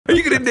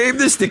name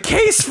this the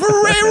case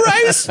for Ray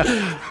Rice,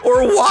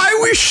 or why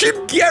we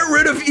should get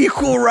rid of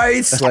equal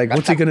rights? It's like,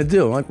 what's he gonna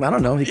do? I'm like, I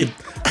don't know. He could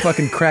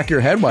fucking crack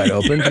your head wide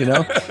open, you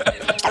know?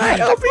 I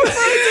hope he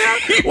finds out.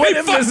 What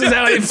if this is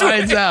how he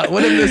finds out?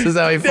 What if this is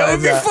how he That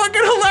would finds be out?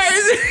 fucking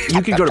hilarious.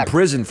 You could go to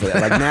prison for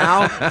that. Like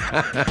now,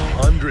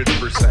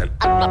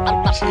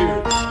 100%.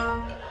 Cheers.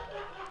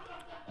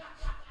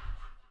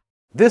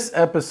 This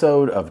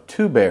episode of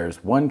Two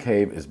Bears, One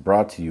Cave is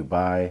brought to you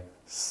by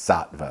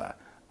Sattva.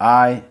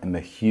 I am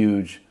a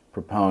huge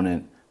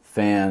proponent,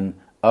 fan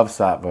of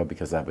Sattva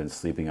because I've been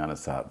sleeping on a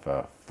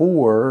Sattva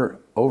for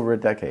over a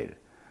decade.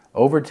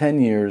 Over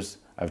 10 years,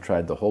 I've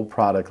tried the whole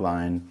product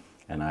line,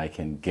 and I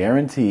can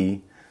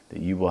guarantee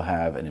that you will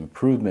have an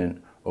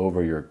improvement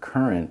over your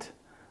current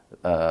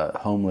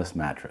homeless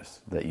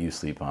mattress that you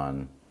sleep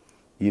on,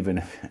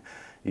 even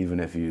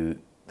if you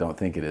don't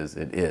think it is.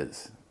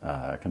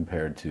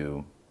 Compared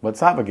to what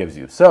Sattva gives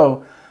you.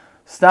 So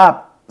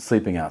stop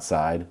sleeping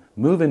outside,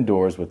 move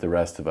indoors with the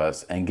rest of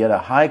us, and get a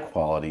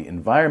high-quality,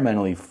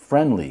 environmentally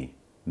friendly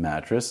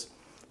mattress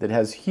that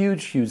has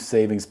huge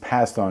savings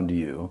passed on to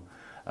you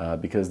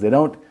because they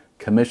don't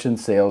commission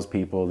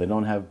salespeople, they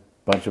don't have a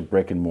bunch of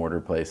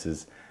brick-and-mortar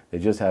places, they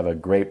just have a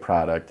great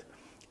product.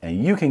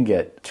 And you can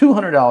get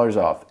 $200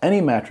 off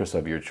any mattress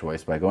of your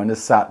choice by going to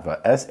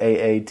Sattva,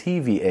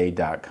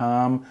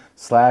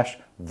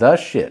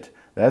 SAATVA.com/theshit.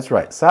 That's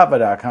right,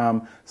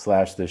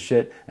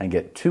 Sattva.com/theshit, and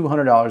get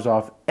 $200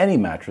 off any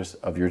mattress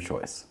of your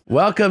choice.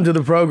 Welcome to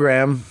the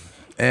program,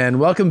 and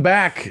welcome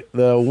back,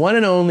 the one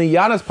and only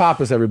Yannis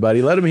Pappas,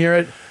 everybody. Let him hear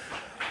it.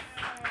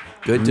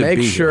 good to Make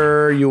be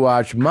sure you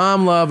watch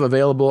Mom Love,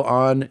 available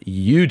on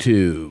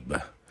YouTube.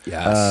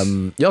 Yes.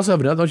 You also have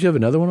another, don't you have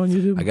another one on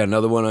YouTube? I got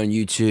another one on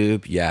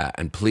YouTube. Yeah,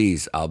 and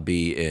please, I'll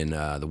be in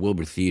the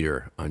Wilbur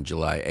Theater on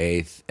July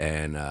 8th,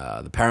 and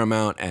the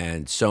Paramount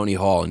and Sony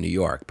Hall in New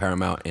York,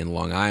 Paramount in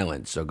Long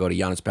Island. So go to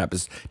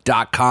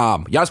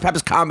YannisPappas.com,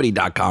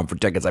 YannisPappasComedy.com for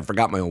tickets. I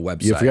forgot my own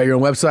website. You forgot your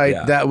own website?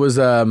 Yeah. That was,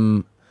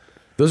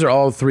 those are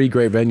all three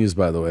great venues,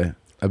 by the way.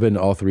 I've been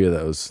to all three of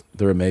those.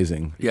 They're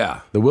amazing. Yeah.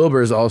 The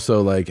Wilbur is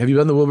also like, have you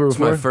done the Wilbur It's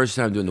before? my first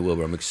time doing the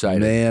Wilbur. I'm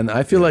excited. Man,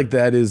 I feel like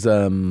that is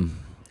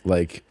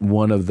like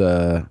one of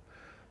the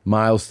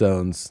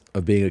milestones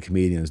of being a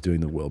comedian is doing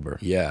the Wilbur.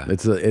 Yeah.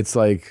 It's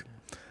like,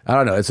 I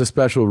don't know, it's a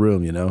special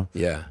room, you know?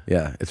 Yeah.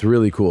 Yeah, it's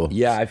really cool.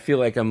 Yeah, I feel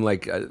like I'm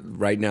like,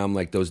 right now I'm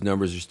like, those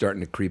numbers are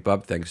starting to creep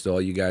up thanks to all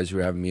you guys who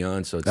are having me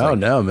on. So it's Oh, like,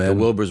 no, man. the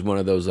Wilbur's one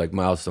of those like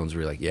milestones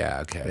where you're like, yeah,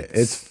 okay.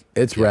 It's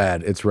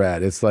rad. It's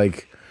rad. It's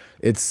like,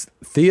 it's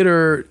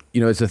theater,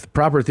 you know, it's a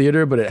proper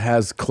theater, but it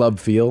has club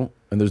feel.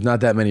 And there's not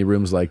that many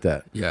rooms like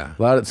that. Yeah.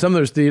 There's some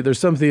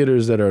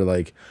theaters that are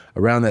like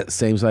around that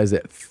same size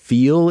that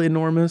feel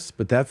enormous,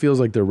 but that feels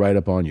like they're right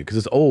up on you because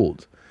it's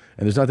old.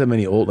 And there's not that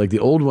many old, like the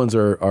old ones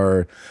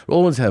old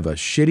ones have a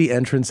shitty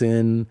entrance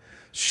in,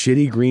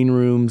 shitty green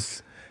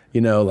rooms,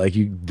 you know, like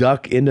you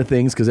duck into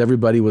things because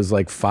everybody was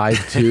like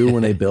 5'2"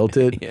 when they built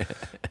it. Yeah.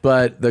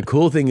 But the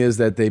cool thing is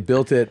that they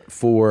built it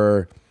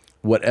for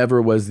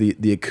whatever was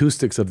the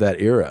acoustics of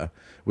that era,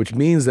 which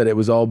means that it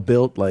was all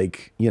built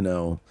like, you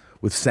know,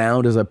 with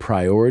sound as a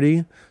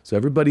priority, so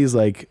everybody's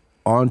like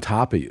on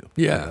top of you.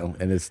 Yeah. You know?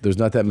 And there's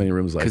not that many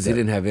rooms like that. Because they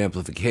didn't have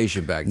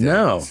amplification back then.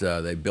 No.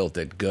 So they built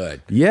it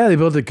good. Yeah, they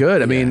built it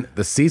good. I mean,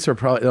 the seats are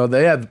probably, no,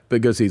 they have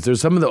good seats. There's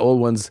some of the old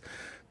ones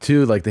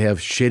too, like they have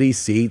shitty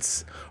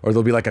seats, or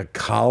there'll be like a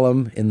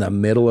column in the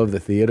middle of the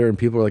theater, and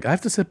people are like, I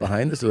have to sit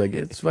behind this. They're like,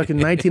 it's fucking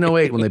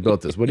 1908 when they built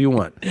this. What do you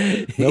want?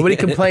 Nobody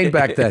complained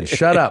back then.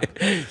 Shut up.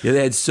 Yeah,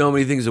 they had so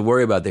many things to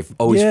worry about. They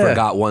always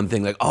forgot one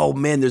thing, like, oh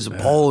man, there's a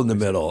pole in the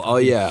middle. Oh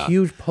yeah.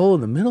 Huge pole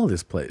in the middle of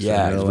this place.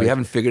 Yeah, you know, we like,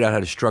 haven't figured out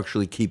how to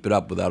structurally keep it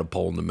up without a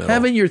pole in the middle.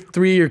 haven't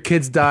your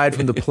kids died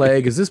from the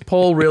plague? Is this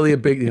pole really a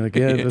big, you're like,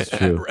 yeah, that's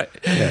true. Right.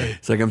 Yeah.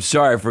 It's like, I'm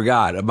sorry, I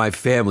forgot. My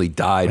family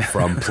died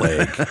from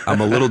plague.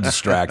 I'm a little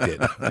distracted.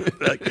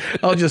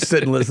 I'll just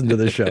sit and listen to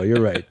the show.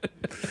 You're right.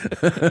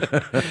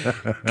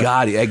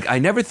 God, I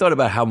never thought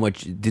about how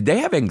much, did they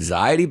have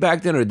anxiety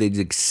back then, or they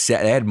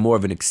had more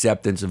of an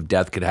acceptance of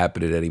death could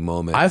happen at any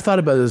moment? I've thought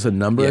about this a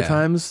number of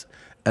times,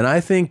 and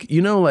I think,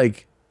 you know,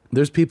 like,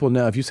 there's people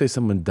now, if you say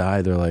someone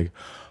died, they're like,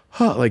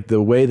 huh, like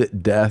the way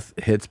that death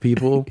hits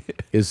people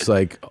is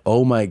like,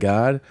 oh my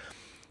God.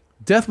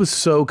 Death was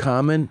so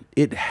common,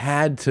 it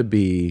had to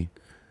be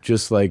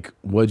just like,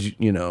 what'd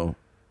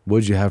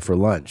you have for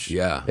lunch?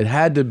 Yeah. It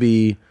had to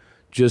be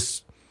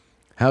just,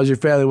 how's your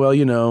family? Well,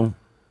 you know,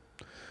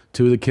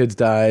 2 of the kids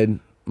died,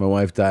 my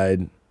wife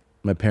died,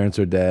 my parents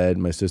are dead,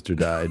 my sister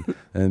died.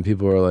 And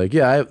people were like,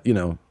 yeah,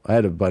 I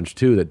had a bunch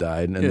too that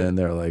died. And then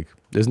they're like,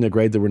 isn't it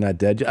great that we're not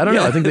dead yet? I don't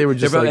know. I think they were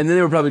just and then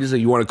they were probably just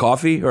like, you want a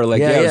coffee? Or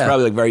like, it was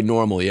probably like very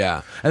normal,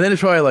 yeah. And then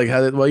it's probably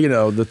like, well, you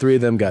know, the 3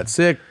 of them got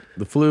sick,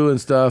 the flu and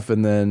stuff.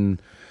 And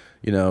then,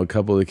 you know, a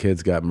couple of the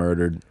kids got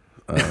murdered.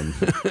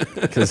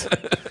 Because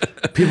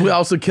people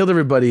also killed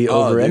everybody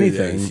over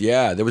anything.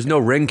 Yeah, there was no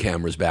Ring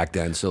cameras back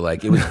then, so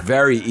like it was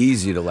very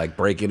easy to like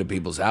break into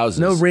people's houses.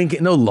 No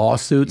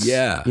lawsuits.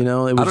 Yeah, you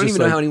know, it was I don't just even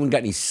know like, how anyone got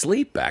any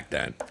sleep back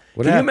then.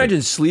 What Can happened? you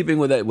imagine sleeping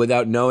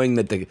without knowing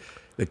that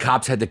the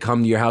cops had to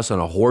come to your house on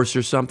a horse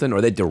or something,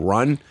 or they had to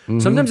run.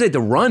 Sometimes they had to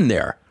run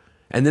there.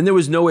 And then there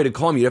was no way to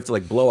call them. You'd have to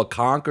like blow a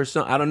conch or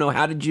something. I don't know.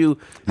 How do you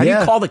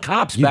call the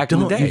cops back in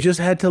the day? You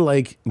just had to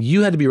like,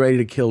 you had to be ready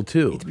to kill too.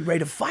 You had to be ready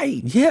to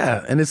fight.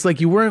 Yeah. And it's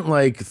like, you weren't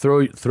like,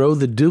 throw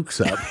the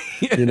dukes up,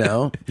 you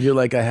know? You're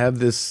like, I have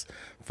this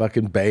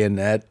fucking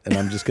bayonet and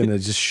I'm just going to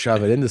just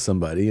shove it into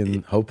somebody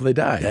and hope they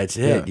die. That's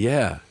it.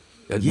 Yeah.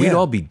 We'd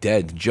all be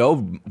dead.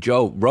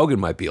 Joe Rogan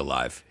might be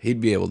alive. He'd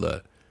be able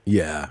to.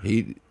 Yeah.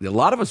 A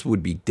lot of us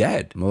would be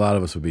dead. A lot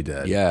of us would be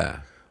dead. Yeah.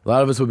 A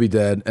lot of us would be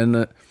dead. And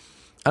I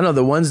don't know,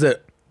 the ones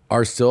that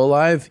are still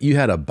alive, you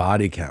had a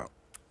body count.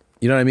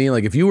 You know what I mean?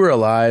 Like if you were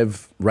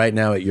alive right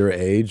now at your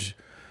age,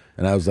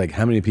 and I was like,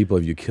 how many people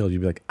have you killed?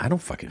 You'd be like, I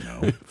don't fucking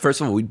know.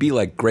 First of all, we'd be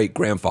like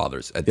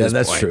great-grandfathers at this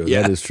that's point. true.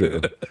 Yeah, that is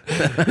true.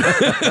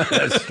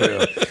 That's true.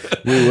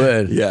 We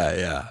would.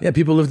 Yeah. Yeah,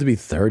 people live to be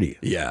 30.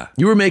 Yeah.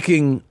 You were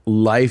making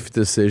life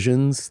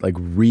decisions, like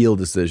real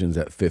decisions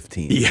at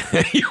 15.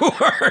 Yeah, you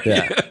were.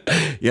 Yeah.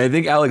 Yeah, I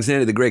think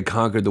Alexander the Great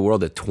conquered the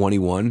world at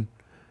 21.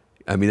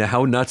 I mean,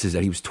 how nuts is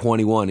that? He was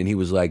 21 and he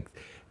was like,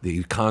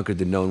 he conquered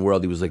the known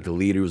world. He was like the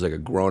leader. He was like a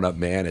grown-up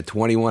man. At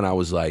 21, I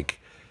was like,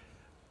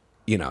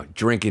 you know,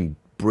 drinking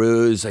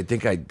brews. I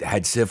think I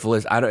had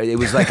syphilis. It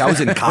was like I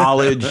was in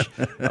college.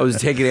 I was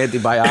taking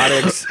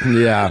antibiotics.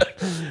 Yeah.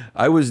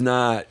 I was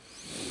not.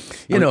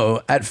 You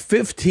know, at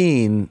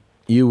 15,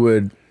 you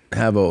would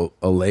have a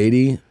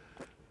lady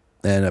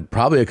and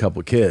probably a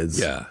couple kids.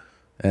 Yeah.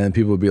 And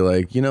people would be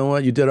like, you know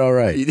what? You did all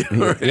right. You did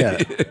all right. Yeah.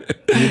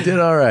 You did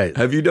all right.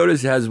 Have you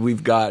noticed as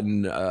we've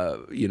gotten,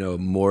 you know,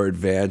 more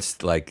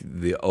advanced, like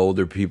the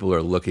older people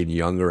are looking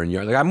younger and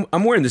younger? Like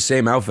I'm wearing the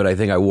same outfit I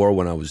think I wore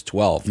when I was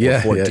 12 or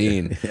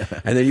 14. Yeah.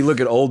 And then you look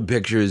at old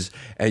pictures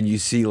and you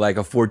see like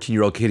a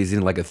 14-year-old kid, he's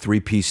in like a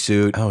 3-piece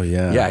suit. Oh,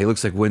 yeah. Yeah, he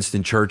looks like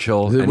Winston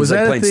Churchill. And Was he's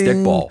like that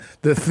playing stickball.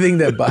 The thing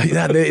that,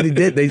 yeah, they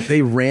did.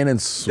 They ran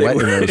and sweat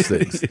in those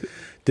things.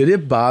 Did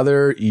it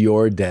bother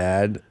your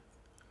dad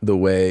the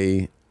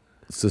way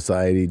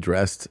society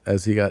dressed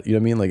as he got, you know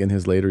what I mean, like in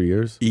his later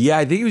years? Yeah,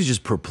 I think he was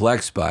just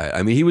perplexed by it.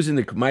 I mean, he was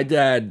my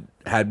dad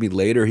had me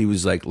later. He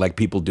was like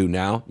people do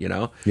now, you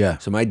know? Yeah.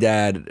 So my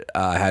dad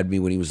had me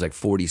when he was like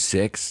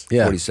 46,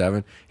 Yeah.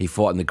 47. He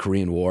fought in the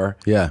Korean War.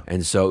 Yeah.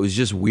 And so it was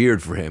just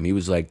weird for him. He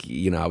was like,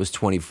 you know, I was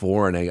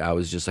 24 and I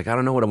was just like, I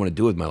don't know what I want to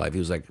do with my life. He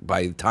was like,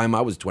 by the time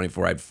I was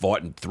 24, I'd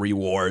fought in 3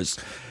 wars.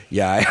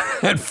 Yeah, I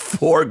had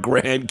 4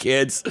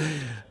 grandkids.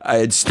 I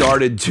had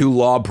started 2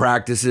 law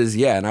practices.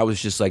 Yeah, and I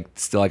was just like,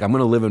 still like, I'm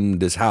going to live in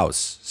this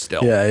house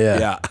still.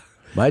 Yeah.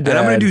 My dad, And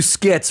I'm going to do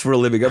skits for a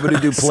living. I'm going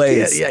to do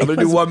plays. Yeah, I'm going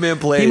to do one-man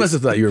plays. He must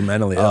have thought you were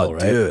mentally ill, right?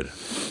 Dude,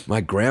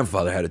 my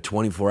grandfather had a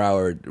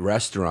 24-hour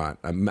restaurant.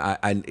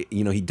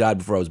 You know, he died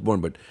before I was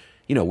born, but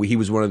you know, he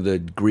was one of the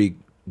Greek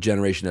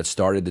generation that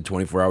started the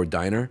 24-hour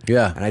diner.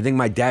 Yeah. And I think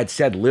my dad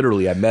said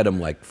literally, I met him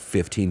like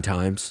 15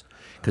 times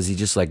because he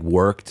just like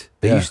worked.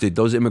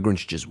 Those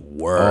immigrants just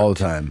worked all the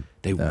time.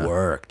 They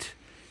worked,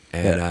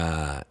 and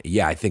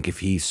I think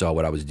if he saw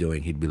what I was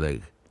doing, he'd be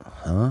like,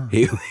 "Huh? Are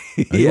you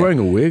wearing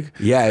a wig?"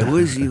 Yeah,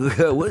 what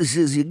is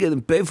this? You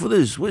getting paid for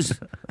this? What's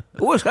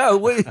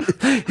how?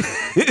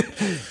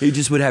 He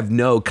just would have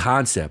no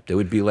concept. It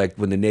would be like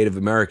when the Native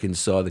Americans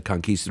saw the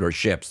conquistador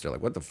ships. They're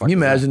like, "What the fuck?" Can you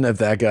imagine if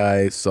that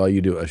guy saw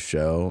you do a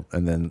show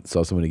and then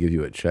saw somebody give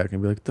you a check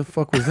and be like, "What the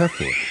fuck was that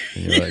for?"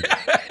 And you're like,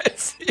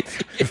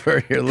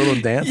 for your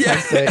little dance on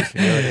stage. Like,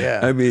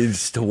 yeah. I mean,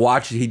 to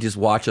watch, he just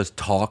watch us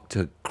talk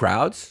to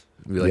crowds.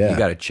 Be like, you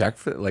got a check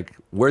for it? Like,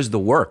 where's the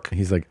work?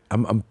 He's like,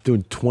 I'm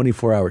doing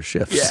 24-hour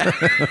shifts.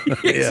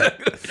 Yeah.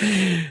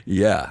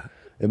 Yeah.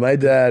 And my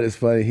dad is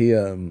funny. He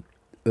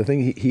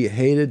he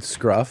hated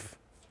scruff,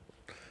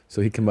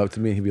 so he'd come up to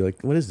me and he'd be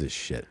like, "What is this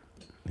shit?"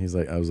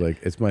 I was like,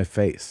 "It's my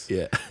face."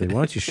 Yeah. Like, "Why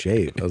don't you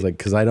shave?" I was like,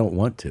 "Because I don't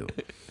want to."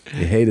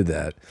 He hated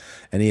that,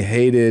 and he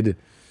hated.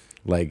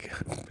 Like,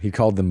 he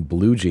called them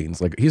blue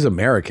jeans. Like, he's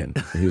American.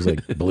 He was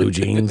like, blue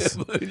jeans.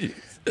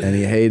 And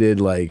he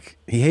hated like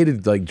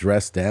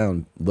dressed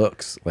down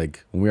looks.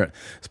 Like, when we were,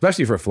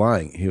 especially for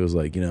flying, he was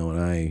like, you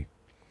know,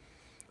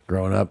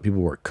 growing up,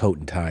 people wore coat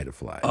and tie to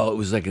fly. Oh, it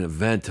was like an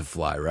event to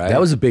fly, right? That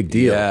was a big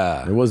deal.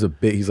 Yeah. It was a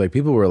big, he's like,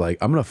 people were like,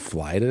 I'm going to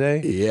fly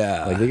today.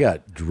 Yeah. Like, they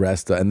got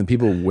dressed up, and then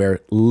people wear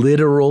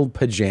literal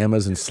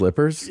pajamas and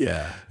slippers.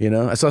 Yeah. You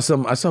know, I saw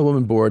a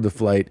woman board the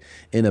flight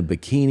in a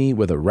bikini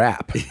with a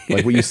wrap.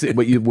 Like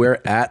what you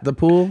wear at the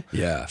pool.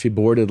 Yeah. She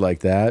boarded like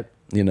that,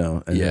 you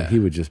know, and then he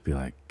would just be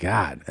like,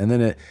 God. And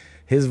then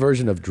his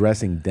version of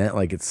dressing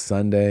like it's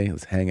Sunday,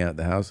 let's hang out at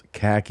the house,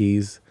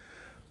 khakis,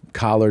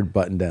 collared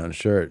button-down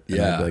shirt.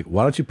 And I'd be like,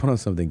 why don't you put on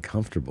something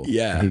comfortable?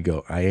 Yeah. And he'd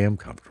go, I am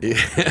comfortable.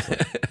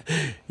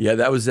 Yeah,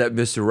 that was that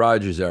Mr.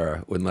 Rogers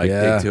era when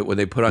when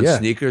they put on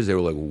sneakers, they were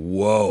like,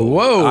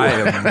 whoa, I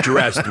am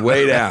dressed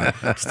way down.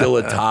 Still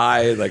a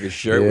tie, like a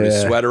shirt with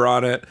a sweater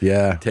on it.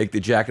 Yeah. Take the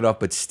jacket off,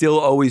 but still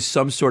always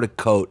some sort of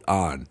coat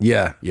on.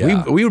 Yeah.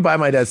 We would buy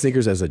my dad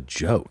sneakers as a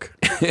joke.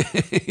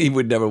 He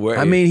would never wear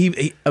I mean,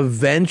 he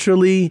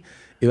eventually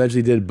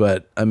did,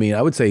 but I mean,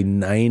 I would say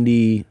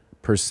 90%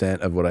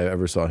 of what I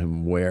ever saw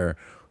him wear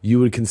you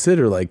would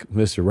consider like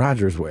Mr.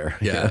 Rogers wear.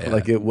 Yeah, yeah.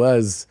 Like it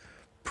was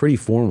pretty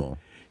formal.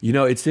 You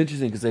know, it's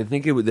interesting because I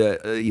think it would,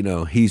 you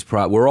know,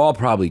 we're all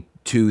probably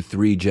 2,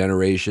 3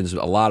 generations.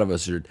 A lot of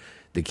us are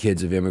the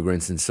kids of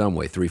immigrants in some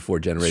way, 3, 4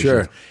 generations.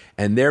 Sure.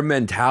 And their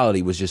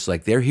mentality was just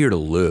like, they're here to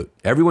loot.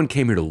 Everyone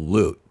came here to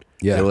loot.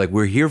 Yeah. They were like,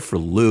 we're here for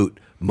loot,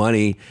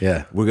 money.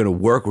 Yeah. We're going to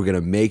work. We're going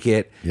to make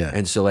it. Yeah.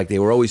 And so like they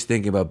were always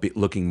thinking about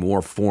looking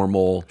more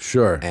formal.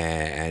 Sure.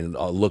 And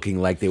looking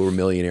like they were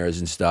millionaires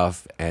and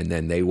stuff. And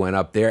then they went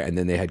up there and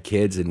then they had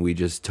kids and we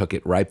just took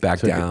it right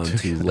back down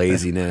to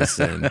laziness.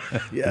 And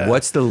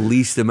what's the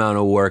least amount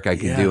of work I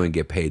can do and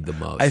get paid the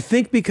most? I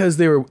think because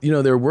they were, you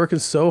know, they were working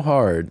so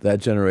hard, that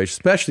generation,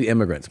 especially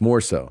immigrants,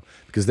 more so,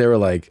 because they were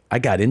like, I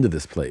got into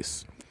this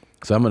place,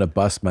 so I'm going to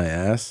bust my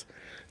ass,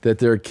 that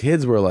their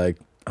kids were like,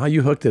 oh,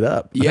 you hooked it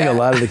up. I think a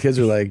lot of the kids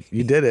are like,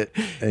 you did it.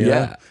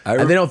 And,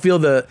 and they don't feel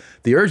the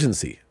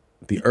urgency.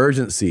 The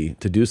urgency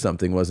to do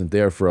something wasn't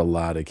there for a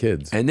lot of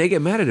kids. And they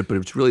get mad at it, but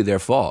it's really their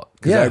fault.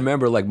 Because I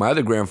remember like my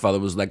other grandfather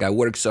was like, I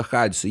work so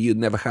hard so you'd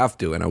never have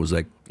to. And I was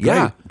like,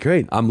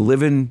 great. I'm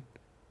living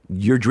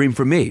your dream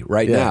for me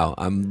right now.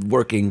 I'm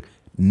working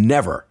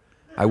never.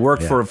 I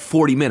work for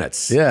 40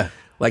 minutes. Yeah.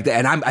 Like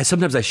that, and I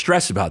sometimes I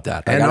stress about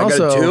that. And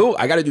also,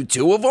 I got to do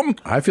 2 of them.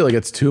 I feel like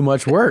it's too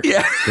much work.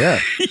 Yeah.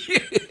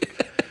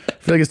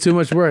 I feel like it's too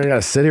much work. I got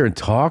to sit here and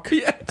talk.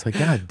 Yeah. It's like,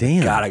 God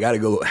damn. God, I got to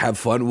go have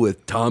fun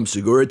with Tom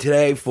Segura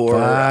today for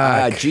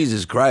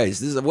Jesus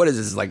Christ. What is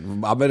this? Like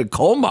I'm in a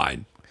coal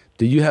mine.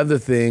 Do you have the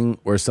thing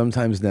where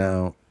sometimes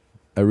now,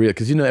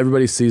 because you know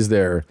everybody sees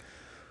their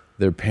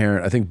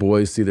parent. I think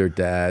boys see their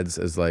dads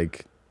as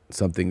like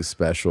something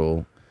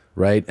special,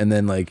 right? And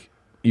then like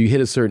you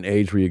hit a certain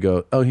age where you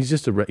go, oh, he's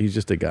just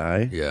a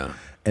guy. Yeah.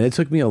 And it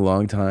took me a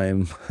long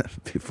time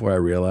before I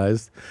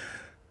realized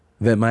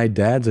that my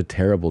dad's a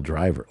terrible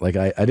driver. Like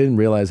I didn't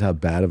realize how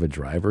bad of a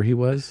driver he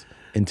was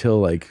until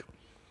like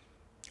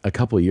a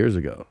couple of years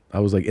ago. I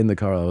was like in the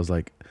car, I was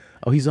like,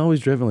 oh, he's always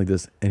driven like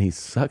this and he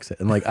sucks it.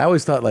 And like I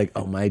always thought like,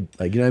 oh my,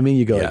 like, you know what I mean?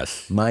 You go,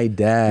 yes. Like, my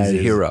dad he's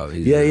a hero.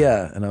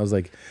 Yeah. And I was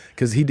like,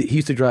 because he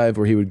used to drive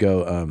where he would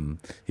go,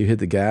 he'd hit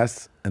the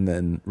gas and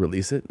then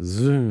release it,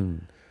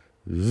 zoom.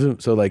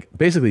 So like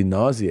basically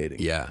nauseating.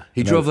 Yeah.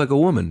 He drove like a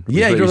woman.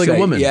 Yeah, he drove like a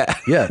woman. Yeah.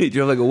 Yeah. He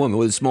drove like a woman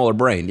with a smaller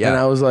brain. Yeah. And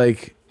I was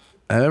like,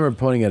 I remember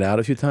pointing it out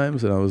a few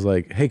times and I was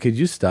like, hey, could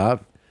you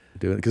stop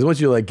doing it? Because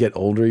once you like get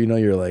older, you know,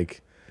 you're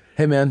like,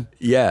 hey man,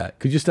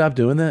 could you stop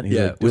doing that? He's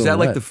like, was that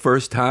like the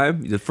first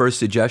time, the first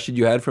suggestion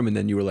you had from him, and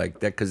then you were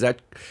like that? Because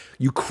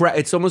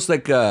it's almost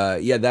like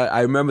that.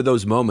 I remember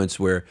those moments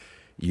where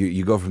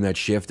you go from that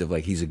shift of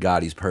like he's a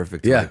god, he's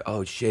perfect. To like,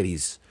 oh shit,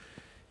 he's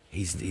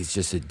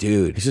just a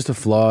dude. He's just a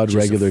flawed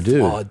regular dude.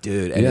 Flawed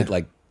dude, and it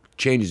like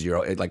changes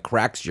it like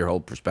cracks your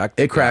whole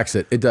perspective. It cracks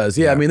it. It does.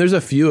 Yeah. I mean, there's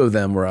a few of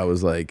them where I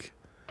was like,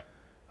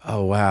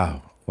 oh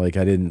wow, like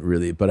I didn't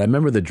really, but I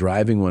remember the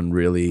driving one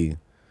really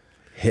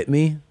hit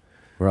me.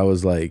 Where I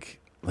was like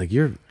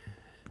you're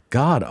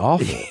god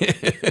awful,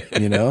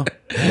 you know,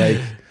 like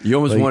you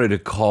almost wanted to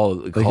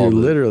call you're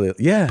literally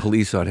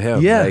police on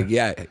him,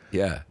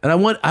 And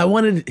I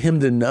wanted him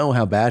to know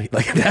how bad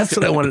that's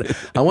what I wanted.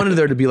 I wanted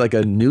there to be like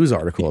a news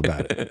article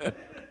about it,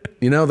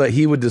 you know, that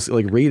he would just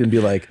like read and be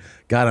like,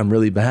 God, I'm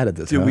really bad at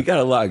this. Dude, we got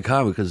a lot in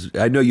common because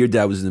I know your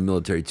dad was in the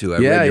military too. I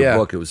read your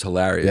book; it was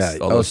hilarious.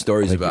 All those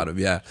stories about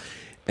him,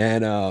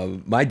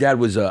 And my dad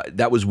was,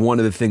 that was one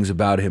of the things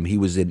about him. He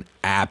was an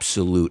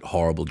absolute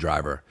horrible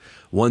driver.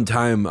 One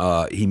time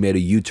he made a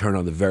U-turn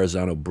on the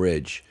Verrazano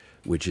Bridge,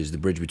 which is the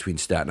bridge between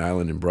Staten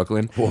Island and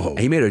Brooklyn. Whoa. And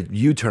he made a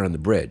U-turn on the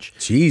bridge.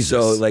 Jesus.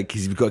 So like,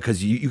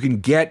 because you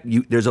can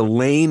there's a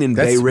lane in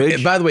Bay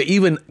Ridge. By the way,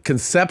 even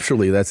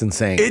conceptually, that's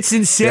insane. It's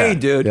insane,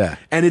 dude. Yeah.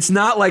 And it's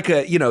not like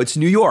it's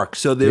New York.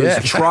 So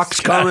there's trucks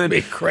coming.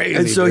 Be crazy,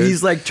 and so dude.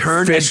 he's like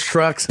turned. Fish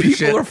trucks and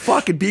people shit. are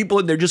fucking people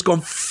and they're just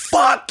going,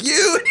 fuck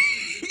you.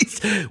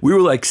 We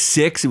were like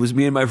 6. It was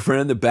me and my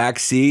friend in the back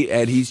seat,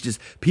 and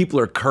people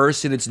are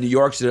cursing. It's New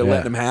York, so they're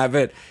letting him have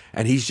it.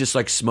 And he's just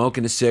like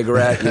smoking a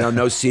cigarette,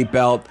 no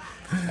seatbelt.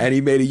 And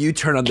he made a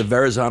U-turn on the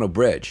Verrazano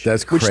Bridge.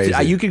 That's crazy.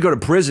 You could go to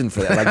prison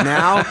for that. Like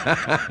now,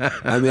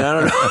 I mean,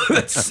 I don't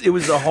know. It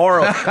was a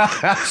horror.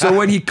 So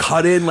when he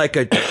cut in, like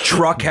a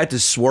truck had to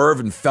swerve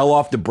and fell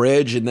off the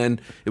bridge, and then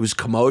it was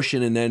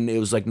commotion, and then it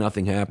was like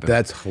nothing happened.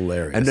 That's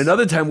hilarious. And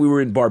another time we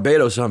were in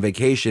Barbados on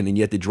vacation, and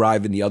you had to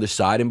drive in the other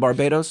side in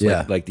Barbados,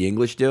 like the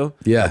English do,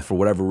 for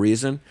whatever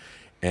reason.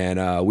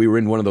 And we were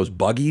in one of those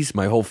buggies.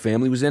 My whole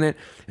family was in it.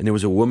 And there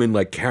was a woman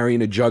like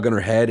carrying a jug on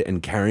her head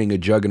and carrying a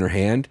jug in her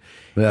hand.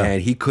 Yeah.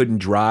 And he couldn't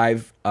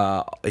drive.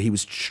 He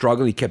was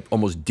struggling. He kept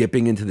almost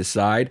dipping into the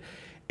side.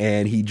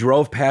 And he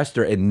drove past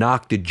her and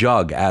knocked a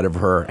jug out of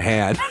her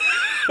hand.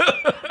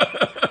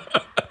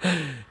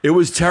 It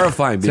was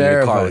terrifying being in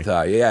a car with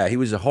her. Yeah, he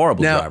was a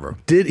horrible driver.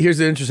 Here's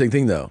the interesting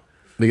thing, though,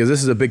 because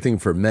this is a big thing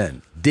for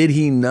men. Did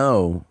he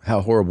know how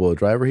horrible a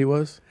driver he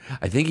was?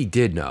 I think he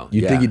did know.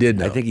 You think he did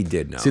know? I think he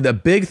did know. See, the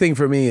big thing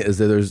for me is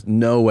that there's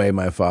no way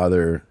my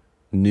father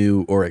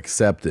knew or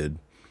accepted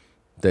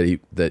that you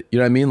know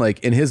what I mean? Like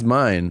in his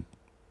mind,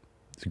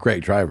 he's a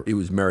great driver. He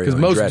was married.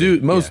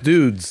 Because most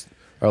dudes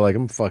are like,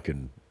 I'm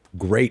fucking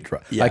great.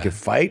 I could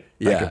fight,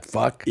 I could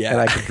fuck, and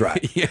I could drive.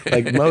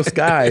 Like most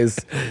guys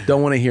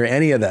don't want to hear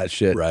any of that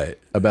shit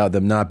about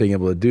them not being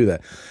able to do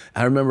that.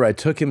 I remember I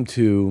took him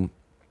to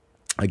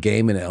a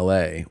game in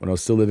LA when I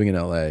was still living in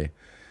LA.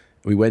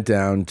 We went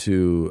down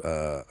to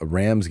a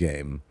Rams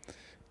game,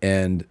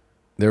 and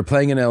they were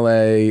playing in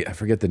LA. I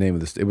forget the name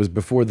of this. It was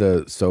before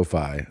the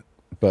SoFi.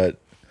 But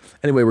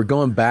anyway, we're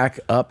going back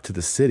up to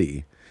the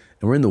city,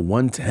 and we're in the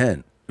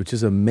 110, which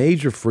is a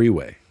major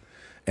freeway.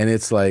 And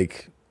it's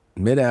like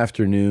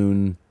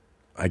mid-afternoon,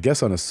 I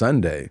guess on a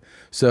Sunday.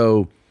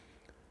 So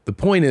the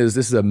point is,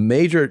 this is a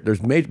major,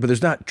 but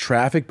there's not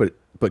traffic, but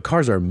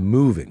cars are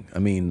moving. I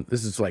mean,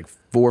 this is like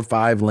 4 or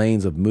 5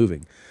 lanes of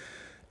moving.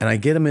 And I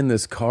get him in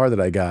this car that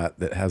I got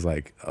that has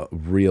like a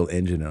real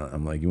engine on it.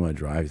 I'm like, you want to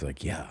drive? He's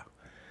like, yeah.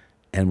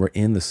 And we're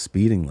in the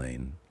speeding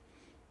lane,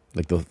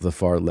 like the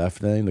far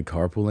left lane, the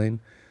carpool lane.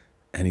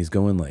 And he's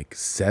going like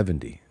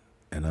 70.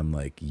 And I'm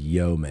like,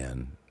 yo,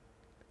 man,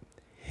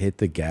 hit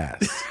the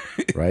gas,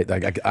 right?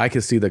 Like I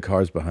could see the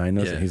cars behind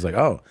us. And he's like,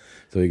 oh.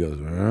 So he goes,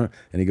 and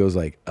he goes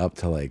like up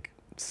to like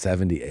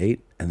 78.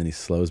 And then he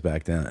slows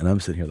back down. And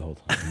I'm sitting here the whole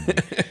time.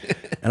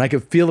 And I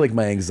could feel like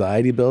my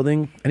anxiety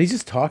building. And he's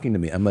just talking to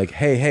me. I'm like,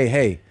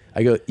 hey.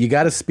 I go, you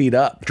got to speed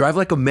up. Drive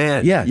like a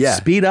man. Yeah,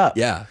 speed up.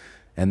 Yeah.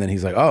 And then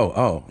he's like,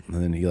 oh.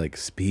 And then he like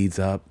speeds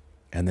up.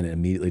 And then it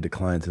immediately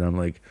declines. And I'm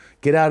like,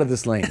 get out of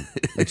this lane.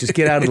 Like, just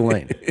get out of the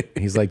lane.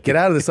 And he's like, get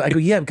out of this. I go,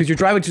 yeah, because you're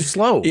driving too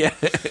slow. Yeah.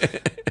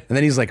 And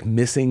then he's like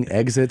missing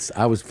exits.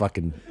 I was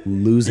fucking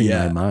losing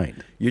my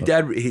mind. Your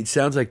dad, it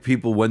sounds like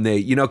people when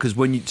they, because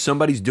when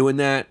somebody's doing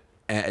that,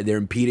 they're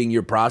impeding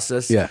your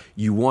process. Yeah.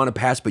 You want to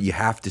pass, but you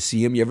have to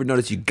see him. You ever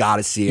notice you got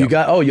to see him?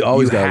 You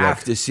always got to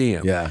have to see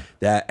him. Yeah.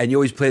 And you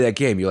always play that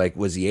game. You're like,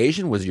 was he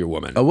Asian? Was he a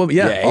woman? A woman,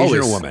 yeah. Asian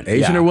or woman.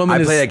 Asian or woman.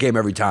 I play that game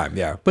every time.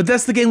 Yeah. But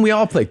that's the game we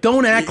all play.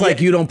 Don't act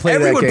like you don't play that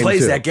game. Everyone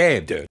plays that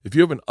game, dude. If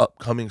you have an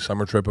upcoming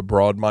summer trip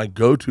abroad, my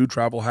go-to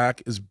travel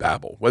hack is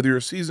Babbel. Whether you're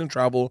a seasoned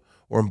traveler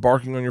or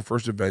embarking on your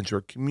first adventure,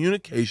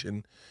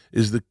 communication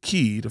is the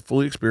key to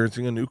fully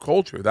experiencing a new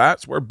culture.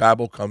 That's where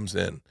Babbel comes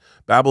in.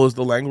 Babbel is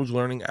the language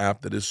learning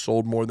app that has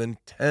sold more than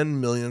 10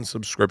 million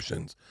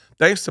subscriptions.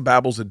 Thanks to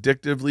Babbel's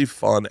addictively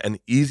fun and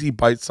easy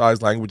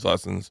bite-sized language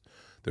lessons,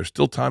 there's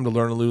still time to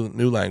learn a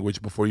new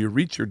language before you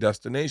reach your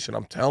destination.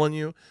 I'm telling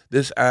you,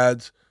 this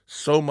adds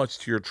so much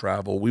to your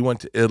travel. We went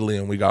to Italy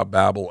and we got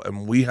Babbel,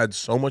 and we had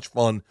so much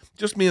fun,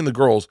 just me and the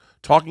girls,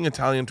 talking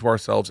Italian to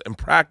ourselves and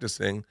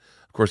practicing.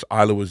 Of course,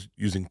 Isla was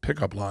using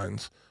pickup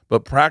lines,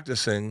 but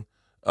practicing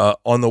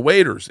on the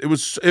waiters.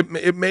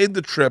 It made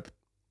the trip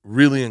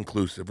really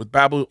inclusive. With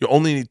Babbel, you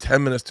only need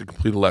 10 minutes to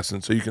complete a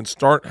lesson, so you can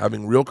start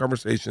having real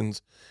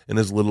conversations in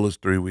as little as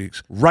 3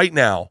 weeks. Right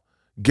now,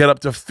 get up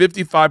to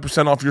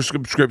 55% off your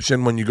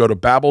subscription when you go to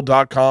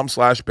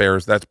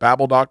babbel.com/bears. That's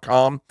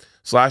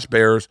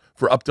babbel.com/bears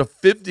for up to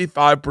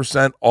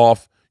 55%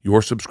 off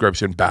your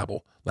subscription.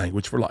 Babbel,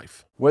 language for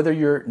life. Whether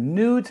you're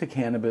new to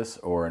cannabis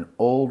or an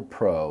old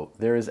pro,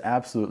 there is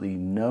absolutely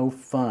no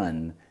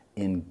fun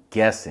in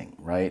guessing,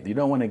 right? You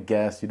don't want to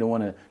guess. You don't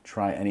want to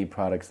try any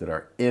products that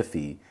are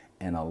iffy,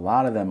 and a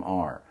lot of them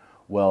are.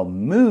 Well,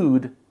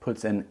 Mood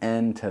puts an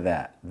end to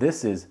that.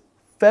 This is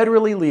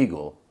federally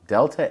legal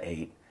Delta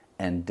 8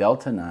 and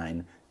Delta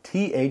 9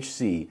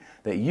 THC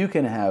that you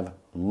can have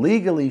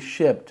legally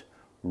shipped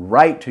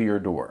right to your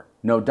door.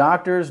 No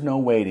doctors, no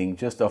waiting,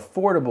 just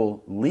affordable,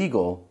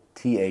 legal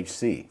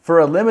THC. For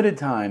a limited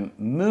time,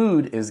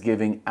 Mood is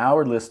giving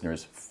our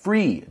listeners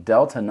free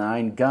Delta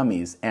 9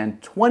 gummies and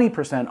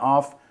 20%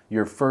 off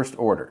your first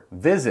order.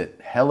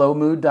 Visit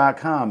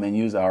HelloMood.com and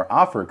use our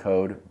offer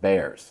code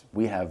BEARS.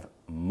 We have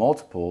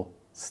multiple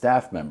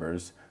staff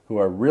members who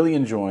are really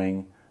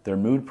enjoying their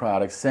Mood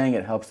products, saying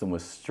it helps them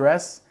with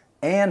stress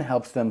and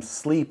helps them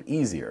sleep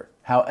easier.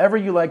 However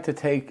you like to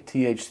take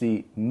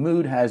THC,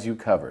 Mood has you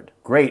covered.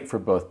 Great for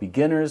both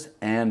beginners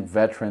and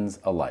veterans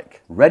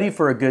alike. Ready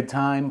for a good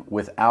time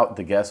without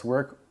the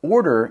guesswork?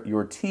 Order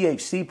your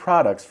THC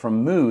products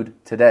from Mood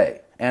today.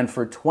 And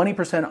for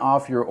 20%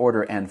 off your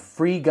order and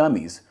free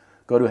gummies,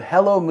 go to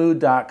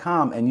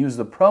HelloMood.com and use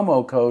the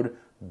promo code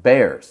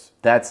BEARS.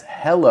 That's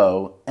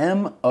Hello,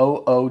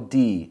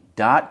 MOOD.com,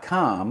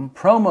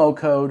 promo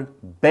code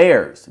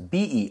BEARS,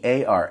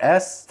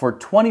 BEARS, for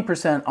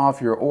 20%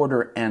 off your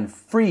order and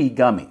free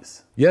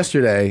gummies.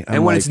 Yesterday,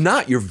 and when it's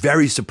not, you're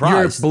very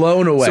surprised. You're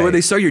blown away. So when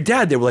they saw your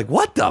dad, they were like,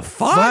 what the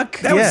fuck?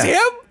 That was him?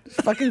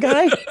 Fucking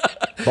guy?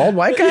 Bald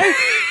white guy?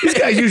 This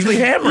guy's usually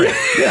hammering.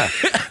 Yeah.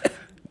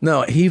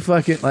 No, he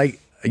fucking, like,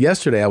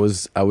 yesterday I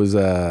was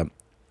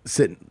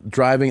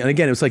driving, and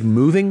again, it was like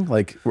moving,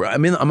 like,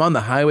 I'm on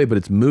the highway, but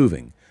it's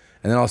moving.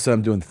 And then all of a sudden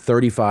I'm doing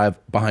 35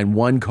 behind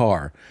one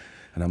car.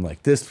 And I'm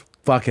like, this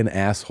fucking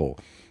asshole.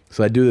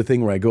 So I do the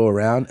thing where I go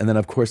around, and then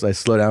of course I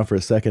slow down for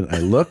a second. I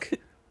look,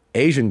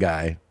 Asian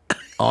guy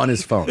on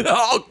his phone.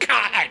 Oh,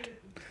 God.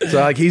 So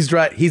like he's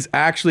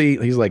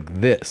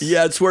like this.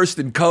 Yeah, it's worse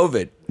than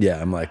COVID. Yeah,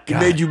 I'm like, it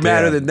made you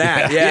madder than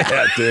that.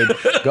 Yeah, dude.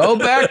 Go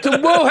back to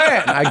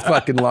Wuhan. I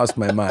fucking lost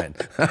my mind.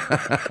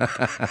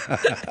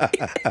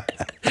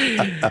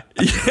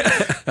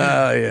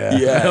 Oh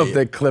yeah. I hope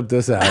they clip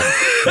this out.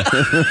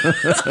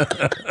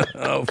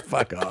 Oh,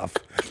 fuck off.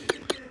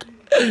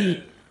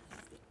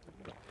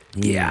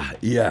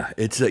 Yeah.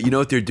 It's you know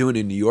what they're doing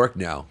in New York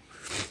now.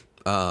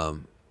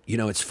 You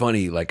know, it's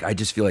funny. Like, I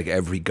just feel like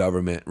every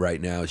government right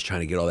now is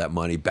trying to get all that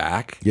money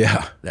back.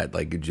 Yeah. That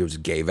like it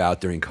just gave out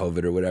during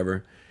COVID or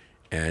whatever,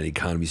 and the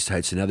economy's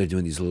tight. So now they're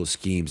doing these little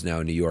schemes now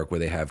in New York where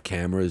they have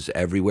cameras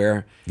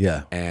everywhere.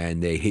 Yeah.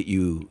 And they hit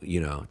you. You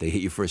know, they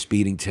hit you for a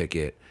speeding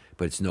ticket,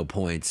 but it's no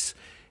points.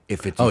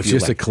 If it's it's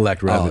just to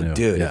collect revenue. Oh,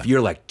 dude, if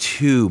you're like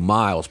 2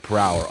 miles per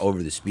hour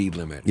over the speed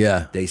limit,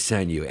 they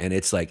send you, and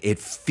it's like it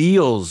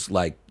feels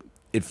like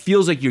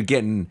you're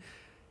getting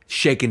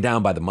shaken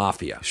down by the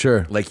mafia.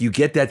 Sure. Like you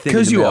get that thing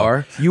because you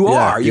are. You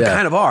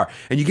kind of are.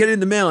 And you get it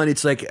in the mail and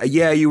it's like,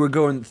 yeah, you were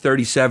going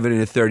 37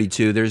 and a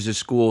 32. There's a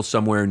school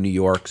somewhere in New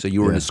York, so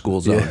you were in a school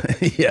zone.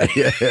 Yeah.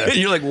 And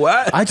you're like,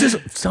 what?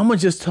 Someone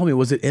just told me,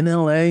 was it in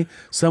LA?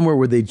 Somewhere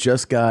where they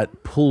just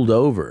got pulled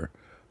over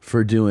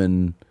for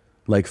doing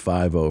like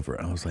 5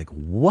 over. I was like,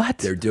 what?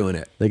 They're doing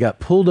it. They got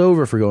pulled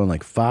over for going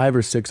like 5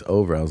 or 6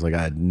 over. I was like,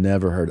 I had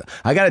never heard.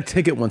 I got a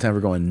ticket one time for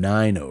going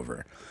 9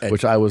 over,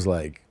 which I was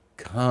like,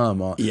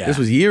 come on. Yeah. This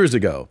was years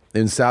ago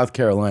in South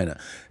Carolina.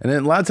 And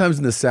then a lot of times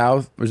in the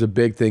South, there's a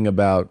big thing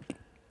about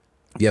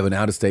you have an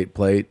out-of-state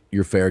plate,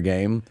 you're fair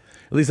game.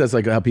 At least that's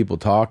like how people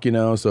talk, you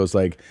know? So it's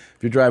like, if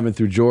you're driving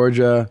through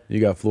Georgia, you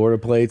got Florida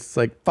plates, it's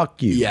like,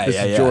 fuck you. This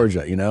is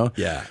Georgia, you know?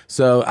 Yeah.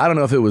 So I don't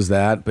know if it was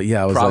that, but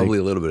yeah, I was probably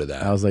a little bit of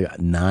that. I was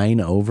like,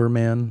 9 over,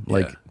 man?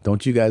 Like,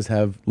 don't you guys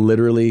have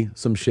literally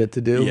some shit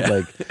to do? Yeah.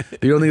 Like,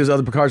 you don't think there's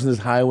other cars on this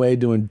highway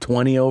doing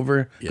 20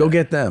 over? Go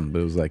get them. But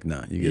it was like,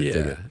 no, you get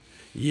a ticket.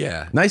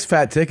 Yeah. Nice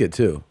fat ticket,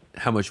 too.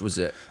 How much was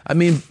it? I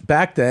mean,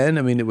 back then,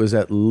 it was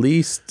at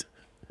least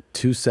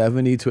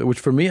 270, which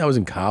for me, I was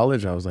in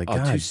college. I was like, God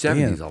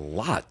 270 damn. is a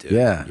lot, dude.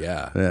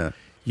 Yeah.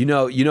 You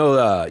know,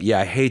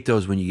 I hate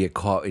those when you get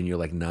caught and you're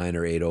like 9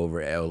 or 8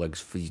 over, or like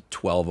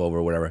 12 over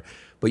or whatever.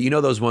 But you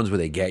know those ones where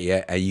they get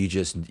you and you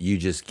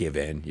just give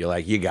in. You're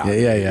like, you got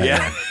me.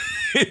 Yeah.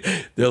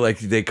 They're like,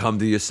 they come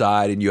to your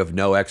side and you have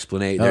no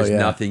explanation. There's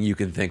nothing you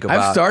can think about.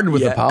 I've started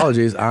with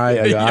apologies.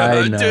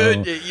 I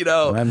know. Dude, you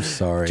know. I'm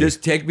sorry.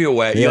 Just take me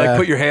away. You like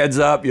put your hands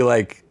up. You're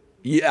like,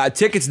 yeah, a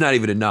ticket's not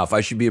even enough.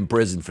 I should be in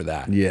prison for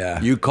that.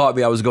 Yeah. You caught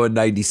me. I was going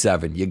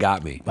 97. You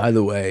got me. By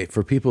the way,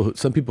 for people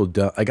some people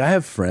don't, like I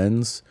have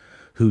friends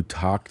who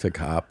talk to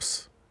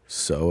cops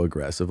so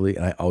aggressively,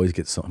 and I always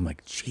get I'm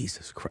like,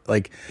 Jesus Christ.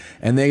 Like,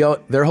 and they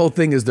go, their whole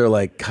thing is they're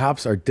like,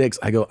 cops are dicks.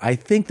 I go, I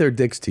think they're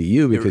dicks to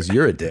you because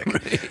you're a dick.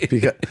 Right.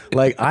 Because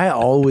like, I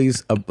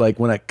always, like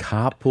when a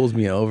cop pulls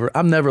me over,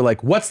 I'm never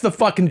like, what's the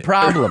fucking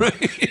problem?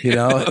 Right. You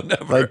know,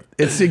 like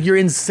it's like, you're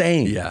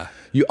insane. Yeah.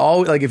 You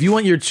always, like, if you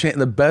want your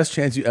the best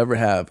chance you ever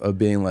have of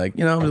being like,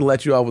 you know, I'm going to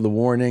let you off with a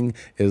warning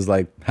is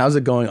like, how's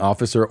it going,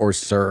 officer or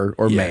sir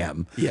or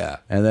ma'am? Yeah.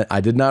 And then I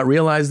did not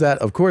realize that.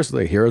 Of course,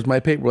 like, here's my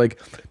paper. Like,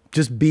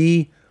 just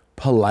be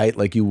polite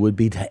like you would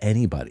be to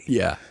anybody.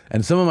 Yeah.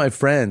 And some of my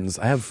friends,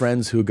 I have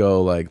friends who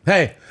go like,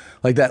 hey,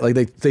 like that, like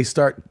they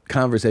start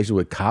conversation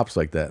with cops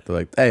like that. They're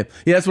like, hey,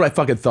 yeah, that's what I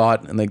fucking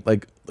thought. And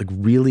like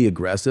really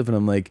aggressive. And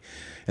I'm like,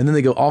 and then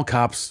they go, all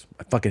cops,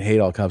 I fucking hate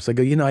all cops. I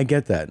go, you know, I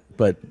get that,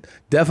 but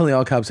definitely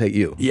all cops hate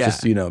you. Yeah.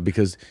 Just, you know,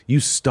 because you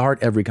start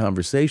every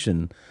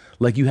conversation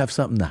like you have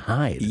something to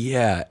hide.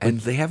 Yeah. And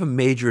they have a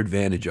major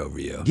advantage over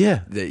you.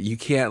 Yeah. That you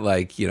can't,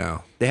 like, you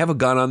know, they have a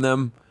gun on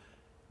them,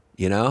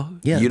 you know?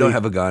 Yeah. You don't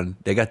have a gun.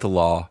 They got the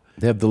law.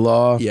 They have the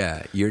law.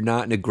 Yeah. You're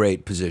not in a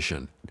great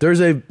position.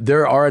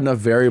 There are enough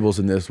variables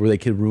in this where they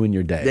could ruin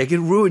your day. They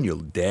can ruin your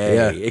day.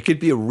 Yeah. It could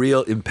be a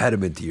real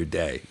impediment to your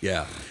day.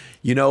 Yeah.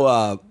 You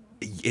know,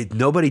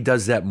 nobody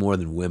does that more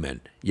than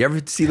women. You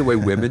ever see the way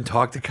women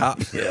talk to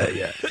cops?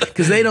 Yeah.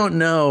 Because they don't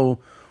know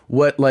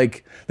what,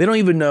 like, they don't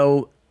even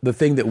know the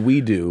thing that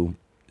we do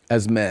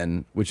as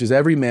men, which is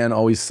every man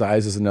always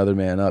sizes another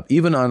man up,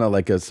 even on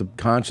a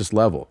subconscious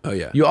level. Oh,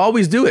 yeah. You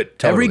always do it.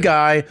 Totally. Every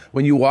guy,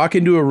 when you walk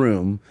into a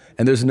room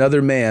and there's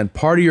another man,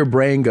 part of your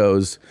brain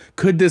goes,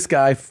 could this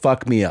guy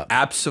fuck me up?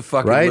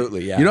 Absolutely,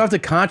 right? yeah. You don't have to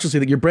consciously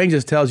think. Your brain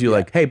just tells you,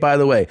 like, hey, by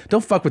the way,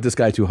 don't fuck with this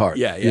guy too hard.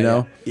 Yeah, you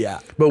know? Yeah.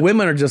 But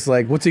women are just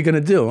like, what's he going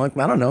to do? I'm like,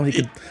 I don't know. He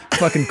could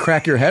fucking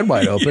crack your head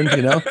wide open,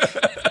 you know?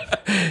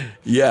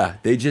 Yeah,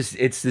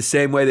 it's the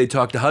same way they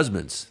talk to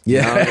husbands.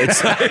 Yeah. You know?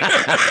 It's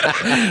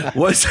like,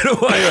 once in a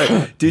while, you're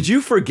like, did you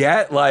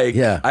forget? Like,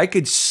 I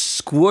could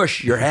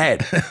squish your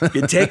head.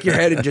 You take your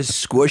head and just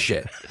squish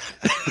it.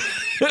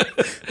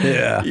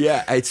 Yeah.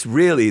 Yeah, it's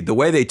really, the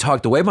way they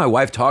talk, the way my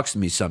wife talks to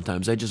me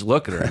sometimes, I just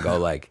look at her and go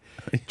like,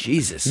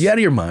 Jesus. You out of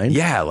your mind?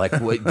 Yeah, like,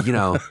 what, you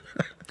know,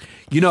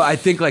 You know, I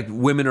think like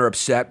women are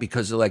upset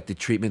because of like the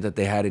treatment that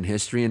they had in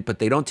history, but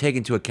they don't take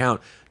into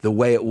account the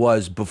way it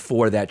was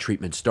before that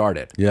treatment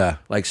started. Yeah.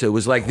 Like, so it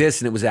was like this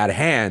and it was out of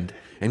hand.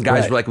 And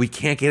guys were like, we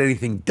can't get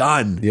anything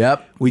done.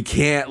 Yep. We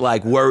can't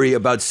like worry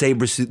about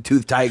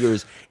saber-toothed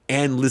tigers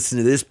and listen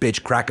to this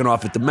bitch cracking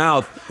off at the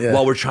mouth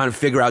while we're trying to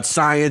figure out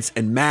science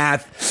and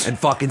math and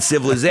fucking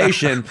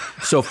civilization.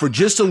 So for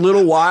just a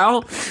little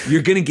while,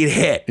 you're gonna get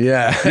hit.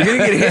 Yeah. You're gonna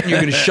get hit and you're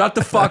gonna shut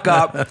the fuck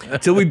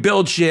up till we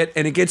build shit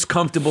and it gets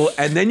comfortable,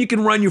 and then you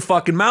can run your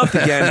fucking mouth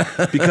again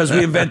because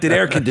we invented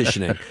air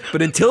conditioning.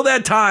 But until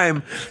that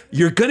time,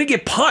 you're gonna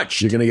get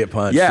punched. You're gonna get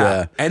punched.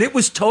 Yeah. And it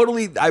was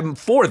totally, I'm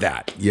for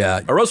that.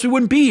 Yeah. Or else we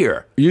wouldn't be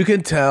here. You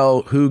can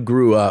tell who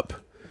grew up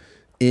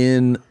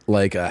in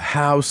like a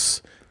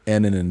house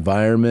and an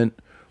environment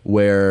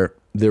where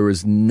there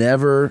was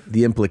never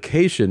the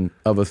implication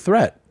of a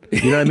threat.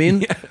 You know what I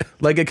mean?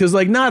 Like, because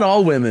like not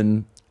all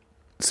women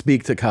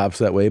speak to cops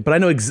that way, but I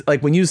know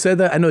like when you said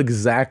that, I know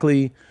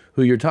exactly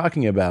who you're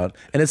talking about,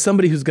 and it's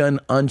somebody who's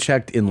gone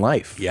unchecked in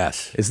life.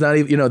 Yes. It's not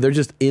even, you know, they're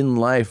just in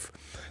life.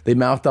 They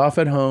mouthed off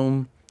at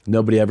home.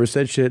 Nobody ever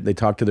said shit. They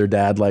talked to their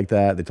dad like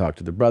that. They talked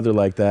to their brother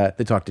like that.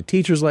 They talked to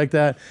teachers like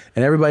that.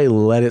 And everybody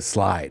let it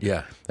slide.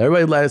 Yeah.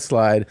 Everybody let it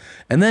slide.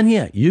 And then,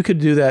 yeah, you could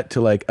do that to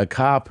like a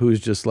cop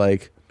who's just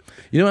like,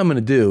 you know what I'm going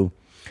to do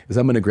is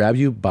I'm going to grab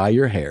you by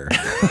your hair,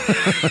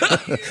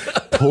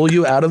 pull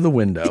you out of the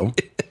window.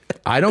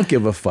 I don't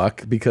give a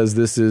fuck because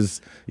this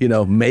is, you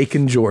know,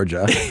 Macon,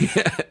 Georgia.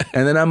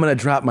 And then I'm going to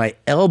drop my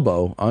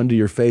elbow onto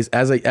your face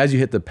as you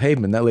hit the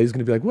pavement. That lady's going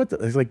to be like, what the?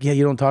 It's like, yeah,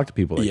 you don't talk to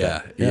people like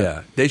that.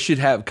 Yeah. They should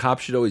have,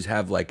 cops should always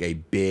have like a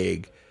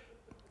big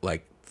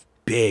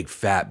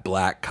fat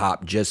black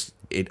cop. Just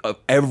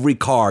every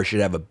car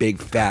should have a big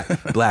fat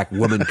black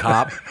woman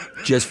cop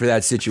just for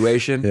that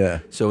situation.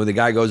 Yeah. So when the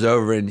guy goes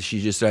over and she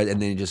just starts, and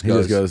then he just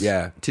goes,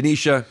 yeah,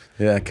 Tanisha.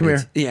 Yeah, come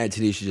here. Yeah,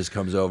 Tanisha just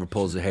comes over,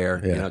 pulls the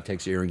hair, you know,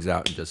 takes her earrings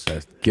out and just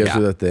gives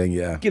her the thing,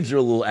 yeah. Gives her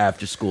a little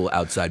after school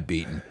outside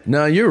beating.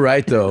 No, you're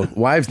right though.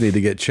 Wives need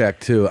to get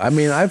checked too. I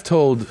mean, I've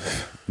told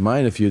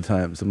mine a few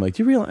times. I'm like,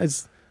 do you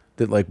realize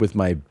that like with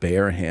my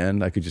bare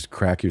hand, I could just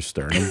crack your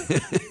sternum?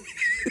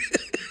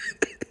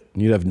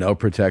 You'd have no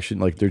protection.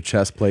 Like their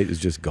chest plate is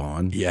just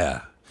gone.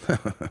 Yeah.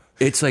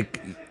 It's like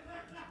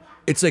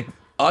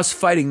us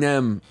fighting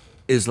them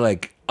is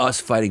like us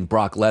fighting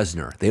Brock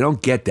Lesnar. They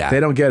don't get that. They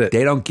don't get it.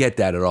 They don't get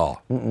that at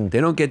all. They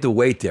don't get the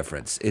weight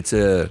difference. It's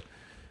a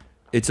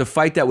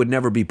fight that would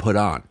never be put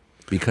on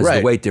because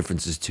the weight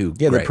difference is too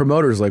great. The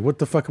promoter's like, what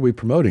the fuck are we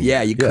promoting?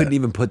 Yeah, you couldn't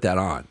even put that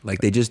on. Like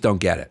they just don't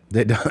get it.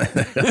 They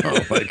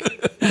don't. Like,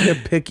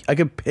 I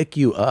could pick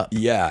you up.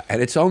 Yeah,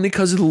 and it's only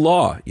because of the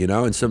law, you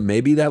know. And so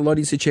maybe that law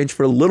needs to change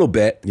for a little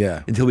bit.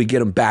 Yeah. Until we get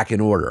them back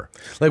in order.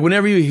 Like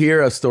whenever you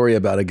hear a story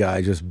about a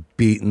guy just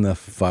beating the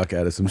fuck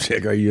out of some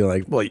chick, are you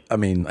like, well, I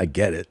mean, I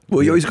get it.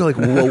 Well, you always go like,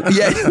 well,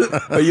 yeah.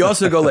 But you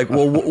also go like,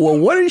 well,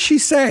 what did she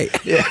say?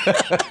 Yeah.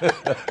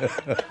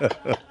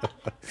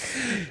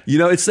 You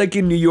know, it's like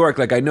in New York.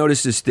 Like I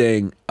noticed this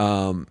thing.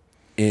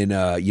 In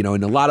you know,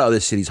 in a lot of other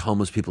cities,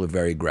 homeless people are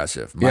very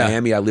aggressive.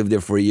 Miami, I lived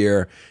there for a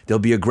year. They'll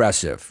be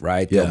aggressive,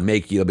 right? They'll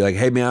make you. They'll be like,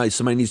 "Hey, man,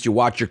 somebody needs to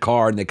watch your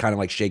car," and they kind of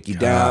like shake you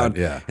down.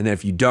 Yeah. And then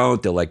if you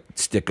don't, they'll like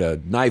stick a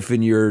knife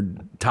in your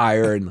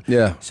tire. And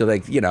so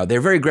like, you know,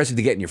 they're very aggressive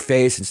to get in your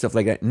face and stuff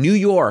like that. New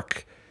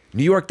York,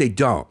 they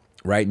don't.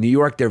 Right? New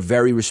York, they're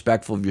very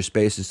respectful of your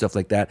space and stuff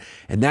like that.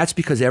 And that's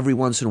because every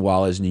once in a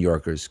while, as New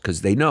Yorkers,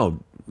 because they know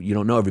you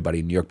don't know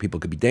everybody. New York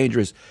people could be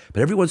dangerous,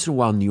 but every once in a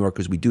while, New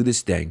Yorkers, we do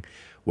this thing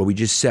where we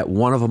just set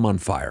one of them on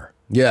fire.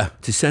 Yeah.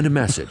 To send a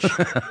message.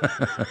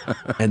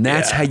 And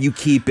that's how you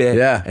keep it.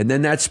 Yeah. And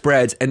then that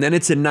spreads. And then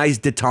it's a nice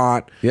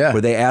detente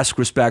where they ask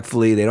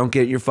respectfully. They don't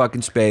get in your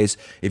fucking space.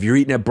 If you're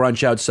eating at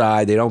brunch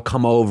outside, they don't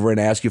come over and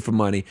ask you for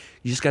money.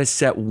 You just got to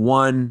set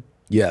one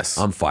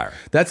on fire.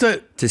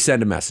 To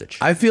send a message.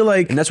 I feel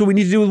like. And that's what we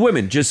need to do with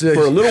women. Just for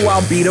a little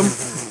while, beat them.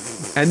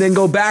 And then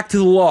go back to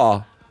the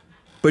law.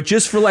 But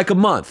just for like a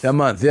month. A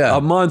month, yeah. A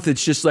month,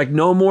 it's just like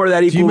no more of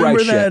that equal right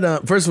shit. Do you remember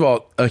that? First of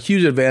all, a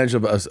huge advantage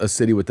of a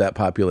city with that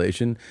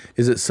population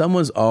is that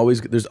there's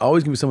always going to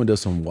be someone who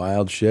does some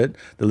wild shit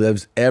that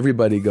leaves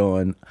everybody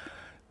going,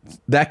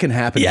 that can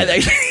happen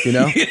here, you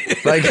know?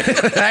 Like,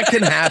 that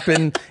can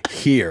happen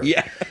here.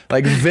 Yeah.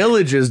 Like,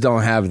 villages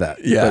don't have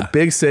that. Yeah. But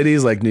big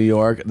cities like New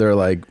York, they're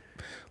like,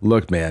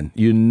 look, man,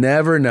 you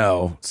never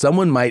know.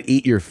 Someone might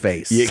eat your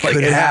face. It like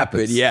could it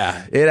happen, happens.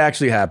 yeah. It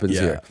actually happens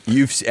here.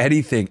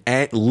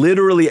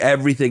 Literally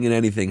everything and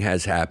anything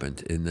has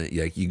happened.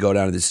 Like you go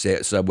down to the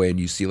subway and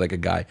you see like a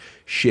guy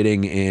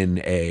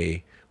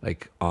shitting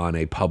on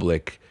a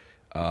public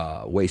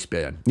waste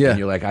bin. Yeah. And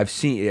you're like, I've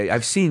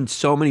seen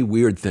so many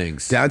weird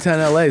things.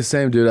 Downtown LA,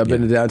 same dude. I've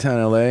been to downtown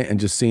LA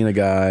and just seen a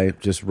guy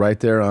just right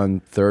there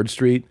on 3rd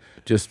Street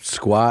just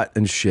squat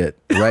and shit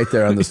right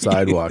there on the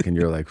sidewalk, and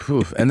you're like,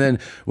 phew. And then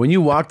when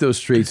you walk those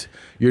streets,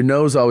 your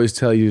nose always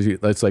tell you,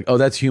 it's like, oh,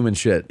 that's human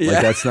shit. Yeah.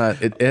 Like that's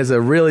not. It has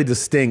a really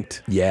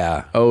distinct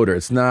odor.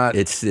 It's not.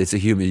 It's a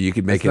human. You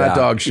can make it's it not out.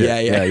 dog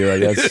shit. Yeah. You're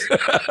like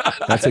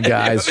that's a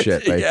guy's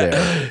shit right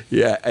there.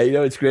 Yeah, and you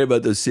know what's great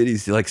about those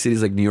cities, like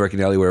cities like New York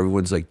and LA, where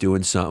everyone's like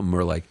doing something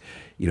or like,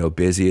 you know,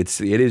 busy.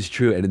 It is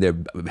true, and they're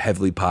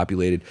heavily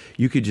populated.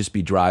 You could just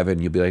be driving,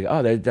 and you'll be like,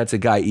 "Oh, that's a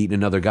guy eating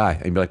another guy,"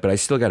 and you're like, "But I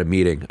still got a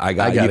meeting. I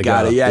got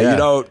it. Yeah, you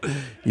don't,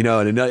 you know."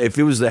 And if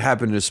it was to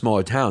happen in a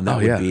smaller town, that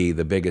would be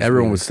the biggest.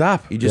 Everyone would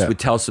stop. You just would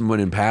tell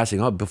someone in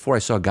passing, "Oh, before I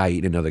saw a guy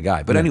eating another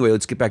guy." But anyway,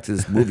 let's get back to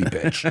this movie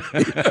pitch. Do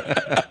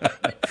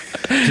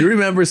you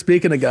remember?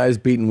 Speaking of guys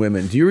beating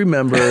women, do you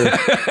remember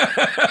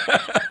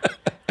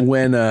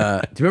when? Do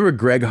you remember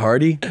Greg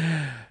Hardy?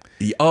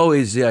 Oh,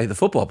 he's the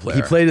football player.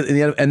 He played in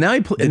the and now he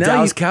plays the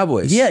Dallas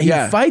Cowboys. Yeah, he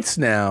fights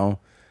now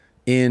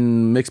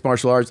in mixed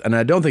martial arts, and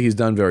I don't think he's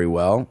done very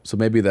well. So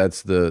maybe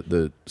that's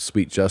the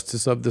sweet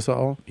justice of this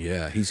all.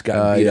 Yeah, he's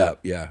gotten beat up.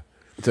 Yeah,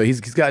 so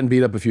he's gotten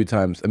beat up a few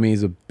times. I mean,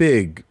 he's a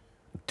big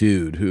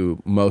dude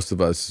who most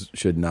of us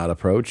should not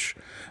approach.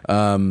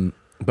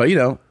 But you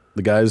know,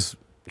 the guy's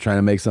trying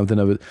to make something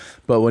of it.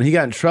 But when he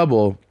got in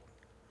trouble,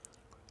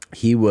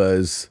 he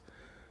was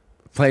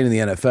playing in the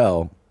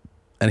NFL.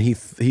 And he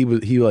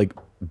like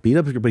beat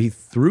up, but he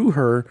threw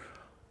her,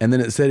 and then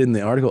it said in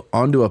the article,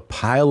 onto a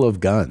pile of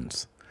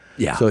guns.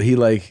 Yeah. So he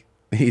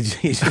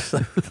just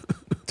like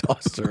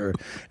tossed her,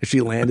 and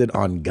she landed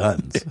on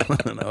guns.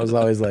 And I was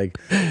always like,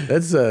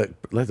 that's a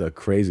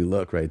crazy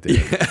look right there.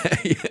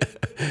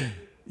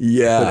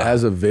 Yeah. But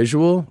as a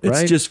visual,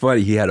 right? It's just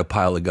funny. He had a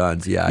pile of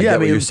guns. Yeah. I get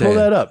what you're pull saying.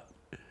 that up.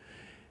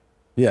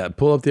 Yeah,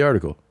 pull up the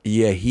article.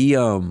 Yeah, he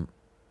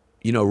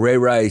you know, Ray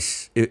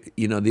Rice,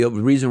 you know, the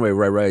reason why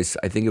Ray Rice,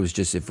 I think it was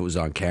just if it was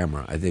on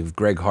camera. I think if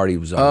Greg Hardy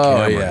was on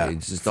camera. Yeah.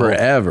 It's just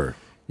forever.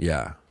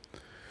 Yeah.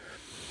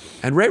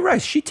 And Ray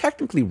Rice, she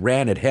technically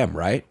ran at him,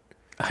 right?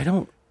 I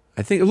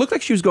think it looked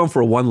like she was going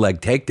for a one-leg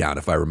takedown,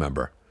 if I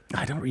remember.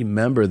 I don't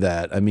remember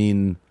that. I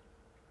mean,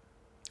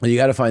 you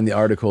got to find the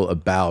article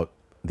about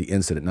the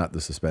incident, not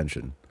the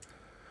suspension.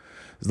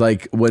 It's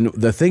like when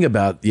the thing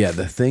about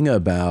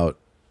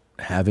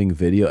having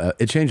video,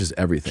 it changes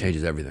everything.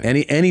 Changes everything.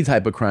 Any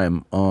type of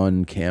crime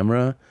on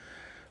camera,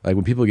 like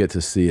when people get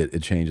to see it,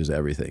 it changes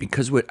everything.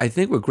 Because I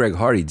think what Greg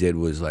Hardy did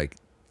was like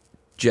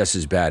just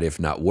as bad, if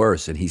not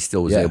worse, and he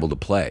still was able to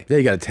play. Yeah,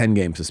 he got a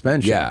 10-game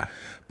suspension. Yeah.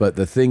 But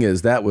the thing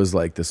is, that was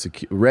like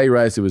Ray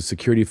Rice, it was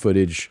security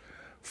footage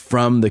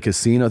from the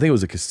casino. I think it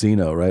was a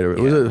casino, right? Or it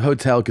was a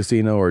hotel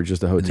casino or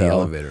just a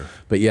hotel. In the elevator.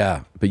 But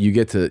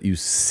you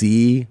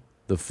see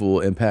the full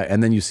impact,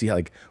 and then you see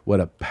like what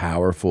a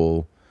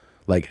powerful,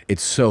 like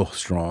it's so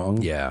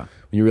strong. Yeah.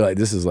 When you realize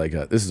this is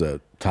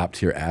a top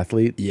tier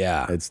athlete.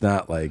 Yeah. It's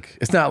not like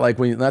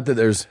not that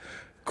there's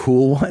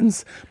cool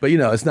ones, but you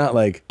know, it's not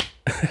like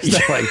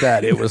not like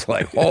that. It was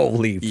like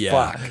holy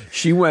fuck.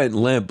 She went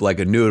limp like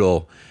a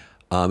noodle.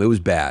 It was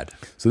bad.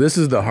 So this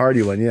is the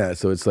Hardy one, yeah.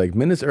 So it's like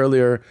minutes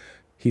earlier,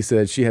 he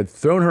said she had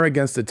thrown her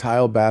against a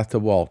tile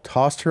bathtub wall,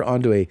 tossed her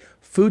onto a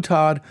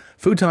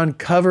futon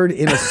covered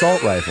in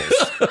assault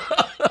rifles,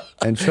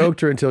 and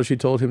choked her until she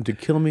told him to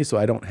kill me so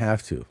I don't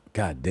have to.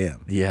 God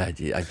damn. Yeah, I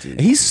did.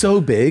 He's so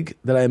big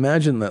that I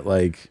imagine that,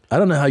 like, I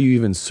don't know how you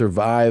even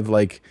survive.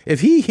 Like, if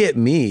he hit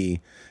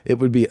me, it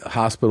would be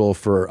hospital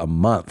for a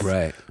month.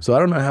 Right. So I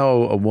don't know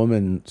how a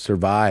woman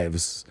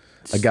survives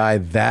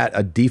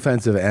a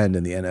defensive end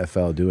in the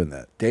NFL doing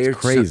that. It's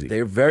crazy.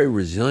 They're very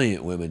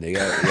resilient women. They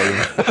can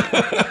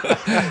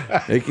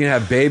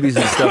have babies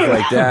and stuff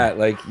like that.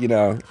 Like, you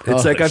know,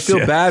 it's I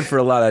feel bad for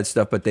a lot of that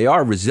stuff, but they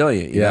are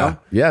resilient, you know?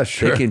 Yeah,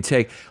 sure. They can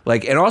take,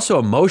 like, and also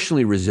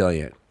emotionally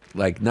resilient.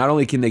 Like, not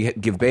only can they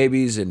give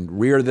babies and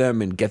rear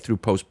them and get through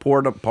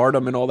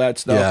postpartum and all that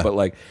stuff, but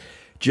like,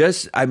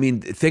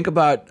 think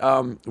about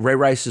Ray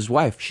Rice's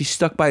wife. She's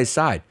stuck by his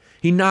side.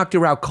 He knocked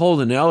her out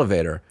cold in the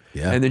elevator.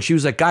 Yeah. And then she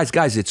was like,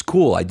 guys, it's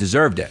cool. I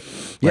deserved it.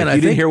 Like,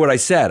 you didn't hear what I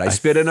said. I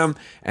spit in him.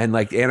 And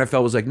like the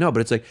NFL was like, no, but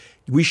it's like,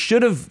 we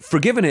should have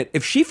forgiven it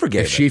if she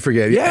forgave it. If she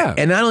forgave it. Yeah.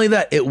 And not only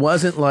that, it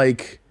wasn't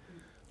like,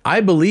 I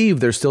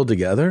believe they're still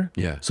together.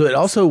 Yeah. So it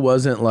also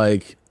wasn't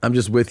like, I'm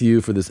just with you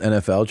for this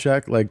NFL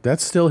check. Like,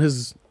 that's still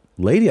his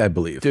lady, I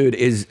believe. Dude,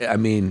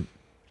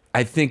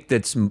 I think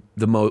that's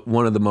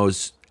one of the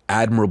most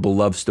admirable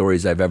love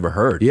stories I've ever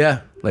heard.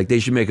 Yeah. Like, they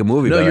should make a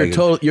movie. No,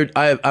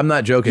 I'm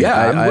not joking.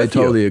 Yeah, I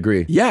totally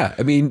agree. Yeah,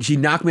 I mean, she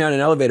knocked me on an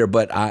elevator,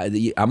 but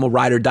I'm a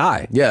ride or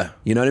die. Yeah,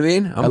 you know what I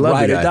mean? I'm a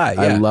ride or die.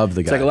 Yeah. I love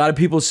the guy. It's like a lot of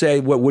people say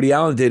what Woody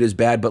Allen did is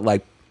bad, but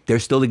like they're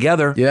still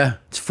together. Yeah,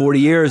 it's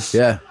 40 years.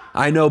 Yeah,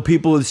 I know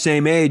people of the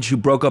same age who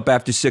broke up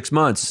after 6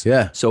 months.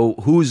 Yeah. So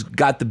who's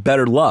got the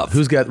better love?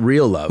 Who's got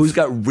real love? Who's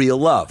got real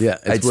love? Yeah,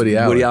 it's Woody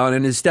Allen. Woody Allen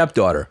and his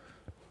stepdaughter.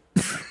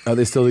 Are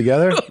they still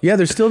together? Yeah,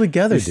 they're still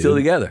together. They're still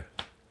together.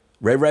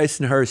 Ray Rice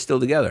and her are still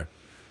together.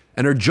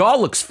 And her jaw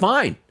looks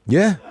fine.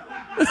 Yeah.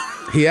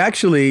 He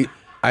actually,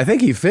 I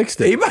think he fixed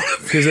it. He might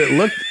have. Because it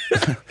looked,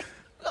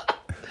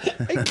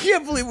 I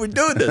can't believe we're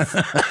doing this.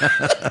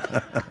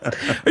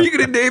 Are you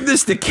going to name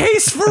this the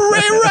case for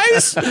Ray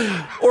Rice?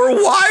 Or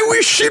why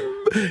we should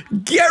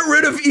get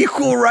rid of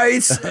equal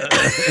rights?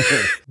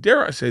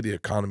 Dare I say the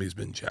economy has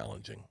been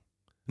challenging.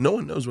 No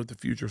one knows what the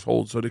future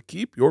holds, so to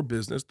keep your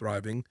business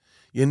thriving,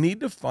 you need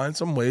to find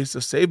some ways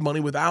to save money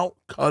without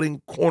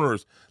cutting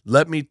corners.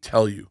 Let me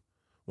tell you,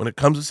 when it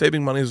comes to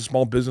saving money as a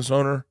small business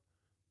owner,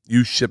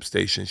 use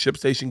ShipStation.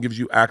 ShipStation gives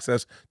you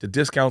access to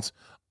discounts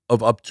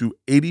of up to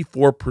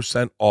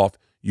 84% off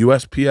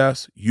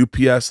USPS,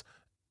 UPS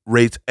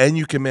rates, and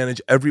you can manage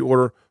every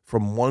order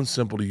from one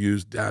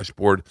simple-to-use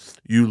dashboard.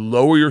 You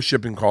lower your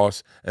shipping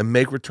costs and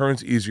make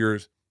returns easier.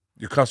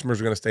 Your customers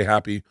are going to stay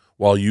happy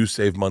while you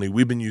save money.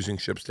 We've been using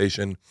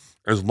ShipStation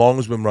as long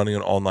as we've been running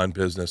an online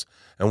business.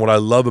 And what I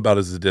love about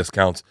it is the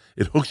discounts.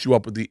 It hooks you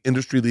up with the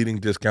industry-leading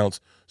discounts,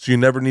 so you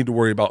never need to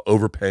worry about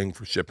overpaying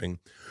for shipping.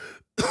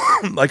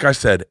 Like I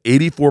said,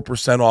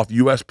 84% off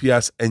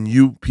USPS and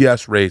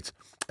UPS rates.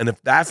 And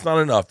if that's not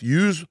enough,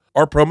 use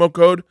our promo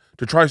code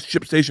to try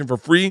ShipStation for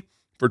free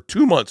for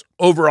 2 months.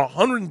 Over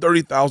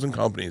 130,000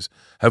 companies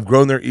have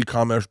grown their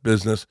e-commerce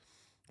business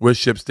with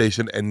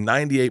ShipStation, and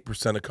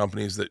 98% of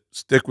companies that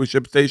stick with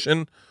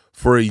ShipStation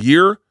for a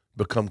year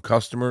become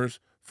customers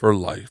for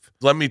life.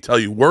 Let me tell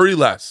you, worry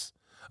less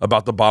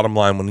about the bottom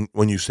line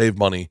when you save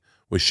money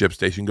with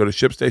ShipStation. Go to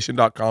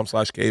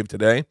shipstation.com/cave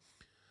today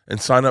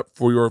and sign up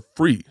for your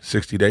free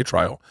 60-day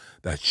trial.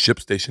 That's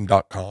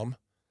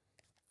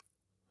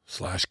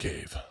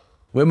shipstation.com/cave.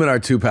 Women are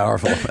too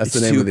powerful. That's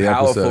the name of the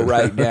episode. It's too powerful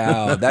right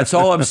now. That's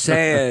all I'm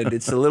saying.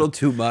 It's a little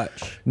too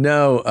much.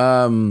 No,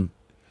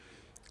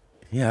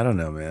 yeah, I don't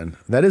know, man.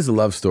 That is a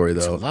love story, though.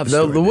 It's a love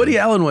story, the Woody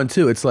Allen one,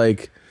 too. It's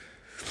like,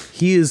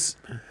 he is...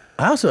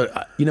 I also,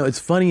 it's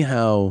funny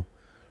how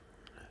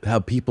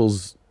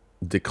people's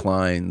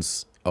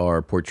declines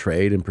are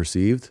portrayed and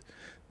perceived.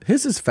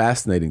 His is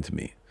fascinating to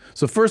me.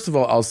 So first of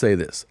all, I'll say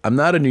this. I'm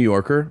not a New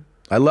Yorker.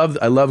 I love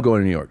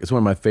going to New York. It's one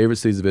of my favorite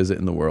cities to visit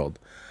in the world.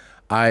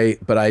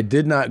 But I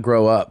did not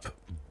grow up.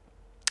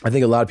 I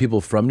think a lot of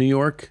people from New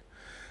York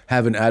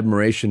have an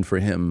admiration for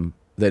him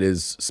that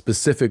is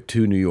specific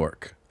to New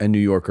York and New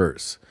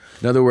Yorkers.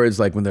 In other words,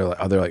 like when they're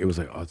like,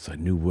 oh, it's a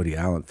new Woody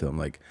Allen film.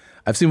 Like,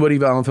 I've seen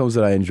Woody Allen films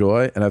that I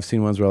enjoy, and I've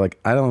seen ones where like,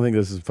 I don't think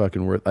this is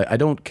fucking worth. I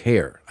don't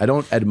care. I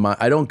don't admire.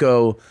 I don't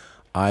go,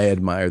 I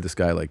admire this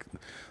guy like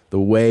the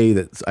way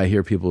that I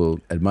hear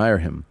people admire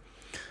him.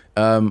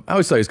 I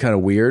always thought he was kind of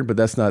weird, but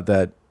that's not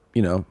that.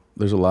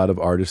 There's a lot of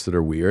artists that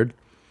are weird.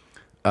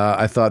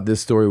 I thought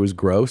this story was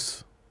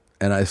gross,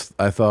 and I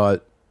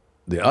thought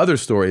the other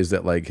stories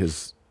that like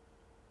his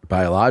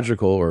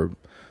biological or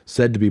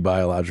said to be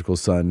biological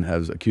son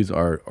has accused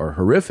are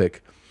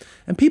horrific,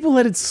 and people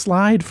let it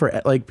slide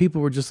for like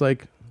people were just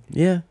like,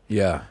 yeah,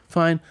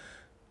 fine.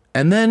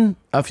 And then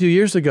a few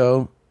years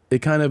ago, it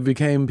kind of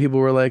became people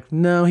were like,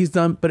 no, he's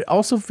done. But it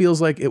also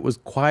feels like it was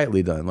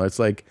quietly done. It's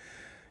like,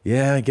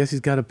 yeah, I guess he's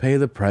got to pay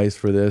the price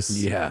for this.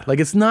 Yeah, like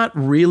it's not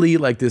really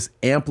like this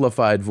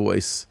amplified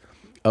voice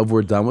of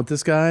we're done with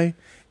this guy.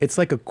 It's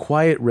like a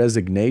quiet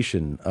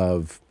resignation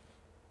of,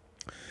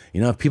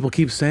 if people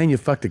keep saying you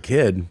fucked a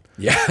kid,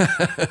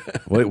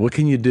 what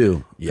can you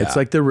do? Yeah. It's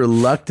like they're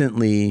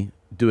reluctantly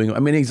doing. I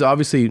mean, he's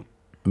obviously,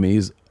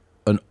 he's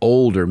an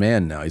older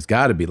man now. He's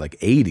got to be like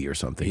 80 or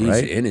something,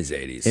 right? He's in his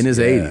 80s. In his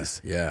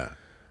 80s. Yeah.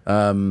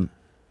 And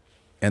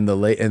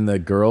the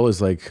girl is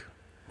like,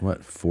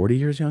 what, 40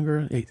 years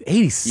younger?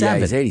 87. Yeah,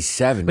 he's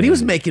 87. But he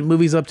was making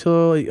movies up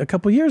till a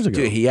couple years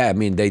ago.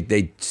 Dude,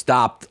 they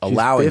stopped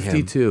allowing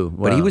 52. him.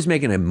 Wow. But he was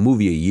making a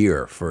movie a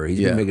year he's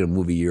been making a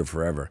movie a year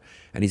forever.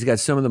 And he's got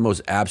some of the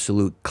most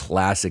absolute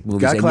classic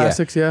movies. Got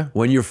classics, yeah.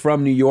 When you're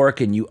from New York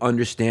and you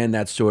understand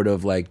that sort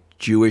of like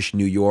Jewish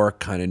New York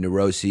kind of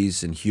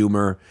neuroses and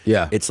humor,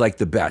 it's like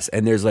the best.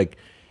 And there's like,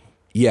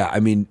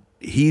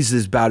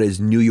 he's about as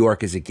New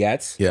York as it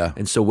gets. Yeah.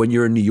 And so when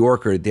you're a New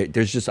Yorker,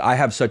 there's just, I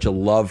have such a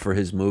love for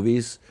his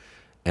movies.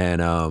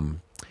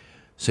 And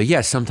so yeah,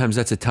 sometimes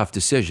that's a tough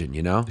decision,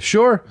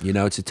 Sure.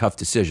 It's a tough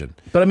decision.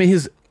 But I mean,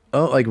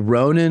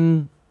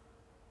 Ronan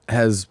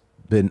has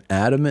been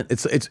adamant.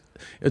 It's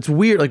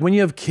weird. Like when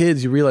you have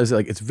kids, you realize that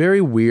like it's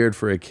very weird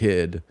for a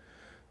kid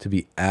to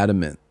be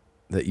adamant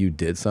that you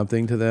did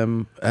something to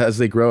them as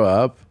they grow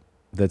up.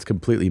 That's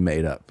completely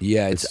made up.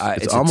 Yeah, it's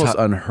almost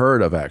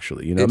unheard of,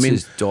 actually. It's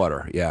his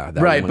daughter. Yeah,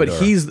 right.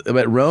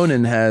 But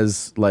Ronan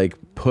has like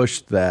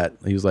pushed that.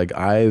 He was like,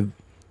 I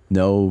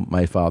know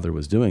my father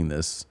was doing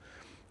this,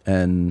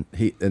 and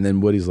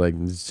then Woody's like,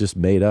 it's just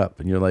made up,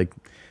 and you're like,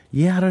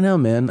 yeah, I don't know,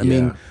 man. I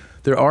mean,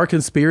 there are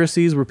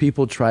conspiracies where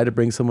people try to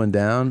bring someone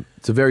down.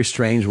 It's a very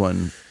strange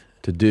one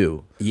to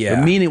do. Yeah.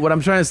 The meaning, what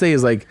I'm trying to say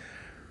is like,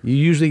 you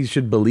usually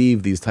should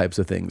believe these types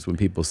of things when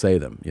people say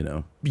them,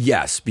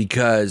 Yes,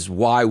 because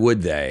why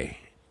would they?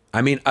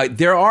 I mean,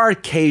 there are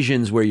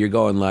occasions where you're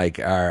going like,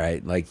 all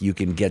right, like you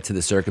can get to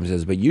the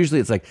circumstances, but usually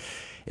it's like,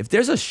 if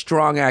there's a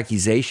strong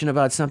accusation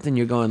about something,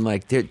 you're going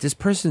like, this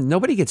person,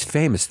 nobody gets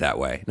famous that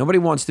way. Nobody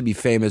wants to be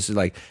famous.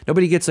 Like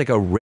nobody gets like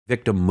a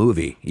victim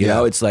movie, you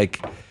know? It's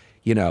like,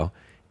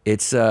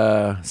 it's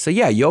so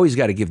yeah, you always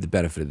got to give the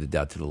benefit of the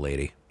doubt to the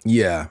lady.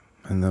 Yeah,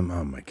 and then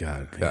oh my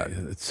God.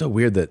 It's so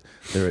weird that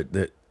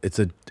it's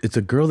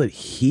a girl that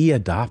he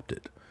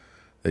adopted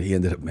that he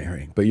ended up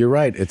marrying. But you're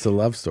right, it's a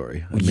love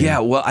story. I mean, yeah,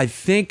 well, I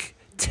think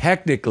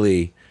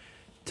technically,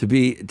 to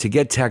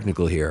get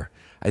technical here,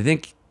 I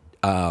think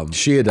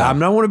she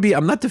adopted.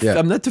 I'm not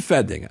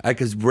defending,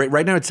 because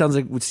right now it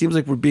seems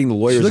like we're being the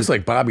lawyers. She looks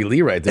like Bobby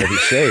Lee right there. He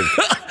shaved.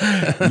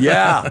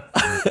 Yeah.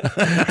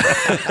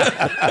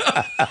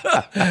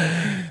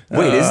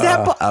 Wait, is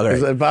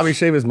that Bobby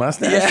shave his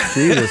mustache? Yeah.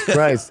 Jesus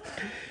Christ.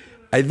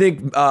 I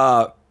think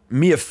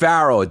Mia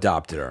Farrow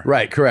adopted her.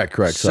 Right, correct.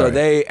 So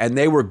sorry.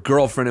 they were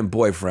girlfriend and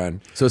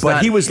boyfriend. So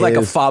but he was like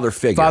a father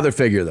figure. Father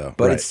figure though.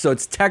 But right.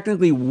 it's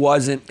technically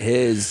wasn't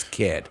his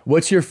kid.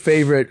 What's your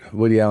favorite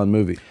Woody Allen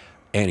movie?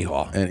 Annie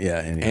Hall.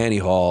 Annie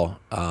Hall.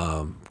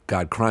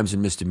 God, Crimes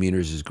and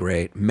Misdemeanors is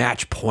great.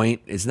 Match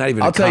Point. It's not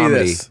even I'll a comedy. tell you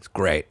this. It's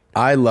great.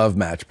 I love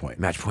Match Point.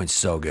 Match Point's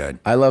so good.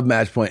 I love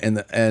Match Point,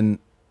 and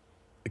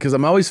because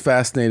I'm always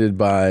fascinated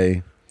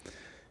by.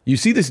 You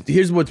see this.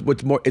 Here's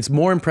what's more. It's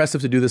more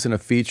impressive to do this in a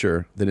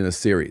feature than in a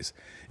series.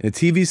 In a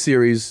TV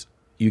series,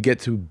 you get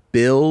to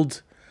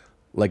build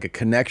like a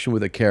connection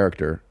with a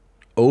character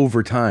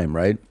over time,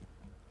 right?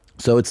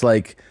 So it's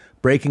like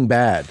Breaking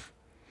Bad.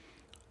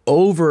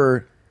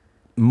 Over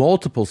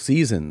multiple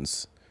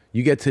seasons,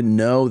 you get to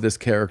know this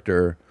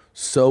character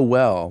so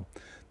well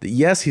that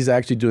yes, he's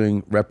actually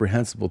doing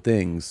reprehensible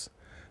things,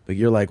 but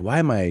you're like, why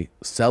am I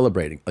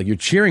celebrating? Like, you're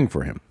cheering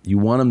for him. You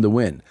want him to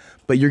win.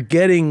 But you're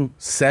getting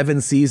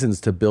 7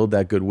 seasons to build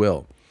that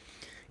goodwill.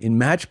 In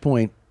Match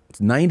Point, it's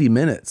 90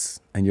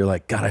 minutes, and you're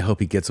like, God, I hope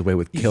he gets away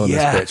with killing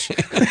this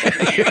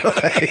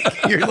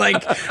bitch. you're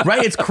like,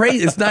 right? It's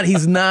crazy.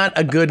 He's not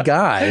a good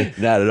guy.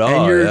 Not at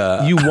all.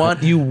 And you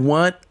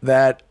want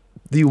that.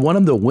 You want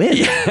him to win.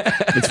 Yeah.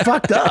 It's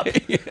fucked up.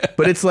 Yeah.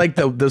 But it's like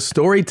the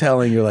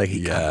storytelling, you're like,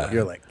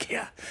 you're like,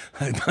 yeah.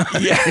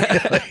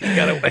 Yeah. Like, you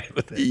got away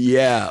with it.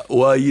 Yeah.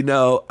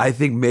 Well, I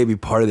think maybe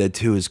part of that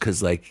too is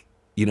because, like,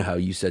 you know how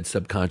you said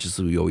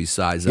subconsciously we always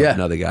size up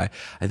another guy.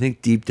 I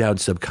think deep down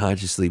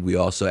subconsciously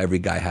every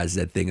guy has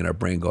that thing in our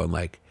brain going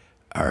like,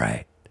 all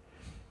right,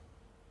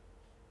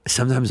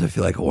 sometimes I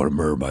feel like I want to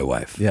murder my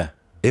wife. Yeah.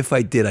 If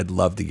I did, I'd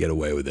love to get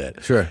away with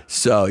it. Sure.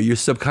 So you're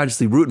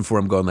subconsciously rooting for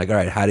him, going like, all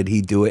right, how did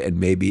he do it? And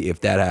maybe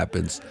if that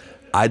happens,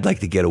 I'd like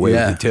to get away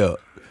with it too.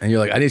 And you're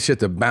like, I need shit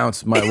to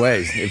bounce my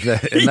way.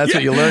 And that's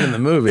what you learn in the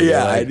movie.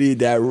 Yeah, like, I need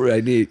that.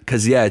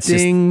 Because it's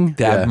ding. Just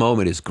that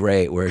moment is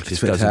great where it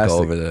just doesn't go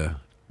over the.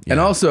 And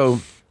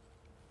also,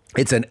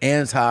 it's an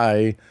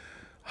anti-Hollywood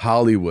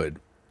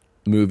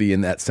movie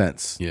in that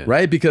sense,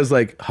 right? Because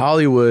like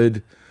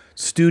Hollywood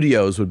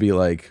studios would be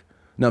like,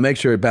 no, make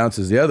sure it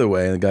bounces the other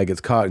way, and the guy gets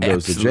caught and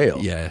goes to jail.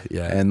 Yeah.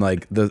 And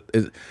like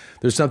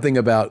there's something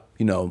about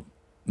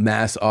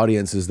mass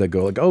audiences that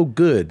go like, oh,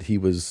 good, he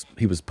was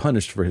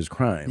punished for his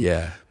crime.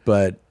 Yeah.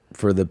 But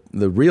for the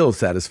real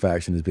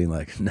satisfaction is being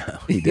like, no,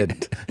 he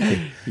didn't.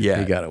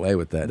 He got away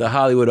with that. The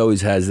Hollywood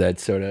always has that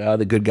sort of,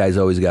 the good guy's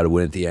always got to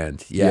win at the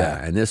end.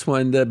 Yeah. And this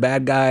one, the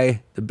bad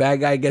guy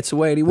gets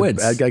away and he wins.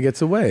 The bad guy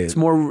gets away.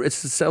 It's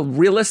so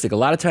realistic. A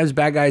lot of times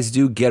bad guys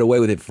do get away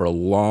with it for a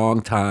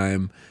long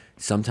time.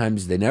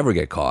 Sometimes they never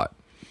get caught.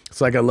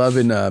 It's like I love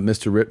in Talented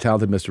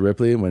Mr.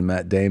 Ripley when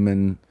Matt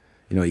Damon,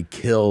 he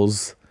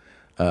kills,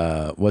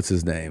 what's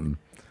his name?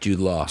 Jude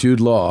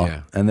Law.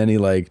 Yeah. And then he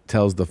like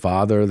tells the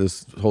father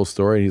this whole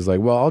story. He's like,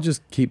 well, I'll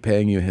just keep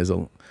paying you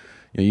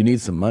you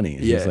need some money.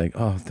 And he's like,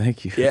 oh,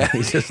 thank you. Yeah.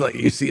 He's just like,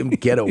 you see him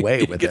get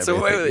away with it. Gets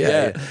away with it,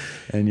 yeah.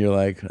 And you're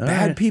like,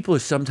 bad people are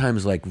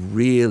sometimes like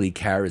really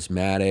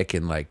charismatic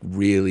and like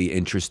really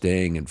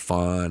interesting and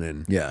fun.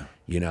 And,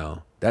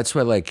 that's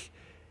why like,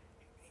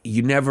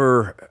 you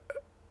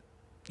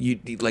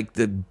like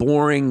the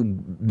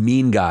boring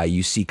mean guy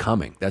you see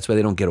coming. That's why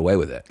they don't get away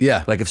with it.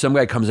 Yeah. Like if some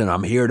guy comes in,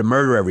 I'm here to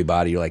murder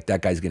everybody, you're like,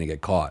 that guy's going to get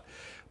caught.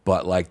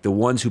 But like the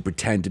ones who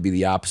pretend to be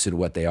the opposite of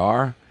what they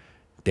are,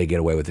 they get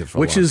away with it for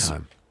a long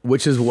time.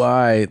 Which is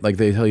why like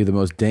they tell you the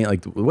most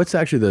what's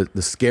actually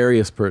the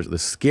scariest person? The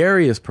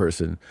scariest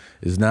person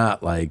is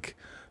not like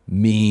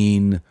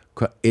mean.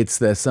 It's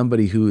that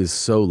somebody who is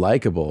so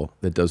likable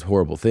that does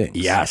horrible things.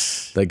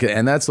 Yes. Like,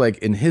 and that's like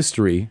in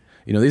history,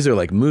 these are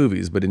like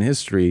movies, but in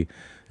history,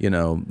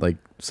 like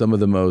some of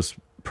the most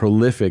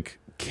prolific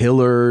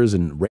killers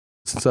and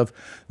rapists and stuff,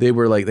 they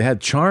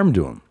had charm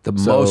to them.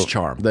 Most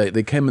charm.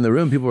 They came in the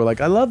room, people were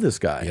like, I love this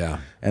guy. Yeah.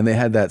 And they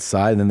had that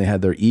side, and then they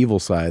had their evil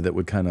side that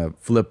would kind of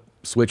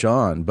switch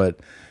on. But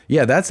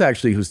yeah, that's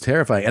actually who's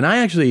terrifying. And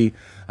I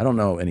don't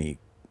know any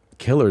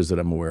killers that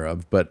I'm aware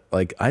of, but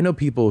like I know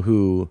people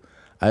who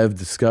I have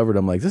discovered,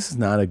 I'm like, this is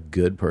not a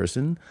good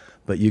person,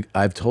 but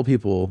I've told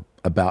people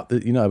about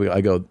the,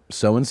 I go,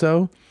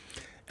 so-and-so,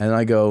 and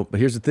I go,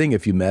 but here's the thing,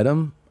 if you met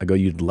him, I go,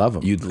 you'd love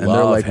him. And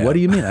they're like, him. what do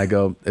you mean? I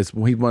go, he's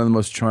one of the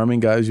most charming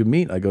guys you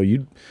meet. I go,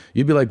 you'd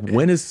be like,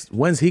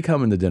 when's he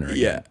coming to dinner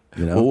again?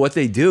 Well, what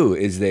they do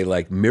is they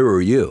like mirror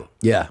you.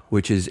 Yeah.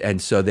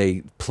 And so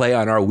they play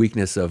on our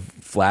weakness of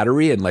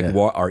flattery and like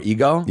our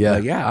ego. Yeah.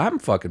 Like, I'm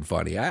fucking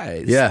funny.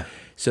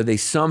 So they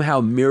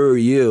somehow mirror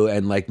you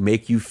and like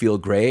make you feel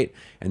great,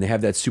 and they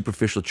have that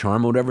superficial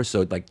charm or whatever. So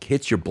it like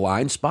hits your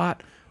blind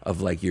spot of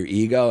like your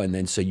ego, and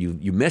then so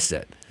you miss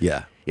it.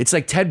 Yeah. It's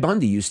like Ted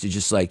Bundy used to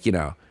just like, you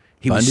know,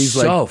 he Bundy's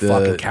was so like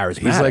fucking charismatic.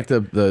 He's like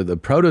the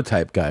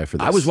prototype guy for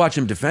this. I was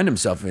watching him defend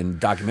himself in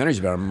documentaries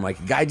about him. I'm like,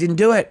 the guy didn't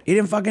do it. He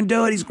didn't fucking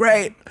do it. He's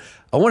great.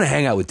 I want to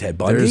hang out with Ted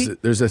Bundy.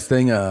 There's a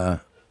thing on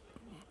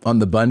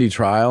the Bundy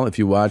trial. If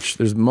you watch,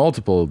 there's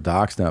multiple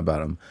docs now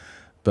about him.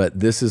 But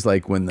this is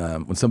like when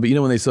somebody, you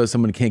know, when they saw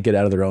someone can't get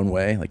out of their own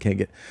way, like can't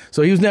get.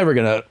 So he was never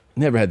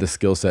had the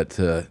skill set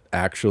to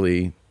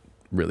actually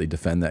really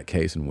defend that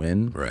case and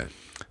win. Right.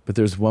 But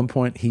there's one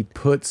point he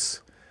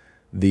puts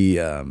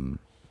the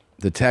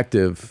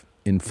detective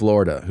in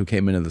Florida who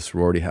came into the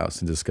sorority house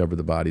and discovered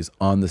the bodies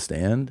on the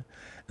stand,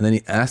 and then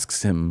he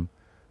asks him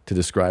to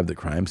describe the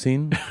crime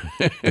scene,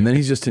 and then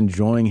he's just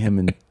enjoying him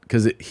and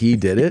because he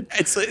did it,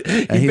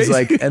 and he's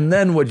like, and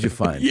then what'd you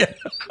find? Yeah.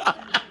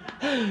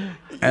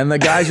 And the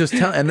guy's just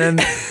telling, and then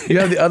you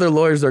have the other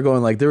lawyers, they're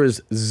going like, there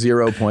is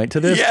 0 point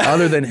to this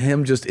other than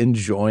him just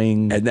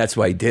enjoying. And that's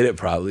why he did it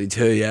probably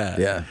too, yeah.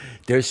 Yeah.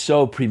 They're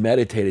so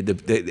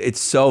premeditated.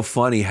 It's so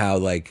funny how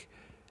like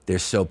they're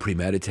so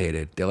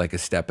premeditated. They're like a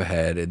step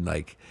ahead and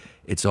like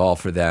it's all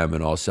for them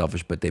and all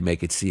selfish, but they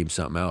make it seem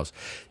something else.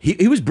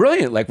 He was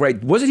brilliant. Like,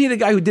 right, wasn't he the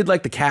guy who did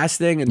like the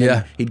casting and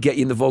then he'd get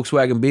you in the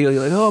Volkswagen Beetle,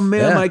 you're like, oh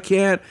man, I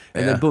can't.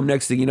 And then boom,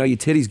 next thing you know, your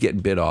titty's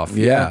getting bit off.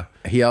 Yeah.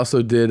 He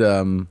also did,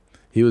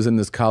 he was in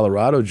this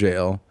Colorado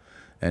jail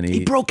and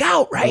he broke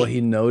out, right? Well, he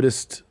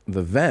noticed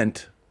the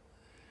vent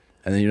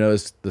and then you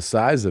noticed the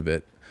size of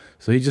it.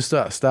 So he just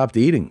stopped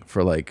eating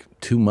for like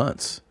 2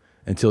 months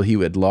until he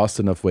had lost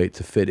enough weight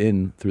to fit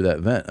in through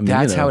that vent. I mean,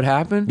 that's how it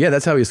happened? Yeah,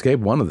 that's how he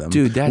escaped one of them.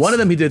 Dude, one of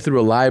them he did through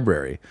a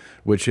library,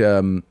 which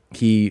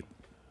he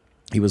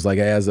was like,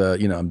 as a,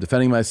 you know, I'm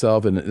defending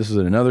myself and this is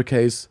in another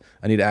case.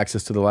 I need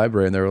access to the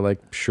library. And they were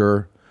like,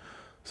 sure.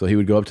 So he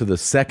would go up to the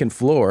second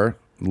floor,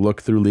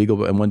 look through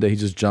legal, and one day he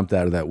just jumped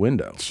out of that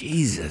window.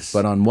 Jesus.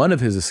 But on one of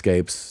his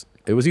escapes,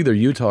 it was either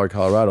Utah or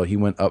Colorado, he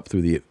went up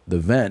through the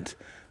vent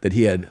that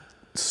he had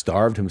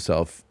starved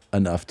himself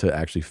enough to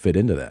actually fit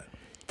into that.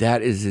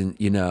 That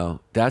isn't, you know,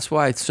 that's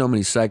why so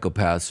many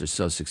psychopaths are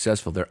so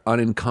successful. They're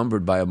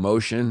unencumbered by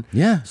emotion.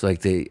 Yeah. It's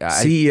like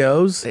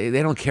CEOs. They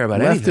don't care about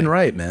left anything. and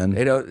right, man.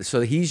 They don't. So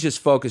he's just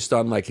focused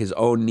on like his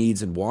own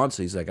needs and wants.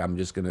 So he's like, I'm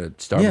just going to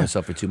starve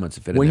myself for 2 months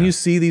to fit in When there. you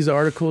see these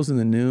articles in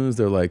the news,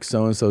 they're like,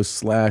 so-and-so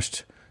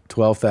slashed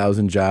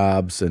 12,000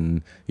 jobs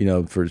and, you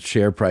know, for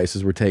share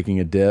prices, we're taking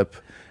a dip.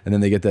 And then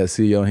they get that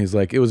CEO and he's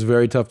like, it was a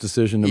very tough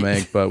decision to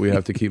make, but we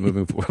have to keep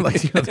moving forward.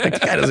 Like, you know,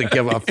 that guy doesn't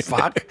give a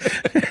fuck.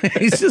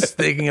 He's just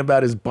thinking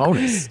about his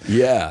bonus.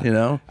 Yeah. You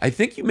know? I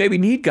think you maybe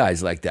need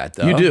guys like that,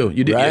 though. You do.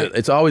 You do. Right?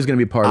 It's always going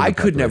to be part of the I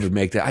could never preparation.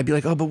 make that. I'd be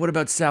like, oh, but what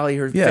about Sally,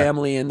 her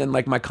family? And then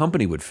like my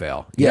company would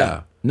fail.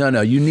 Yeah.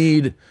 No, you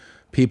need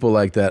people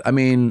like that. I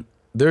mean,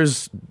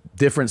 there's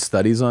different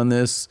studies on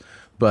this,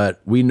 but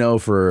we know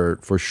for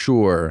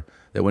sure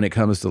that when it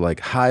comes to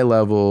like high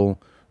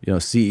level, you know,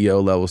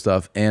 CEO level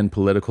stuff and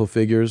political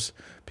figures,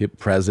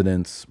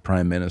 presidents,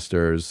 prime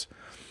ministers,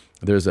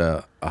 there's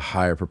a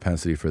higher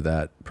propensity for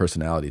that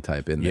personality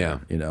type in there. Yeah.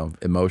 You know,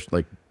 emotion,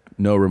 like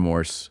no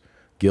remorse,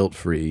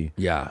 guilt-free.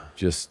 Yeah.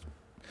 Just,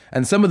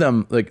 and some of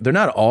them, like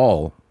not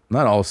all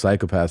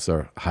psychopaths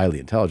are highly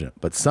intelligent,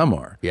 but some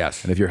are.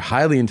 Yes. And if you're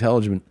highly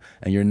intelligent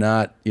and you're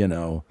not, you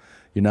know,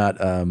 you're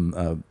not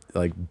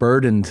like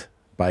burdened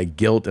by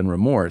guilt and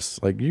remorse,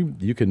 like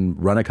you can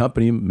run a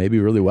company maybe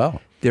really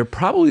well. They're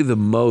probably the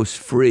most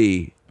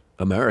free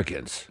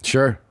Americans.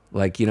 Sure.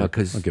 Like, you know,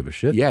 because don't give a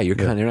shit. Yeah,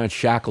 they're not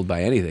shackled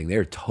by anything.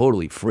 They're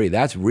totally free.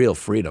 That's real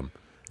freedom.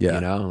 Yeah. You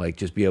know, like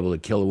just be able to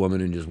kill a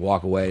woman and just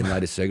walk away and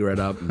light a cigarette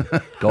up and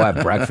go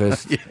have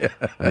breakfast.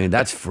 I mean,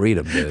 that's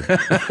freedom, dude.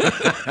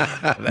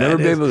 Never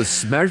be able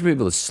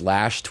to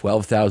slash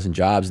 12,000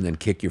 jobs and then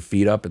kick your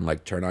feet up and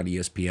like turn on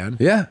ESPN.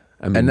 Yeah.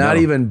 I mean, and not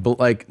even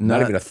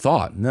not even a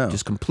thought. No.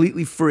 Just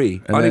completely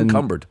free, and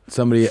unencumbered.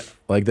 Somebody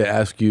like they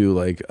ask you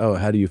like, oh,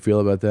 how do you feel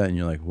about that? And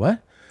you're like,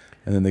 what?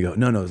 And then they go,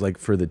 no, it's like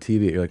for the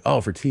TV. You're like, oh,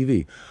 for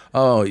TV.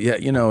 Oh, yeah,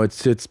 you know,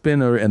 it's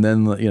been, and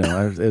then, you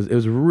know, it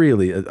was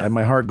really,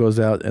 my heart goes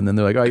out, and then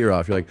they're like, oh, you're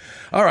off. You're like,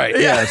 all right,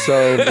 yeah,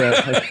 so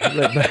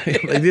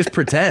like, just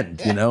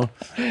pretend, you know?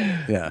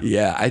 Yeah.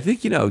 Yeah, I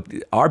think, you know,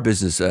 our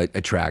business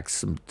attracts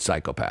some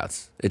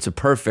psychopaths. It's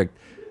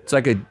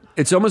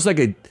almost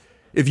like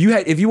if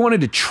you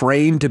wanted to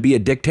train to be a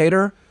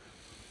dictator,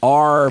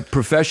 our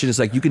profession is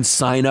like you can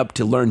sign up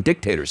to learn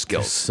dictator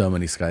skills. There's so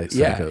many psychos.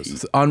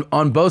 Yeah.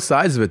 On both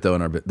sides of it, though,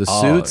 in the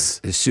suits.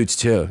 The suits,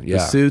 too, yeah.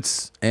 The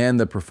suits and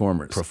the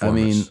performers. I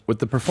mean, with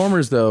the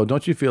performers, though,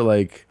 don't you feel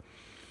like,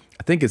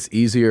 I think it's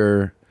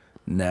easier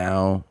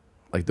now,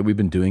 like that we've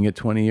been doing it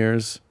 20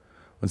 years,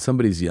 when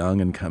somebody's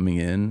young and coming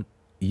in,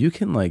 you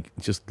can like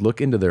just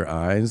look into their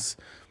eyes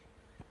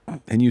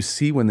and you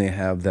see when they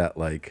have that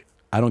like,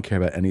 I don't care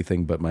about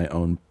anything but my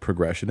own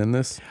progression in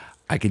this.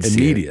 I can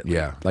immediately. See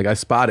it. Yeah. Like I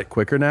spot it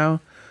quicker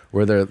now,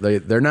 where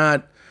they're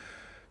not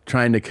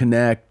trying to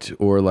connect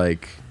or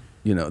like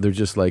you know, they're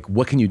just like,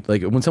 what can you,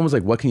 like when someone's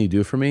like, what can you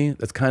do for me?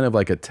 That's kind of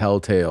like a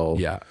telltale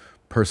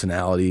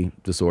personality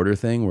disorder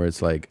thing where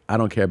it's like, I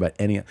don't care about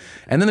any.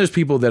 And then there's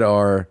people that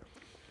are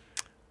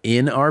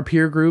in our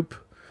peer group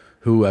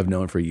who I've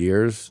known for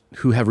years,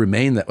 who have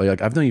remained that way.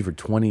 Like, I've known you for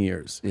 20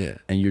 years. Yeah.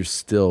 And you're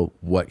still,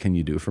 what can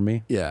you do for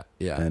me? Yeah.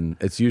 Yeah. And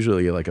it's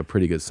usually like a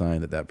pretty good sign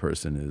that that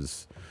person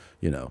is,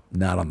 you know,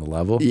 not on the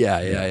level.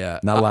 Yeah.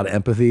 Not a lot of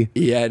empathy.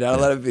 Yeah, not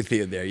a lot of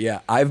empathy in there. Yeah.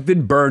 I've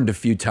been burned a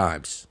few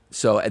times.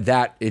 So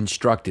that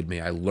instructed me.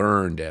 I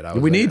learned it.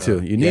 We need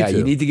to. You need to.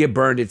 You need to get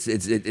burned. It's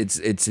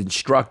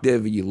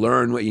instructive. You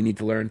learn what you need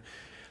to learn.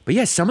 But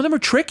yeah, some of them are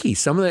tricky.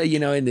 Some of the, you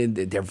know, and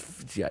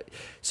they're,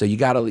 so you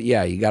gotta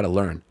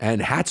learn.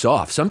 And hats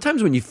off.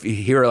 Sometimes when you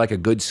hear like a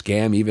good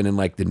scam, even in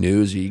like the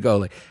news, you go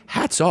like,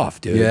 hats off,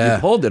 dude. Yeah.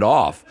 You pulled it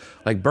off.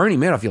 Like Bernie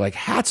Madoff, you're like,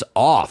 hats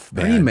off,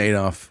 man. Bernie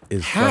Madoff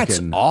is hats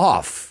fucking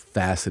off.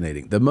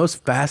 Fascinating. The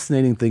most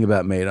fascinating thing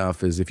about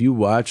Madoff is if you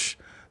watch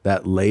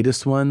that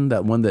latest one,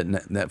 that one that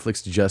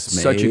Netflix just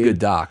made. Such a good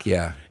doc,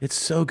 yeah. It's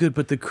so good,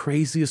 but the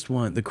craziest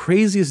one, the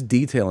craziest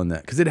detail in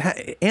that, because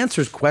it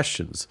answers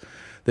questions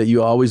that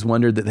you always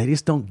wondered that they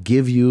just don't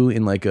give you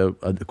in like a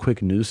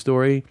quick news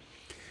story,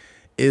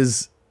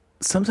 is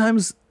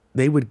sometimes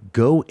they would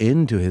go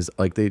into his,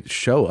 like they'd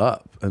show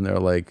up and they're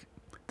like,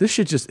 this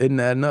shit just isn't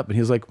adding up. And he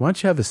was like, why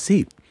don't you have a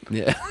seat?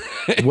 Yeah.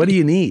 What do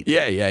you need?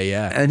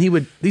 Yeah. And he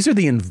would, these are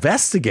the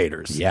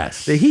investigators.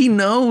 Yes. That he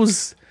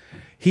knows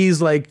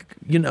he's like,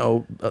 you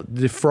know,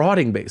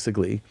 defrauding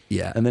basically.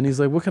 Yeah. And then he's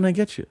like, what can I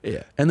get you?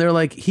 Yeah. And they're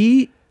like,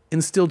 he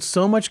instilled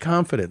so much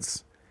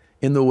confidence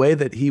in the way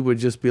that he would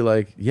just be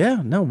like,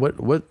 yeah, no,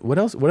 what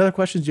else? What other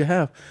questions do you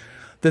have?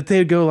 That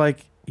they'd go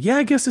like, yeah,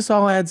 I guess this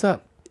all adds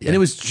up. Yeah. And it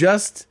was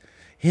just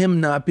him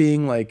not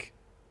being like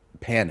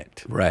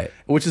panicked. Right.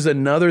 Which is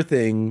another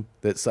thing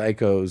that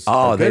psychos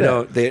they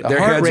don't, their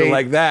hands are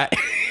like that.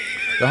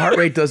 The heart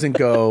rate doesn't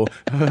go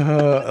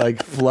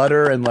like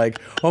flutter and like,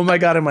 oh my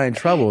God, am I in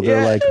trouble?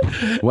 They're like,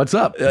 what's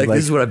up? Like,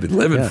 this is what I've been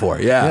living for.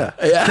 Yeah.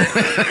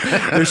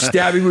 They're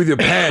stabbing with your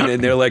pen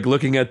and they're like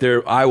looking at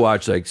their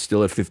iWatch, like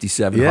still at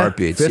 57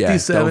 heartbeats.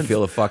 57. Yeah, don't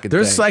feel a fucking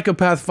There's thing.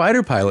 psychopath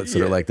fighter pilots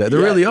that are like that. There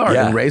really are.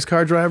 Yeah. And race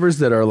car drivers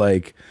that are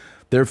like,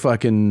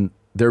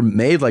 they're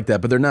made like that,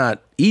 but they're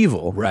not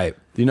evil. Right.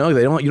 You know,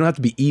 you don't have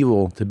to be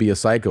evil to be a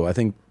psycho. I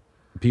think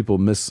people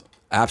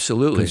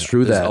Absolutely. It's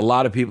true. There's that a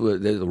lot of people,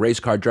 the race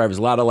car drivers,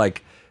 a lot of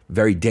like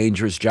very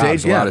dangerous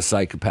jobs, a lot of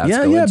psychopaths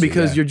go into.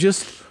 Because you're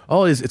just,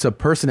 it's a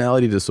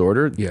personality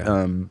disorder. Yeah.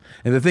 And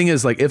the thing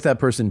is, like, if that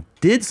person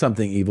did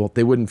something evil,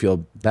 they wouldn't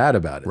feel bad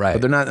about it. Right.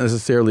 But they're not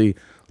necessarily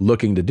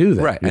looking to do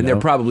that. Right. And they're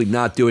probably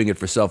not doing it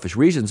for selfish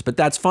reasons, but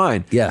that's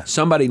fine. Yeah.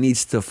 Somebody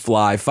needs to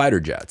fly fighter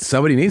jets.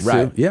 Somebody needs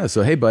to. Yeah.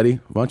 So, hey, buddy,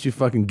 why don't you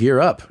fucking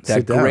gear up?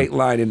 That great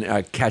line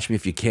in Catch Me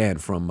If You Can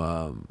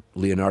from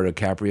Leonardo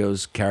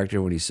DiCaprio's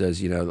character when he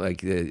says, you know,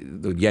 like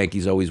the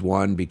Yankees always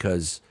won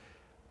because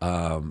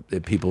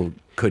the people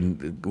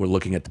were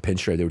looking at the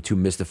pinstripe. They were too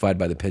mystified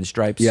by the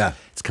pinstripes. Yeah.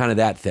 It's kind of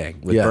that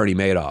thing with Bernie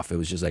Madoff. It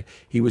was just like,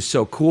 he was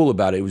so cool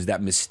about it. It was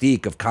that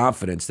mystique of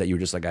confidence that you were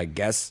just like, I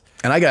guess.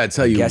 And I got to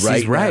tell you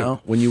right right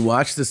now, when you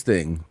watch this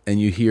thing and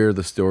you hear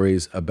the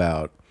stories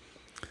about,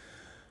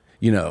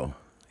 you know,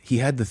 he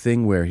had the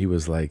thing where he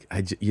was like,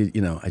 I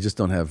just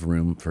don't have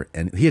room for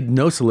any. He had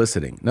no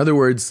soliciting. In other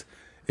words,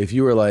 if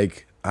you were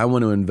like, I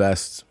want to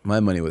invest my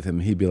money with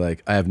him, he'd be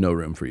like, I have no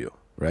room for you,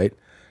 right?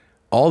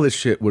 All this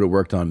shit would have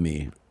worked on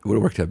me. Would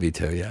have worked on me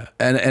too, yeah.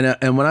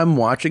 And when I'm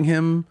watching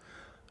him,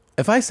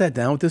 if I sat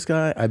down with this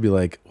guy, I'd be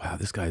like, wow,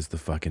 this guy's the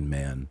fucking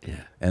man.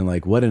 Yeah. And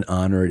like, what an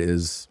honor it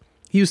is.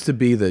 He used to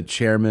be the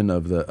chairman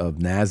of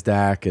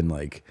NASDAQ and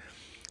like,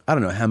 I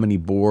don't know how many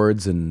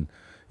boards. And,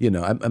 you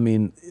know, I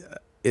mean,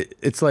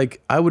 it's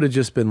like, I would have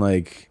just been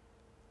like,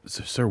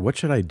 sir, what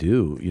should I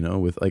do? You know,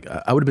 with like,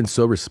 I would have been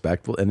so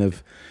respectful. And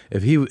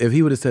if he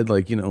would have said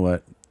like, you know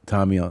what,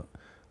 Tommy, I'll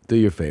do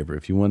you a favor.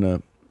 If you want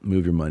to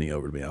move your money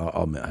over to me,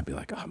 I'd be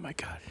like, oh my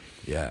God.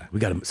 Yeah. We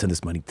got to send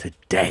this money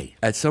today.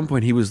 At some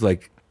point he was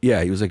like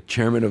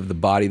chairman of the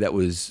body that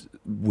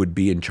would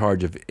be in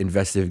charge of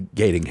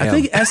investigating him. I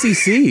think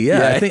SEC,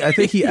 yeah. I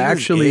think he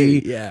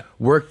actually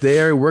worked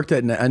there,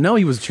 I know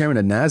he was chairman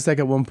of NASDAQ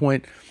at one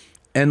point.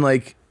 And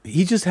like,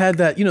 he just had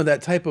that, you know,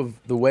 that type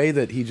of, the way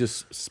that he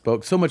just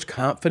spoke, so much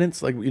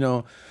confidence, like, you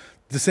know,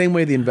 the same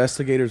way the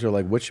investigators are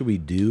like, what should we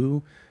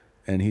do?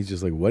 And he's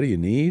just like, what do you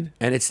need?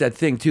 And it's that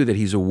thing, too, that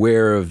he's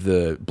aware of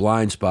the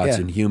blind spots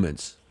in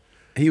humans.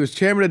 He was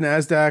chairman of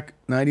NASDAQ,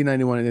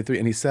 1991 and 93,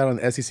 and he sat on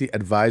the SEC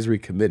advisory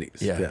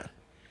committees.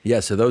 Yeah,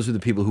 so those are the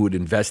people who would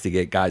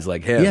investigate guys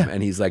like him,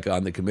 and he's like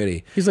on the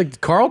committee. He's like,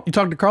 Carl, you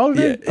talked to Carl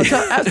today?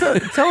 Yeah.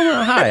 Tell him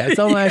hi. I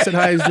tell him I said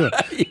hi. He's doing.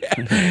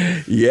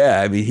 Yeah,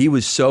 I mean, he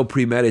was so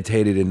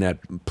premeditated in that,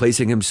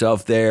 placing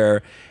himself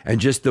there, and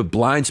just the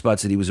blind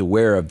spots that he was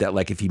aware of, that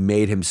like if he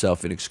made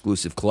himself an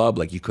exclusive club,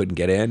 like you couldn't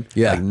get in,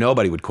 like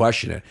nobody would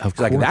question it. It's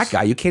like, that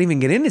guy, you can't even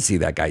get in to see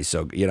that guy,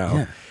 so, you know.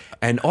 Yeah.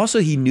 And also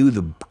he knew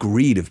the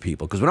greed of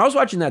people. Because when I was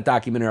watching that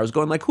documentary, I was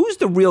going like, who's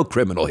the real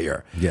criminal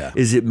here? Yeah.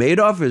 Is it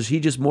Madoff, or is he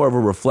just more of a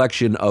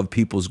reflection of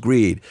people's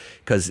greed?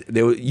 Because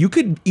you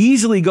could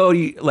easily go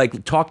to,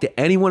 like, talk to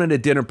anyone at a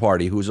dinner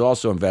party who's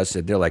also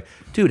invested. They're like,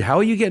 dude, how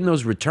are you getting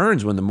those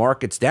returns when the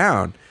market's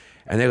down?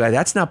 And they're like,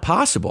 that's not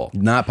possible.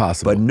 Not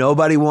possible. But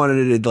nobody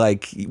wanted it.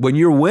 Like, when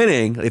you're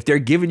winning, if they're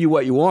giving you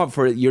what you want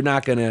for it, you're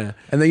not going to.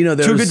 And then, you know,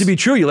 too good to be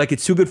true. You're like,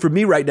 it's too good for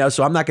me right now,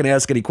 so I'm not going to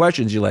ask any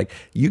questions. You're like,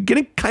 you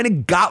kind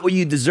of got what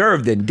you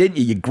deserved then, didn't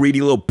you, you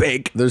greedy little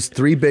pig? There's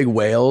 3 big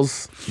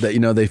whales that, you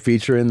know, they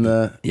feature in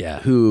the. Yeah.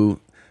 Who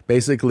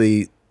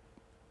basically,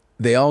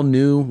 they all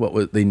knew what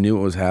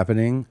was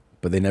happening,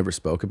 but they never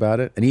spoke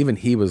about it. And even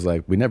he was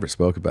like, we never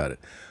spoke about it.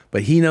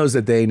 But he knows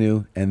that they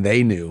knew, and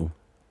they knew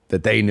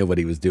that they knew what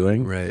he was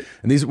doing. Right.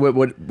 And these,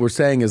 what we're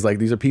saying is, like,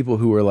 these are people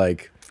who were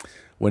like,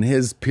 when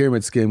his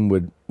pyramid scheme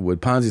would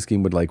Ponzi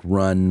scheme would like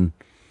run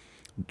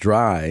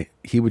dry,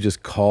 he would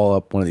just call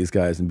up one of these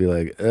guys and be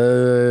like,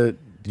 do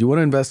you want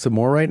to invest some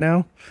more right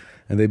now?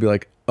 And they'd be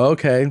like,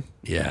 okay,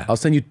 yeah, I'll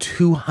send you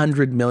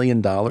 $200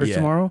 million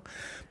tomorrow.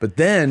 But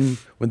then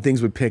when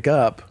things would pick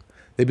up,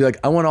 they'd be like,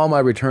 I want all my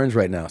returns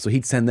right now. So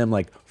he'd send them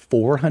like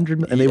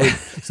 400, and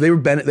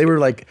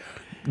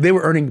they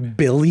were earning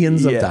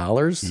billions of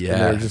dollars. Yeah.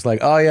 And they were just like,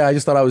 oh yeah, I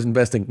just thought I was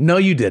investing. No,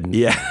 you didn't.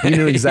 Yeah. You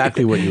knew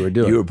exactly what you were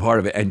doing. You were part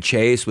of it. And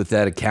Chase, with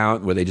that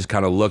account where they just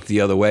kind of looked the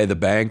other way, the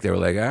bank, they were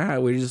like,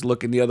 we're just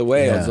looking the other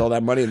way. Yeah. There's all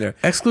that money in there.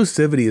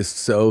 Exclusivity is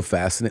so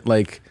fascinating,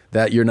 like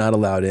that you're not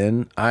allowed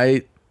in.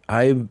 I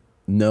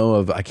know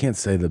of, I can't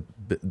say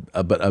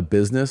but a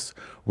business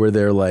where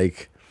they're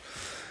like,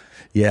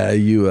 yeah,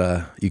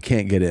 you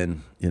can't get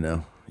in, you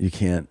know,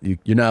 you're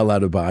not allowed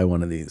to buy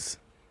one of these.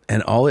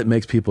 And all it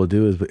makes people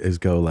do is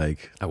go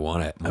like, I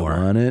want it more. I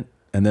want it.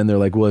 And then they're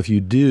like, well, if you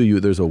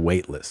do, there's a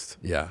wait list.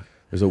 Yeah.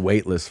 There's a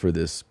wait list for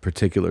this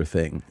particular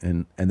thing.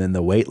 And then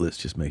the wait list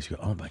just makes you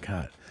go, oh my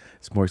God,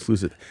 it's more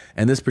exclusive.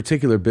 And this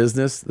particular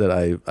business that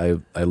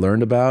I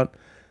learned about,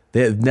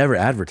 they have never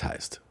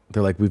advertised.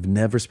 They're like, we've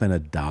never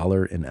spent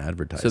 $1 in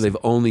advertising. So they've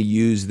only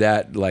used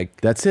that,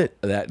 like, that's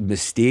it. That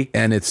mystique.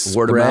 And it's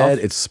word of mouth.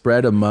 It's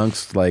spread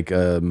amongst like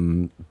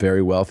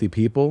very wealthy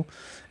people.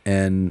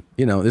 And,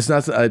 you know, it's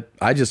not,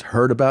 I just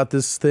heard about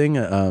this thing,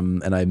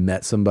 and I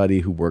met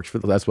somebody who works for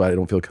them. That's why I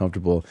don't feel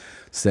comfortable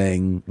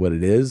saying what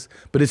it is.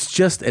 But it's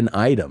just an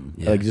item,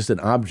 like just an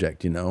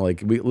object, you know.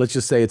 Like, let's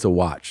just say it's a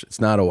watch.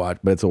 It's not a watch,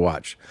 but it's a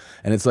watch.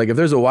 And it's like, if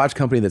there's a watch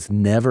company that's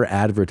never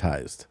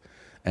advertised,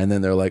 and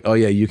then they're like, oh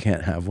yeah, you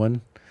can't have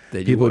one.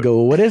 People go,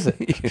 well, what is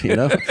it? You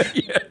know?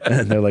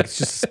 And they're like, it's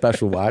just a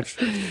special watch.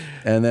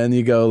 And then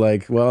you go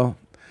like, well,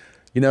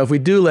 you know, if we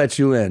do let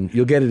you in,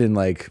 you'll get it in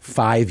like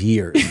 5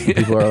 years. And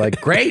people are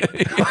like, great.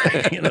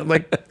 You know,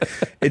 like,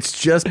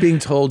 it's just being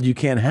told you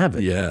can't have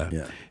it. Yeah.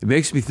 It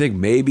makes me think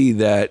maybe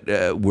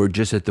that we're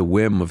just at the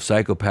whim of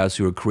psychopaths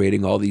who are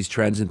creating all these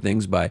trends and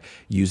things by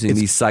using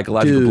these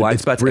psychological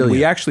blind spots. Brilliant. And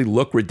we actually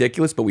look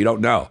ridiculous, but we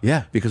don't know.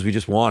 Yeah. Because we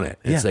just want it.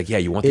 It's like, yeah,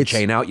 you want the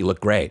chain out, you look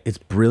great. It's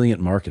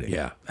brilliant marketing.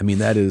 Yeah. I mean,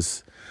 that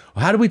is,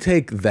 how do we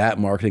take that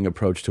marketing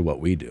approach to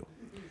what we do?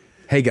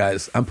 Hey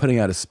guys, I'm putting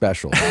out a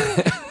special.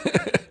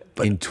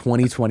 In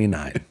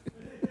 2029.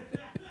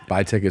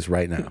 Buy tickets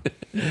right now.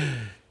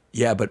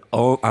 Yeah, but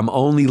I'm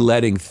only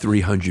letting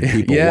 300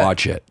 people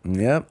watch it.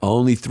 Yep.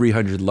 Only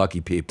 300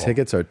 lucky people.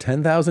 Tickets are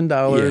 $10,000.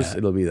 Yeah.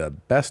 It'll be the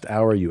best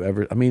hour you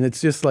ever. I mean,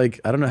 it's just like,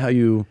 I don't know how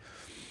you.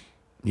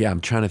 Yeah,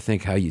 I'm trying to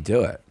think how you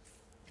do it.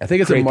 I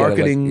think it's a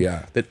marketing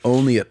that, that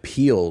only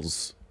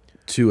appeals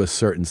to a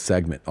certain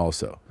segment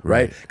also,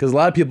 right? Because a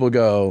lot of people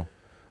go,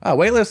 oh,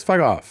 wait list,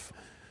 fuck off.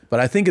 But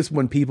I think it's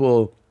when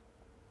people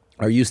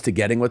are used to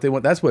getting what they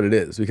want. That's what it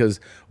is, because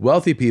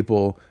wealthy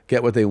people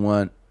get what they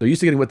want. They're used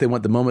to getting what they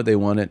want the moment they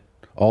want it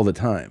all the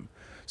time.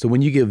 So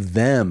when you give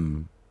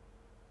them,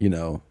 you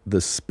know,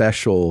 the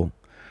special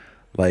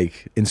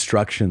like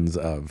instructions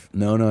of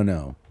no,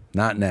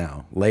 not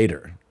now,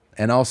 later.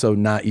 And also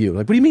not you.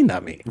 Like, what do you mean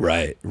not me?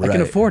 Right. I can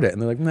afford it. And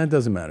they're like, that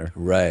doesn't matter.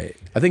 Right.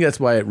 I think that's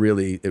why it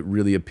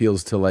really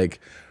appeals to like,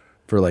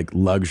 for like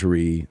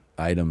luxury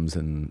items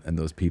and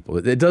those people.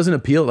 It doesn't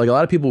appeal. Like a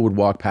lot of people would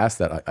walk past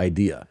that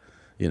idea.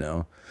 You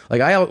know,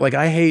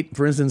 I hate,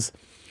 for instance,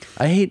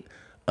 I hate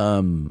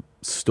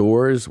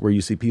stores where you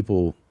see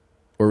people,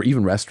 or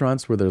even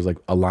restaurants where there's like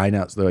a line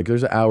out. So they're like,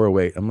 there's an hour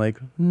wait. I'm like,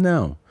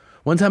 no.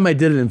 One time I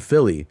did it in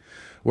Philly,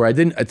 where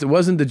it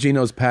wasn't the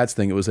Geno's Pats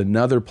thing. It was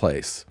another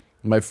place.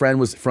 My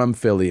friend was from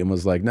Philly and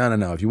was like,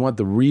 no. If you want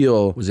the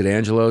real, was it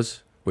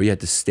Angelo's where you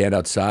had to stand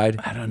outside?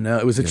 I don't know.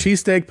 It was a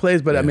cheesesteak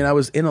place, but I mean, I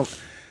was in a.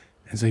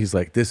 And so he's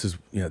like, this is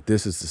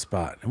the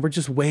spot, and we're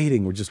just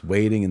waiting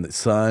in the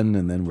sun,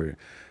 and then we're.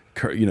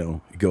 You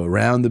know, go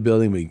around the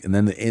building, and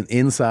then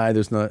inside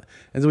there's not,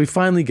 and so we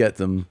finally get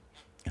them,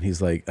 and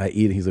he's like, I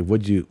eat it. He's like,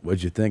 what'd you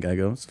think? I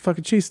go, it's a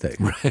fucking cheesesteak.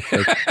 Like,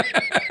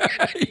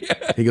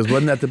 he goes,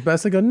 wasn't that the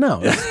best? I go, no,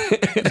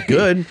 it's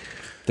good.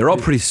 They're all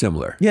pretty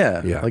similar.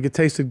 Yeah, like it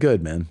tasted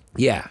good, man.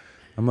 Yeah.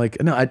 I'm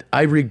like, no,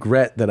 I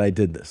regret that I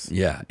did this.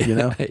 Yeah. You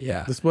know?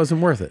 Yeah. This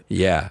wasn't worth it.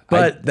 Yeah.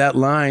 But that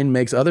line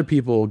makes other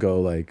people go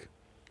like,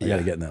 I got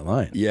to get in that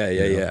line. Yeah,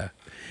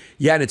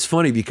 yeah, and it's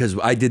funny because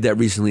I did that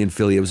recently in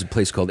Philly. It was a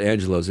place called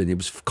Angelo's, and it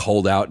was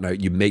cold out, and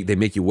they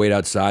make you wait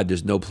outside.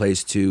 There's no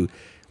place to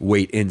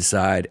wait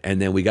inside,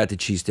 and then we got the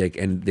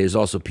cheesesteak, and there's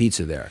also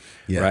pizza there,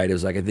 right? It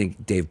was like, I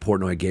think Dave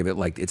Portnoy gave it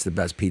like it's the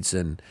best pizza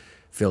in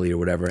Philly or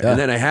whatever. And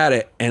then I had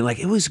it, and like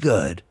it was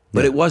good,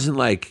 but it wasn't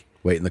like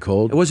wait in the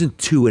cold. It wasn't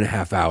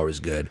 2.5 hours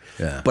good.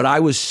 Yeah. But I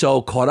was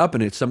so caught up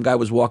in it. Some guy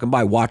was walking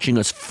by watching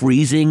us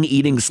freezing,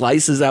 eating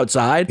slices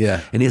outside.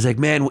 Yeah. And he's like,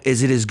 man,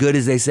 is it as good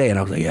as they say? And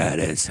I was like, yeah, it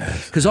is.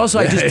 Because also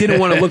I just didn't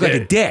want to look like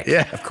a dick.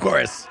 Yeah, of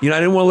course. You know, I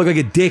didn't want to look like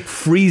a dick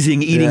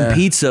freezing, eating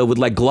pizza with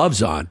like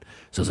gloves on.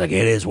 So I was like,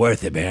 it is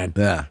worth it, man.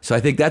 Yeah. So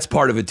I think that's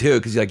part of it too,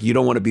 because like you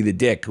don't want to be the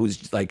dick who's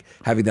just like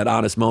having that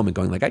honest moment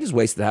going like, I just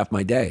wasted half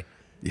my day.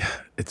 Yeah,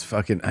 it's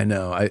fucking, I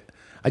know.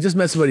 I just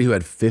met somebody who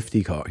had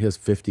 50 cars. He has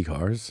 50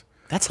 cars.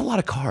 That's a lot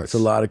of cars. It's a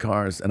lot of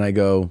cars. And I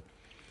go,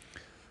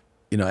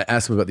 you know, I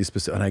asked him about these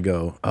specific, and I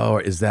go, oh,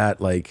 is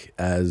that like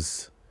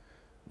is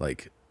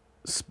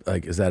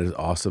that as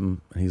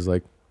awesome? And he's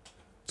like,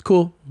 it's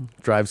cool.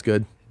 Drives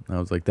good. And I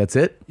was like, that's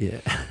it?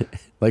 Yeah.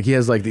 Like he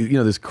has like, you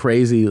know, this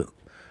crazy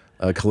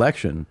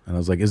collection. And I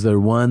was like, is there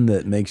one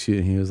that makes you,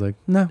 and he was like,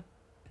 no,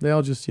 they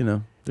all just, you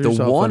know. The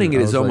wanting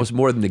it is almost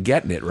more than the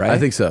getting it, right? I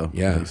think so.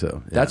 Yeah. I think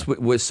so. Yeah. That's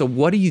what, so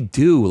what do you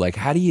do? Like,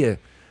 how do you,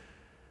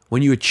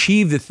 when you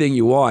achieve the thing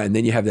you want and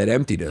then you have that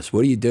emptiness,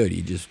 what do? Do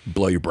you just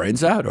blow your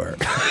brains out or?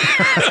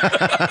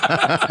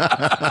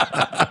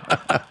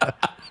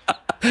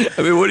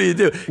 I mean, what do you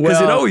do?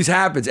 Because it always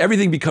happens.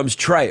 Everything becomes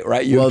trite,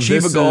 right? You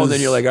achieve a goal and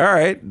then you're like, all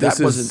right, that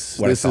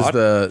wasn't what I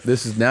thought.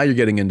 This is now you're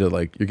getting into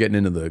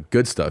the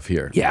good stuff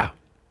here. Yeah.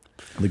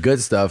 The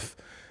good stuff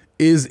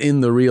is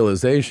in the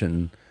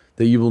realization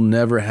that you will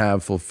never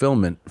have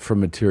fulfillment from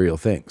material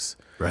things.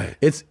 Right.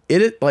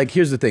 It like,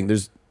 here's the thing.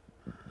 There's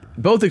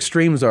both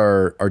extremes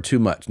are too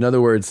much. In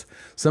other words,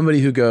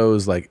 somebody who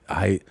goes like,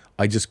 I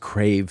just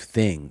crave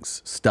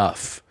things,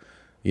 stuff,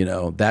 you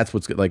know, that's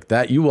what's good. Like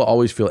that, you will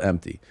always feel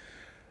empty.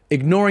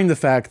 Ignoring the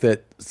fact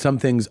that some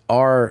things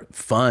are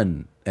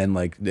fun and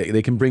like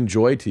they can bring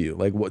joy to you.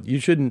 Like what, you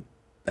shouldn't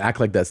act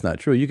like that's not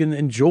true. You can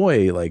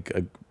enjoy like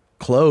a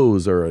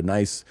clothes or a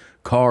nice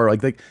car,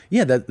 like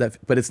yeah, that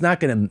but it's not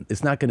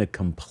gonna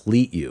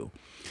complete you.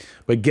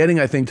 But getting,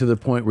 I think, to the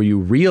point where you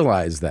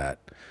realize that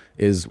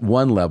is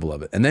one level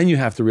of it. And then you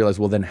have to realize,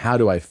 well, then how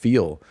do I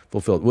feel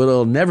fulfilled? Well,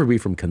 it'll never be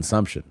from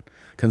consumption.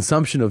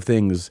 Consumption of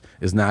things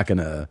is not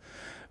gonna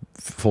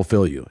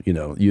fulfill you. You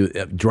know,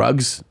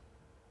 drugs,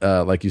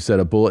 like you said,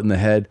 a bullet in the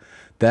head,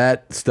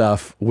 that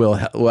stuff will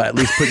at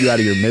least put you out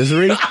of your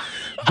misery.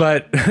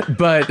 But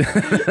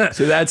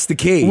so that's the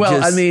key.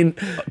 Well, I mean,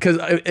 because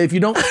if you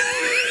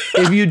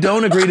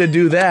don't agree to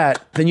do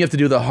that, then you have to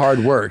do the hard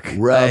work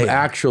of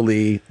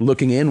actually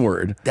looking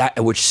inward.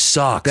 Which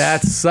sucks.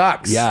 That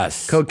sucks.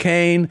 Yes.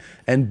 Cocaine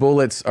and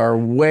bullets are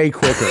way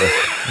quicker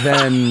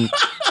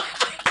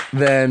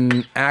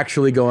than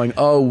actually going,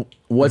 oh,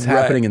 what's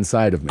happening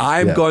inside of me?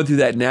 I'm going through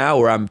that now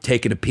where I'm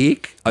taking a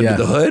peek under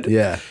the hood.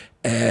 Yeah.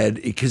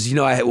 And because, you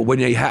know, I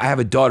have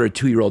a daughter, a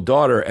 2-year-old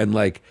daughter, and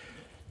like,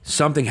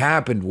 something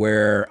happened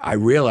where I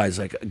realized,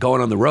 like,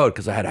 going on the road,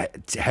 because I had a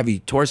heavy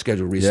tour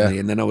schedule recently,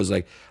 and then I was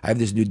like, I have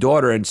this new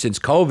daughter, and since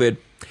COVID,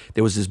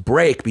 there was this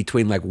break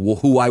between like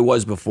who I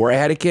was before I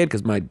had a kid,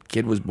 because my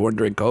kid was born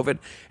during COVID,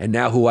 and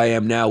now who I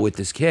am now with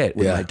this kid,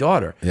 with my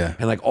daughter. Yeah.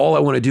 And like, all I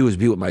want to do is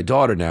be with my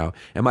daughter now.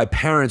 And my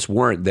parents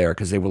weren't there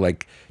because they were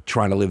like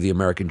trying to live the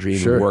American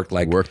dream and work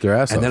their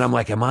ass off. And then I'm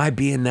like, am I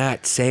being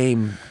that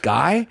same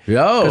guy?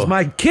 Because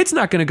my kid's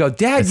not going to go,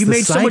 Dad, you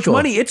made so much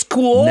money. It's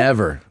cool.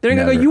 Never. They're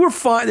going to go, you were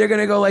fine. They're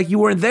going to go like, you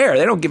weren't there.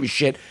 They don't give a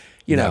shit.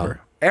 You know,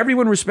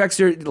 everyone respects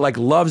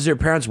loves their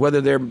parents,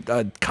 whether they're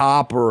a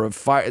cop or a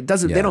fire. It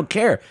doesn't, they don't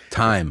care.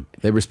 Time.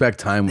 They respect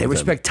time. They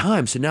respect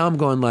time. So now I'm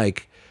going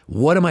like,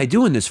 what am I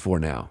doing this for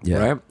now? Yeah.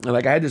 Right? And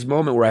like I had this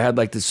moment where I had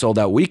like this sold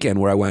out weekend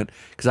where I went,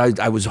 because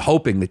I was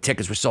hoping the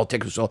tickets were sold,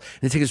 and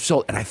the tickets were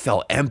sold, and I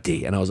felt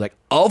empty. And I was like,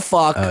 oh,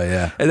 fuck. Oh,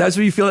 yeah. And that's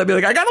when you feel that, be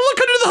like, I got to look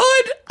under the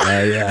hood.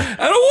 Yeah.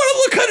 I don't want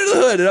to look under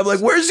the hood. And I'm like,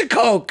 where's the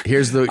Coke?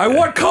 I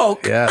want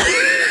Coke. Yeah.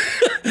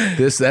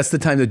 That's the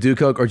time to do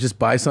Coke or just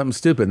buy something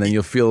stupid, and then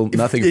you'll feel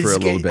nothing for a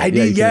little bit.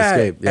 You can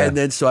escape. Yeah. And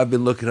then so I've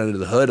been looking under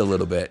the hood a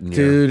little bit. And,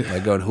 dude.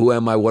 Like going, who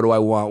am I? What do I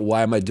want?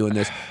 Why am I doing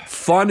this?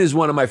 Fun is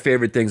one of my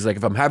favorite things. Like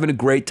if I'm having a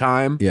great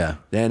time,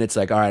 then it's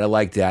like, all right, I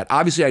like that.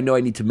 Obviously, I know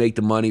I need to make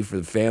the money for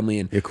the family,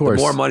 and of course,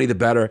 the more money, the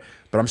better.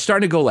 But I'm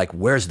starting to go like,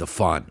 where's the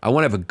fun? I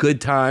want to have a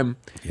good time,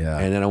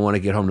 and then I want to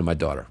get home to my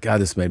daughter. God,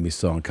 this made me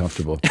so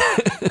uncomfortable.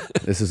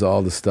 This is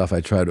all the stuff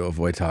I try to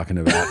avoid talking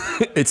about.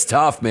 It's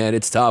tough, man.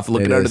 It's tough.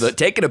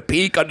 Taking a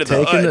peek under the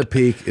hood. Taking a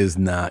peek is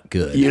not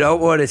good. You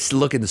don't want to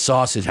look at the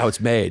sausage, how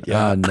it's made.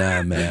 Oh,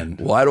 no, man.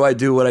 Why do I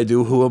do what I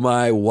do? Who am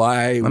I?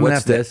 Why? I'm going to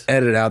have to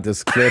edit out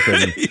this clip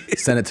and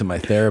send it to my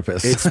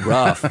therapist. It's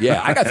rough.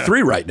 Yeah, I got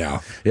 3 right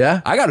now.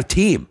 Yeah? I got a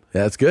team.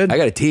 That's good. I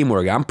got a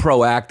teamwork. I'm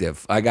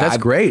proactive. That's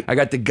great. I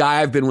got the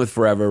guy I've been with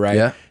forever, right?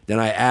 Yeah. Then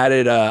I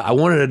added. I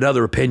wanted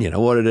another opinion. I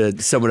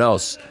wanted someone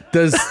else.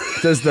 Does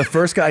the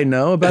first guy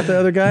know about the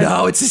other guy?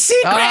 No, it's a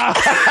secret.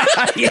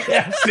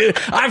 Yes, dude.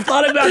 I've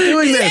thought about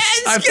doing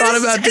this. I've thought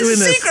about doing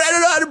this. Secret. I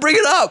don't know how to bring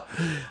it up.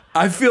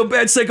 I feel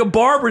bad. It's like a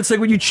barber. It's like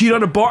when you cheat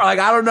on a bar. Like,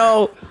 I don't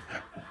know.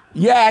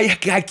 Yeah,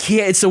 I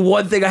can't. It's the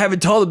one thing I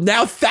haven't told him.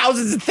 Now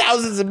thousands and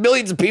thousands and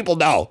millions of people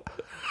know.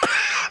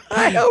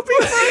 I hope he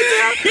finds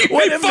out.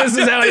 What if this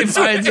is how he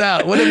finds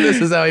out? What if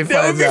this is how he finds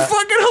out? That would be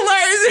fucking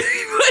hilarious.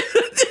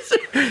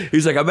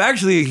 He's like, I'm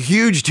actually a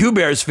huge Two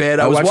Bears fan.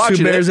 I was watch watching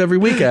Two Bears every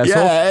week, asshole.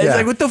 Yeah, it's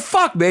like, what the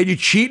fuck, man? You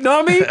cheating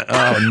on me?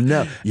 Oh,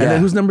 no. Yeah. And then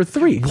who's number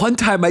 3? One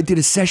time I did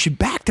a session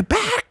back to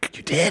back.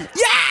 You did?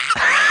 Yeah.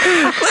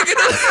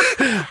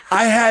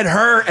 I had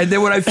her, and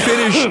then when I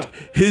finished,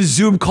 his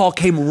Zoom call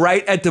came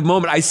right at the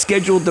moment. I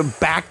scheduled them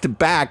back to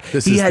back.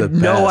 He had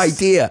no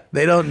idea.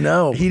 They don't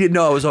know. He didn't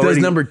know I was already.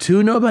 Does number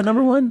 2 know about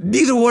number 1?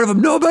 Neither one of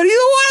them know about either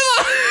one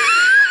of them.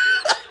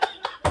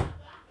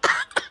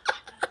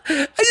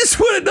 I just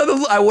want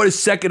I want a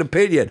second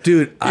opinion,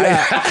 Dude.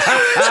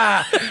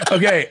 Yeah.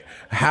 Okay.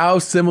 How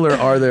similar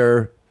are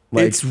there?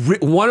 Like,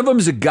 One of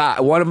them's a guy.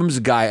 One of them's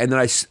a guy, and then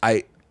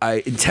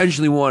I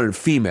intentionally wanted a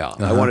female.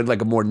 I wanted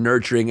like a more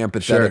nurturing,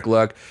 empathetic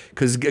look.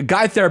 Because a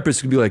guy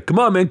therapist could be like, come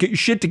on, man, get your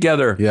shit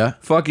together. Yeah.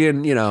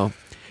 Fucking, you know.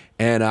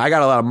 And I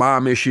got a lot of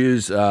mom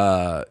issues.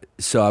 So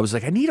I was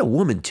like, I need a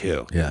woman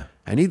too. Yeah.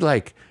 I need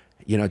like,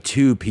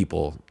 2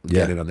 people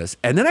get in on this.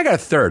 And then I got a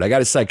third. I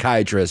got a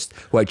psychiatrist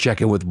who I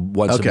check in with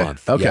once a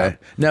month. Okay. Yeah.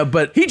 Now,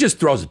 but He just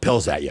throws the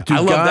pills at you. I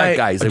love that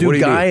guy. He's like, what do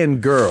you guy need?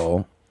 and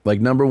girl,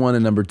 like number 1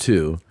 and number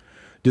 2,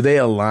 do they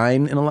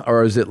align in a lot,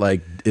 or is it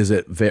like,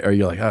 are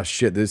you like, oh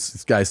shit,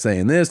 this guy's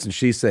saying this and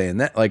she's saying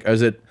that? Like,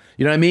 is it,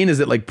 you know what I mean? Is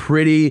it like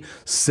pretty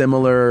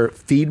similar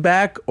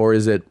feedback, or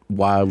is it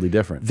wildly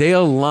different? They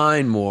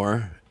align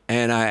more.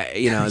 And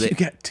you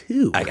got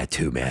 2. I got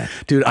 2, man.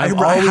 Dude, I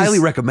always highly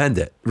recommend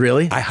it.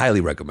 Really? I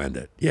highly recommend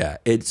it. Yeah,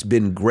 it's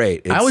been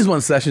great. I always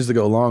want sessions to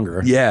go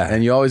longer. Yeah.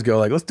 And you always go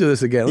like, let's do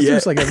this again. Let's do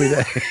this like every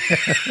day.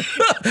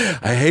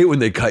 I hate when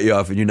they cut you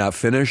off and you're not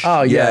finished.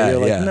 Oh, yeah. You're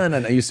like,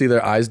 no. You see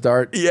their eyes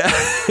dart Yeah.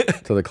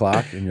 to the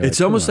clock. And you're It's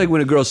like, almost like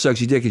when a girl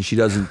sucks your dick and she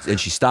doesn't, and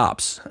she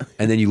stops.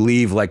 And then you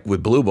leave like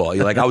with blue ball.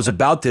 You're like, I was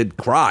about to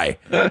cry.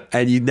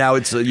 And you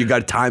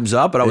got time's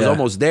up, but I was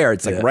almost there.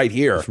 It's like right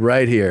here. It's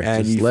right here.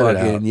 And Just you let it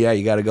fucking, out.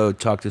 you got to go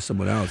talk to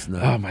someone else. No.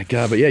 Oh my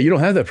God. But yeah, you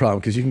don't have that problem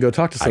because you can go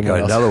talk to I someone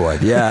got else. another one.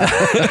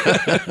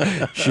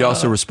 Yeah. She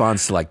also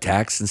responds to like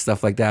texts and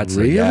stuff like that.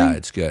 So Really? yeah,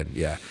 it's good.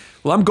 Yeah.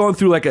 Well, I'm going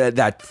through like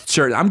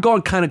I'm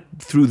going kind of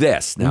through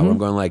this now. I'm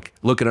going like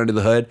looking under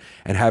the hood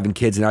and having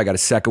kids. And now I got a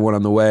second one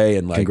on the way.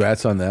 And like,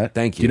 Congrats on that.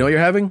 Thank you. Do you know what you're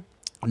having?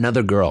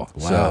 Another girl.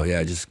 Wow. So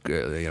yeah, just,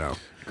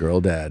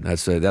 Girl dad.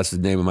 that's the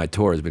name of my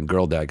tour has been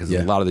Girl Dad. Because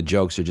a lot of the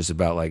jokes are just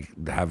about like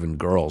having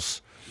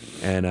girls.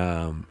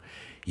 And,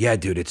 yeah,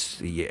 dude,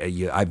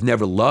 I've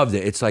never loved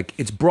it. It's like,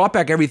 it's brought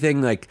back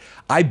everything. Like,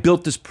 I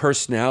built this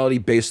personality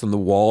based on the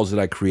walls that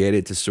I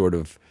created to sort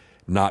of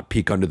not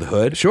peek under the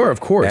hood. Sure, of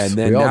course. And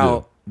then We all now,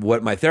 do.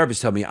 what my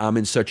therapist told me, I'm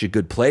in such a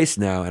good place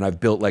now, and I've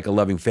built like a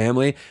loving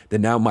family, that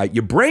now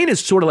your brain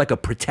is sort of like a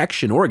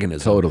protection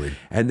organism. Totally.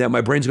 And then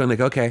my brain's going like,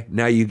 okay,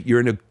 now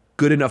you're in a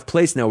good enough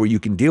place now where you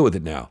can deal with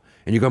it now.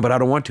 And you're going, but I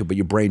don't want to. But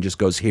your brain just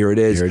goes, here it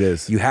is. Here it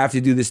is. You have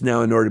to do this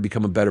now in order to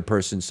become a better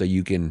person so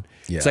you can.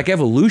 Yeah. It's like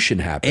evolution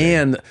happening.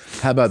 And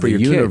how about For the your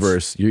kids.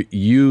 universe?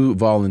 You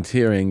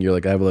volunteering, you're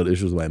like, I have a lot of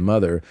issues with my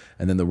mother,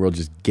 and then the world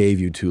just gave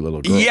you 2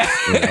 little girls. Yeah.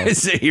 you know?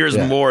 So here's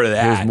Yeah. more of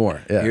that. Here's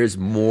more. Yeah. Here's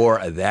more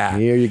of that.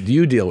 Here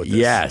you deal with this.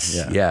 Yes,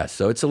 Yeah. yes.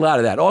 So it's a lot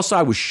of that. Also,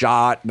 I was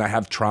shot, and I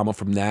have trauma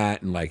from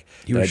that, and like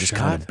You that were I just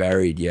kind shot? of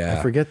buried. Yeah,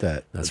 I forget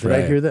that. That's Did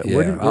right. I hear that?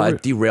 Yeah.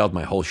 It derailed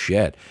my whole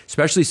shit,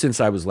 especially since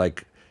I was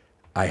like,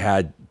 I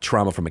had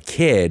trauma from a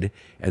kid,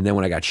 and then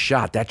when I got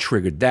shot, that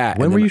triggered that.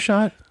 When And were then you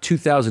shot?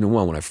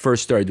 2001, when I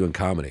first started doing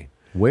comedy.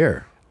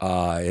 Where?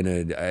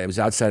 I was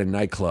outside a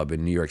nightclub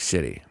in New York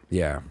City.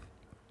 Yeah.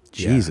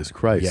 Jesus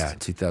Christ. Yeah,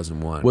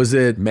 2001. Was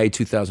it May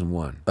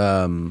 2001?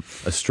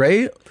 a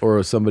stray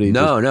or somebody?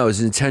 No, it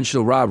was an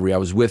intentional robbery. I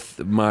was with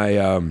my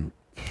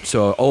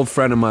so an old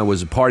friend of mine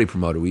was a party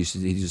promoter.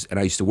 And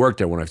I used to work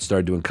there when I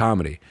started doing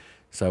comedy.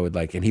 So I would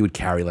and he would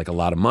carry like a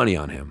lot of money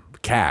on him,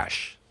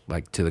 cash,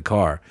 like to the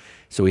car.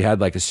 So we had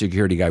like a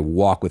security guy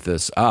walk with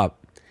us up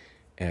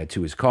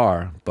to his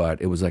car,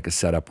 but it was like a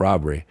setup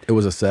robbery. It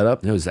was a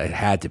setup? It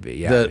had to be,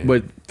 yeah.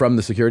 From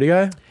the security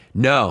guy?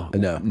 No,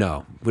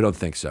 No. we don't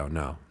think so.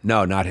 No,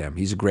 not him.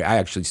 He's a great. I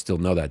actually still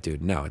know that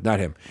dude. No, not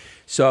him.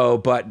 So,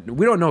 but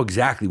we don't know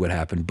exactly what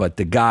happened. But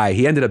the guy,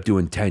 he ended up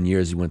doing 10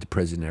 years. He went to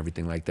prison and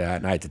everything like that.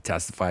 And I had to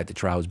testify at the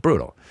trial. It was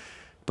brutal.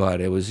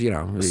 But it was,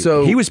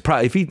 So he was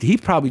probably he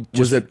probably just,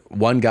 Was it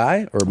one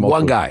guy or multiple?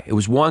 one guy. It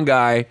was one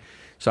guy.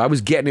 So I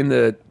was getting in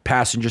the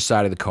passenger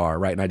side of the car,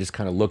 right, and I just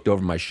kind of looked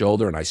over my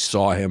shoulder and I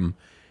saw him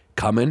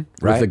coming,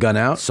 right? With the gun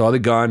out? Saw the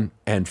gun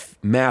and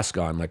mask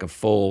on, like a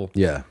full,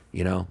 Yeah.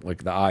 you know,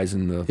 like the eyes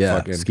and the Yeah.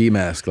 fucking Ski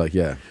mask, like,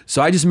 yeah.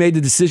 So I just made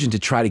the decision to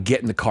try to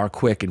get in the car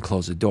quick and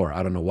close the door.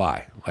 I don't know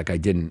why. Like I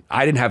didn't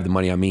have the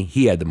money on me.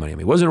 He had the money on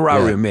me. It wasn't a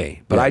robbery on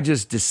me, but I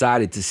just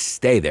decided to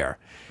stay there.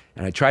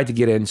 And I tried to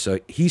get in. So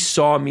he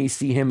saw me,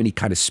 see him, and he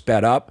kind of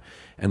sped up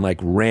and like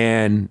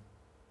ran,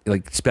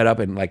 like sped up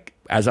and like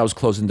as I was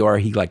closing the door,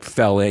 he like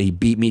fell in. He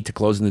beat me to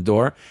closing the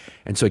door.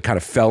 And so he kind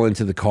of fell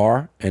into the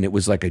car, and it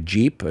was like a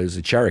Jeep. It was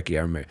a Cherokee,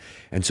 I remember.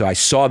 And so I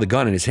saw the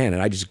gun in his hand,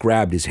 and I just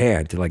grabbed his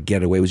hand to like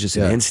get away. It was just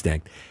an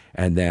instinct.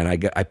 And then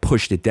I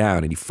pushed it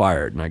down, and he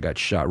fired, and I got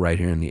shot right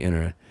here in the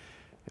inner,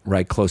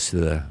 right close to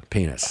the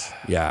penis.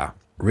 Yeah.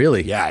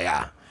 Really?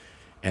 Yeah.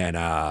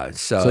 And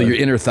So your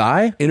inner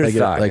thigh? Inner Like,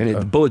 thigh. like, and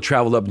the bullet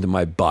traveled up into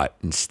my butt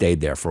and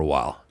stayed there for a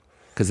while.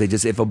 Because they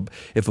just, if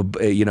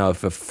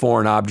a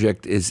foreign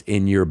object is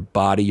in your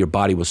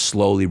body will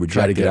slowly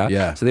reject it out.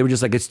 Yeah. So they were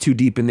just like, it's too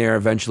deep in there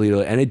eventually.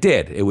 And it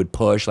did. It would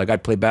push. Like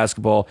I'd play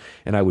basketball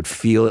and I would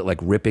feel it like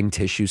ripping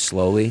tissue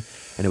slowly,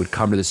 and it would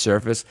come to the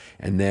surface.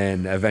 And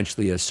then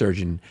eventually a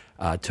surgeon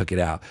took it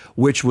out,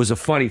 which was a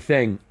funny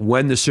thing.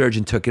 When the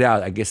surgeon took it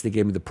out, I guess they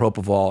gave me the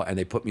propofol and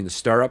they put me in the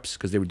stirrups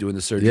because they were doing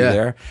the surgery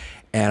there.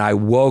 And I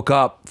woke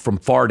up from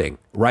farting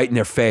right in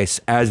their face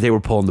as they were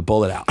pulling the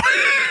bullet out.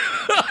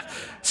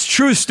 It's a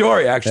true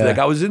story, actually. Like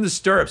I was in the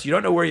stirrups. You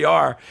don't know where you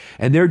are.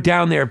 And they're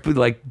down there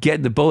like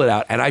getting the bullet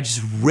out. And I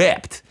just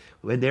ripped.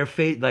 And their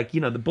face, like,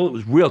 you know, the bullet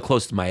was real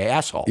close to my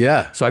asshole.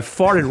 Yeah. So I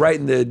farted right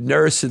in the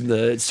nurse and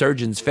the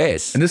surgeon's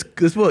face. And this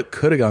bullet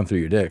could have gone through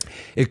your dick.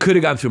 It could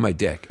have gone through my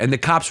dick. And the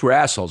cops were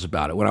assholes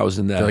about it when I was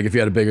in the... So like if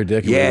you had a bigger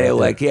dick. Yeah, they were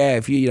like, yeah,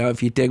 if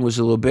if your thing was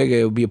a little bigger,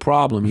 it would be a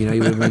problem. You know,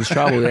 you would have been in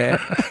trouble there.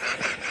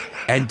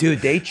 And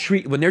dude,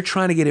 when they're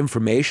trying to get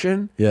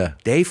information, like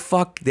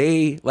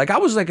I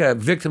was like a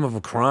victim of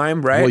a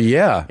crime, right? Well,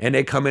 yeah. And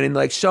they come in and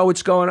like, so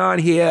what's going on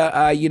here?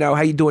 You know,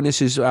 how you doing?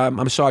 This is,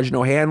 I'm Sergeant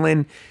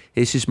O'Hanlon.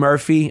 This is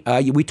Murphy.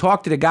 We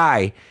talked to the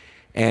guy,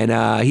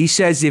 and he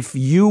says if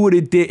he would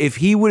have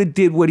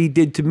did what he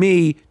did to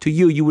me, to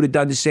you, you would have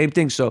done the same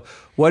thing. So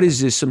what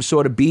is this? Some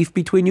sort of beef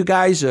between you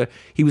guys?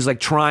 He was like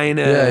trying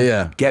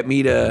to get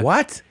me to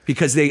what?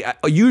 Because they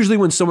usually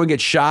when someone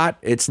gets shot,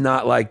 it's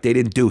not like they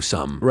didn't do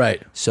something,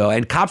 right? So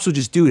and cops will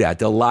just do that.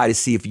 They'll lie to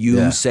see if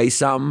you say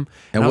something.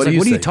 And I was like,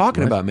 "What are you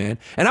talking about, man?"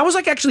 And I was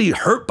like actually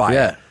hurt by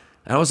it.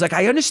 And I was like,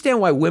 I understand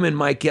why women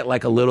might get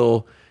like a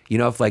little. You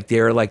know, if like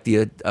they're like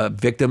the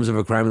victims of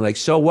a crime, like,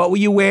 so what were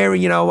you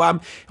wearing? You know, I'm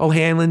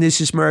O'Hanlon,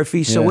 this is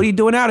Murphy. So what are you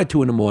doing out at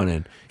 2 in the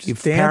morning? Your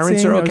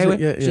parents are okay with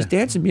just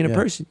dancing, being a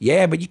person.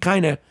 Yeah, but you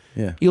kind of,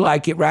 you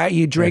like it, right?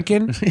 You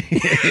drinking?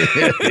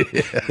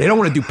 They don't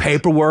want to do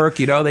paperwork,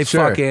 you know, they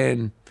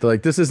fucking. They're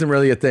like, this isn't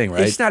really a thing,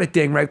 right? It's not a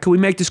thing, right? Can we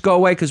make this go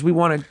away? Because we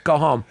want to go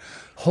home.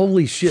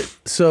 Holy shit.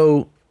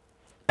 So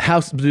how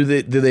do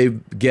they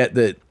get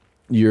that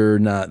you're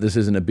not, this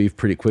isn't a beef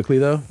pretty quickly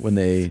though? When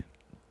they...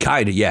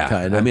 Kind of, yeah.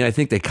 Kinda. I mean, I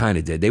think they kind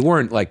of did. They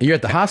weren't like... You're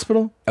at the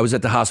hospital? I was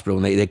at the hospital,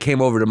 and they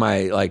came over to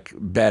my like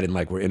bed and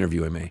like were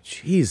interviewing me.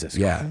 Jesus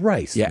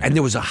Christ. Yeah, and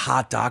there was a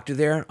hot doctor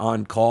there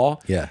on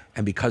call. Yeah.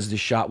 And because the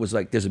shot was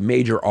like, there's a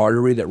major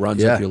artery that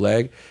runs up your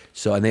leg.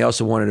 So, and they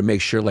also wanted to make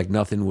sure like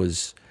nothing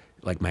was,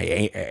 like my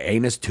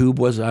anus tube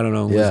was, I don't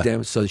know, was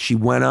damaged. So she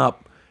went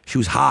up. She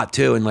was hot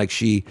too, and like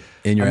she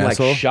in your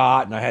asshole? Like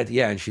shot, and I had to,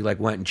 and she like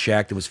went and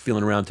checked and was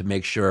feeling around to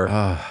make sure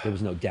there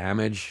was no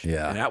damage.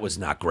 Yeah, and that was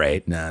not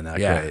great. Nah, not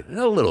great.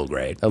 A little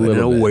great, but in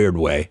a weird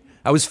way.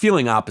 I was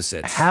feeling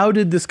opposites. How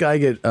did this guy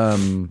get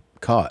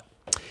caught?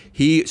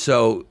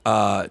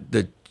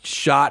 The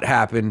shot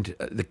happened.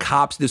 The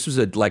cops. This was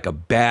like a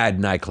bad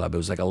nightclub. It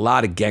was like a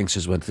lot of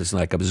gangsters went to this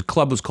nightclub. The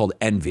club was called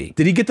Envy.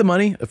 Did he get the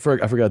money? I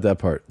forgot that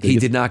part. He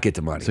did not get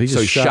the money. So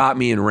he shot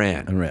me and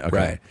ran. Okay.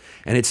 Right.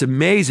 And it's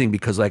amazing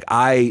because like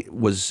I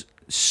was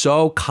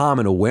so calm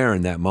and aware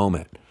in that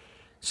moment.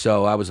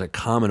 So I was like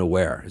calm and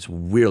aware. It's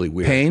really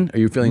weird. Pain? Are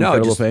you feeling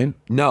incredible pain?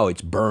 No,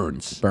 it's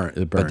burns.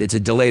 Burn. But it's a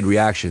delayed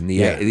reaction. The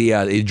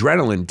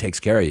adrenaline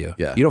takes care of you.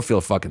 Yeah. You don't feel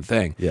a fucking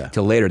thing. Yeah.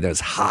 Till later, that was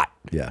hot.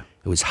 Yeah.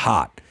 It was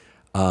hot.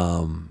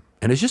 And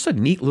it's just a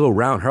neat little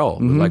round hole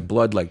with like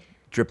blood like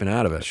dripping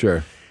out of it.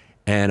 Sure.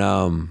 And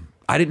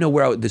I didn't know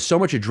where there's so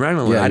much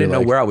adrenaline. I didn't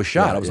know where I was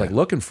shot. I was like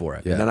looking for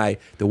it. And then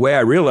the way I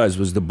realized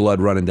was the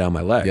blood running down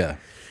my leg. Yeah.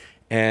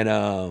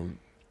 And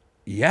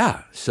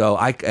so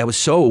I was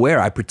so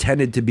aware. I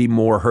pretended to be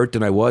more hurt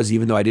than I was,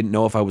 even though I didn't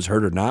know if I was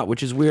hurt or not,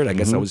 which is weird. I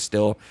guess I was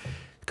still,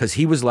 because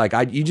he was like,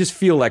 you just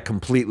feel like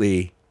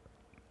completely,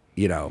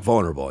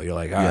 vulnerable. You're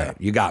like, all right,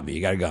 you got me.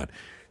 You got a gun.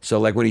 So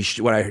like when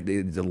I heard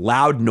the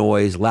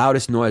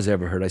loudest noise I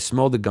ever heard, I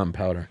smelled the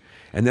gunpowder,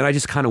 and then I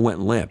just kind of went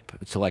limp.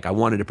 So like I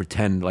wanted to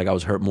pretend like I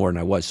was hurt more than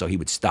I was, so he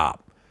would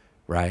stop,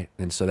 right?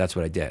 And so that's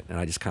what I did, and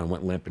I just kind of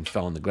went limp and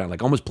fell on the ground,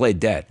 like almost played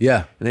dead.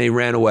 Yeah. And then he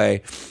ran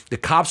away. The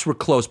cops were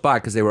close by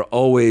because they were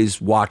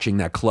always watching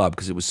that club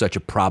because it was such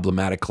a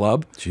problematic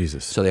club.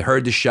 Jesus. So they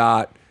heard the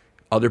shot.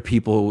 Other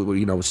people,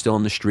 were still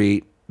in the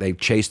street. They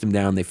chased him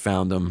down. They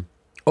found him.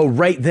 Oh,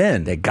 right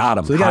then. They got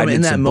him. So they got him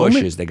in that moment?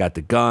 Bushes. They got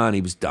the gun.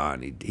 He was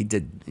done. He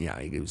did, yeah,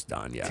 he was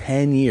done, yeah.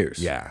 10 years.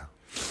 Yeah.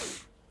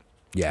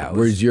 Yeah.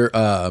 Where's your,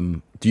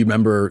 do you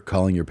remember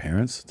calling your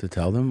parents to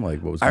tell them,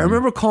 like, what was going on? I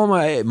remember calling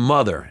my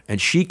mother, and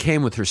she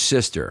came with her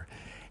sister.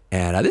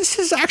 And this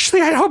is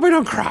actually, I hope I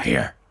don't cry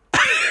here.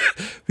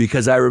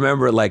 Because I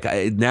remember, like,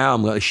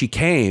 she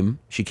came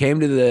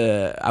to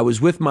the, I was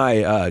with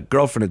my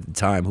girlfriend at the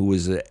time who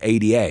was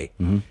ADA.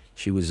 Mm-hmm.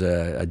 She was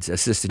an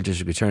assistant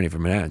district attorney for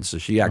Manhattan, so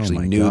she actually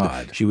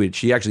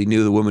she actually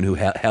knew the woman who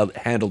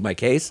handled my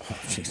case. Oh,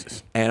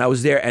 Jesus. And I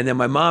was there, and then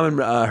my mom and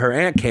her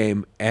aunt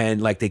came,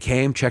 and like they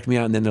came, checked me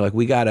out, and then they're like,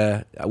 we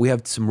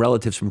have some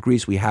relatives from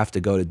Greece, we have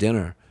to go to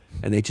dinner,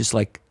 and they just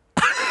like,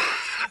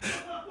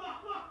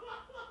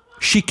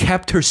 she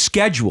kept her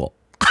schedule.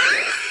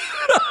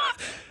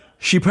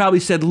 She probably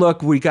said,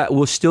 look,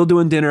 we're still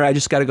doing dinner. I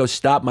just got to go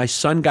stop. My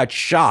son got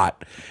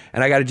shot,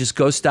 and I got to just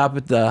go stop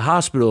at the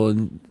hospital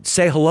and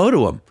say hello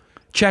to him.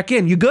 Check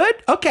in. You good?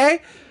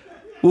 Okay.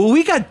 Well,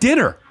 we got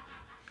dinner.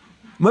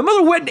 My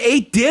mother went and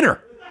ate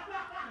dinner.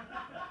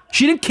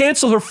 She didn't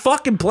cancel her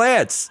fucking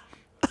plans.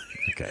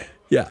 Okay.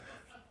 Yeah.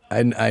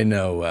 I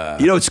know.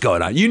 You know what's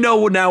going on. You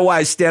know now why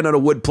I stand on a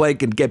wood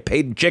plank and get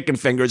paid in chicken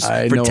fingers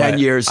for 10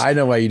 years. I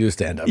know why you do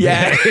stand-up.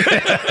 Yeah.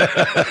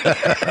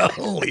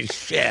 Holy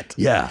shit.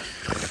 Yeah.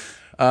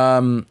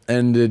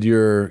 And did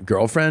your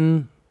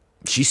girlfriend?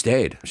 She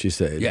stayed. She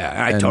stayed. Yeah,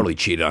 I totally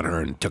cheated on her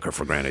and took her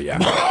for granted, yeah.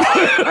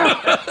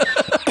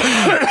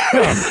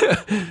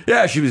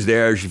 Yeah, she was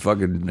there. She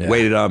fucking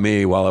waited on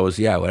me while I was,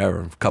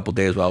 whatever, a couple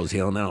days while I was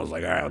healing. Then I was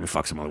like, all right, let me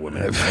fuck some other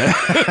women.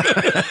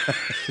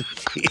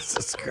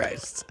 Jesus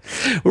Christ.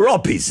 We're all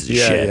pieces of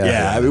shit.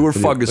 Yeah. I mean, we're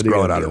fungus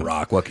growing out of do?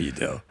 rock. What can you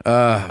do?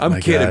 I'm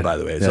kidding, by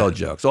the way. It's all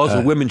jokes.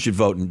 Also, women should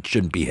vote and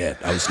shouldn't be hit.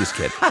 I was just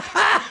kidding.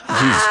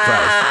 Jesus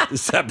Christ.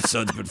 This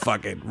episode's been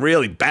fucking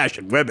really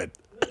bashing women.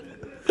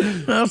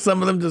 Well,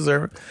 some of them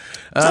deserve it.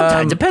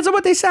 Sometimes. Depends on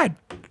what they said.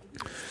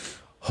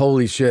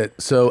 Holy shit.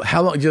 So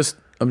how long, I'm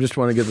just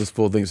trying to get this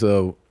full thing.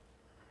 So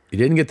he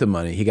didn't get the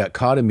money. He got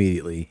caught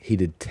immediately. He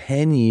did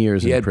 10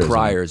 years in prison. He had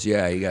priors.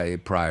 Yeah, he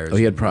had priors. Oh,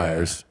 he had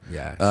priors.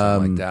 Yeah,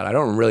 something like that. I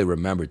don't really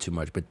remember too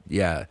much, but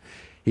yeah.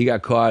 He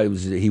got caught.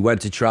 He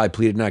went to trial,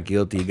 pleaded not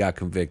guilty, he got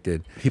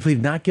convicted. He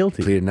pleaded not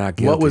guilty? Pleaded not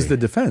guilty. What was the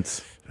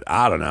defense?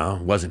 I don't know.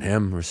 It wasn't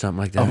him or something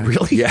like that. Oh,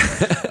 really? Yeah.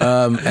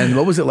 And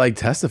what was it like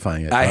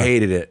testifying at? I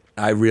hated it.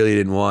 I really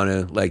didn't want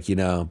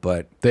to,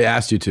 but... They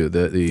asked you to.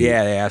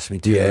 Yeah, they asked me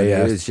to.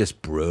 Yeah, it was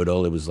just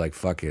brutal. It was like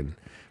fucking...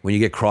 When you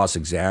get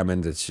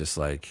cross-examined, it's just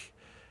like,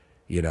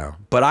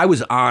 But I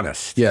was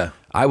honest. Yeah.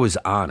 I was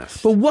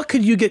honest. But what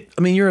could you get...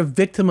 I mean, you're a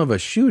victim of a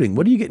shooting.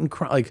 What are you getting...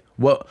 Like,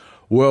 what...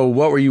 Well,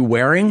 what were you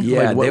wearing?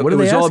 Yeah, like, it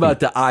was all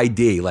about the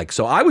ID. Like,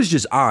 so I was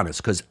just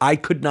honest because I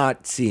could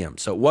not see him.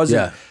 So it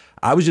wasn't... Yeah.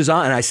 I was just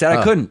on, and I said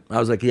I couldn't. I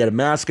was like, he had a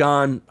mask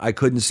on. I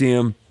couldn't see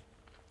him,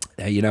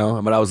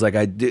 but I was like,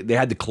 they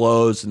had to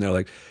close, and they're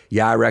like,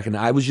 yeah, I reckon.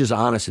 I was just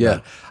honest about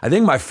it. I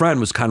think my friend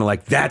was kind of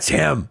like, that's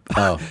him.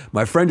 Oh.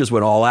 My friend just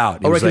went all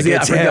out. He was like,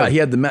 I forgot. He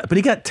had the mask, but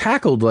he got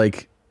tackled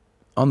like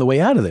on the way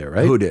out of there,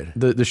 right? Who did?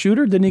 The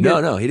shooter? Didn't he get?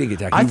 No, he didn't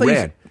get tackled. He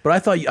ran. But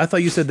I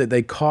thought you said that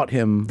they caught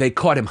him. They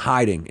caught him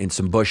hiding in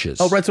some bushes.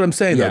 Oh, that's what I'm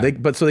saying. Yeah.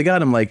 Though. So they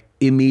got him like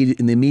in the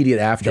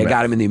immediate aftermath. They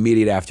got him in the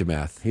immediate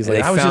aftermath. He's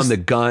like, they found the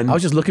gun. I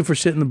was just looking for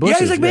shit in the bushes. Yeah,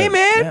 he's like, hey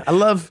man, yeah, I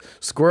love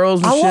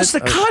squirrels. And I shit. lost the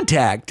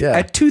contact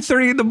at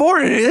 2:30 in the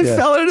morning. And it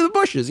fell into the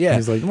bushes. Yeah.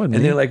 He's like, and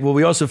they're like, well,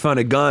 we also found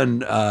a gun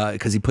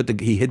because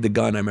he hid the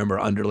gun. I remember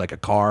under like a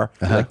car.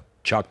 Like,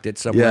 chucked it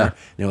somewhere. Yeah.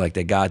 They're like,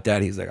 they got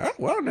that. He's like, oh,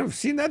 well, I've never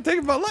seen that thing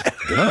in my life.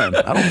 Gun.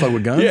 I don't fuck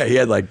with guns. Yeah, he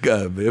had like,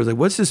 it was like,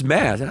 what's this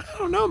mask? I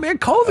don't know, man.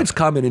 COVID's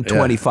coming in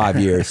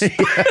 25 years.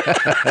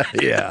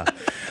 Yeah.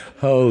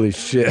 Holy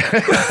shit.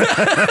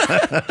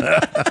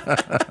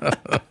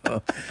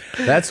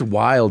 That's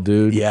wild,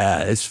 dude. Yeah.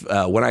 It's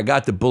when I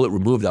got the bullet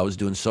removed, I was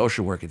doing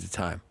social work at the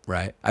time,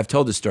 right? I've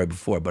told this story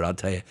before, but I'll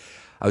tell you,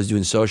 I was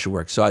doing social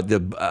work. So I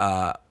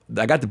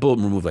got the bullet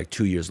removed like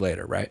 2 years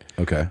later, right?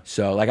 Okay.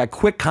 So like I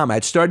quit comedy.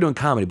 I'd started doing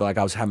comedy, but like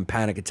I was having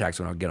panic attacks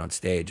when I would get on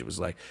stage. It was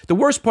like the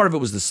worst part of it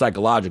was the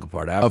psychological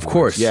part afterwards. Of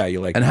course. Yeah,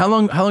 you're like. And how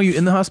long are you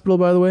in the hospital,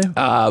 by the way? It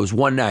was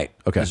one night.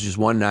 Okay. It was just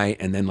one night,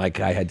 and then like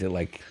I had to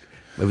like.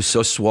 It was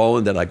so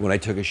swollen that like when I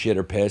took a shit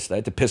or pissed, I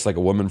had to piss like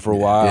a woman for a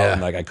while,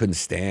 and like I couldn't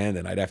stand,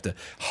 and I'd have to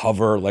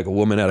hover like a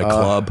woman at a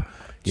club,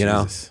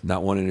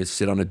 not wanting to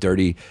sit on a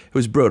dirty. It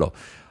was brutal.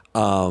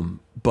 So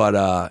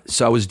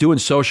I was doing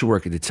social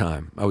work at the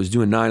time. I was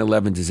doing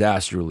 9/11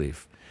 disaster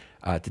relief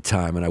at the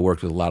time, and I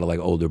worked with a lot of like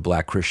older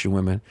black Christian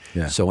women.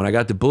 Yeah. So when I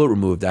got the bullet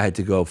removed, I had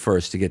to go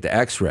first to get the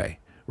X-ray,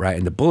 right?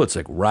 And the bullet's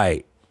like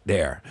right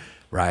there,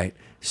 right?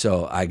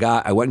 So I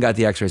went and got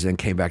the X-rays and then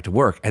came back to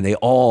work, and they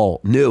all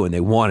knew and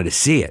they wanted to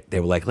see it. They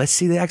were like, let's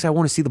see the X-ray. I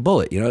want to see the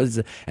bullet,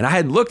 and I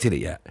hadn't looked at it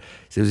yet.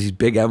 So there was these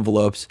big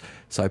envelopes.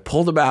 So I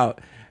pulled them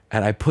out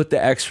and I put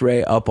the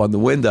X-ray up on the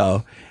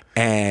window.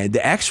 And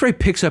the X-ray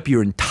picks up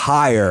your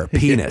entire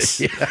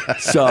penis.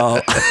 So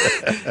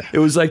it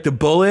was like the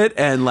bullet,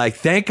 and like,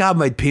 thank God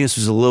my penis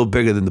was a little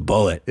bigger than the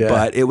bullet.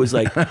 But it was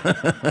like,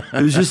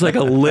 it was just like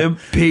a limp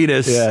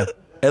penis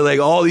And like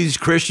all these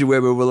Christian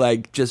women were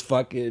like just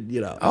fucking,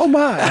 you know. Oh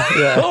my.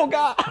 Yeah. Oh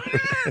God.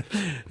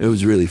 It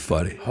was really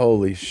funny.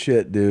 Holy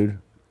shit, dude.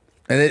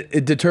 And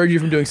it deterred you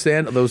from doing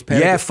those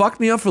panic? Yeah, it fucked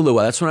me up for a little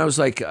while. That's when I was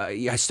like,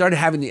 I started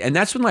having and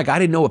that's when like I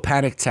didn't know what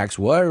panic attacks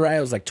were, right? I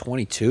was like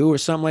 22 or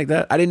something like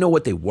that. I didn't know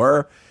what they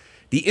were.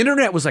 The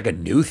internet was like a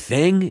new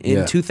thing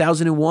in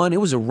 2001. It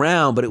was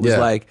around, but it was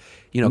like,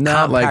 you know,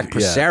 not compact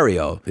like,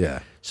 Presario. Yeah.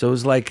 So it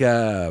was like,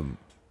 I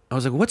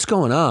was like, what's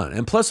going on?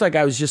 And plus, like,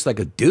 I was just like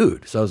a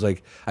dude. So I was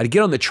like, I'd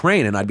get on the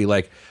train and I'd be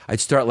like, I'd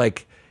start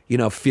like, you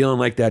know, feeling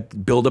like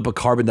that buildup of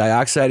carbon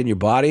dioxide in your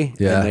body.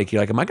 Yeah. And like,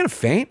 you're like, am I going to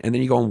faint? And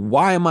then you're going,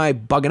 why am I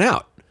bugging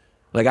out?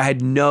 Like I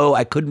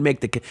couldn't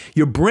make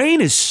your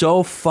brain is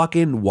so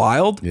fucking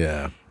wild.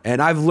 Yeah.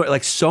 And I've learned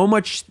like so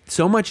much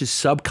is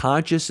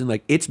subconscious and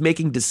like it's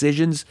making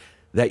decisions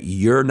that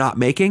you're not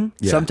making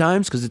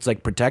sometimes because it's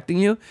like protecting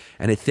you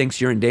and it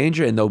thinks you're in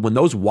danger. And when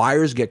those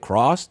wires get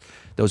crossed,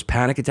 those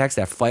panic attacks,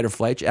 that fight or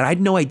flight, and I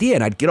had no idea.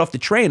 And I'd get off the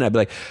train and I'd be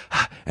like,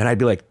 and I'd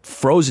be like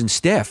frozen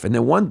stiff. And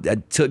then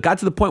got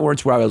to the point where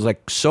I was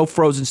like so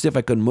frozen stiff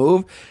I couldn't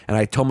move. And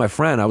I told my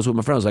friend, I was with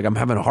my friend, I was like, I'm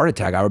having a heart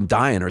attack. I'm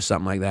dying or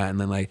something like that. And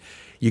then like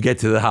you get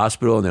to the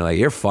hospital and they're like,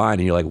 you're fine.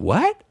 And you're like,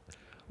 what?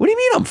 What do you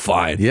mean I'm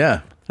fine?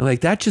 Yeah. And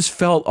like that just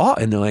felt off.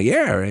 And they're like,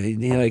 yeah.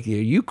 And you're like, are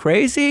you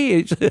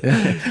crazy? You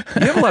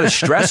have a lot of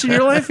stress in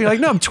your life? You're like,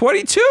 no, I'm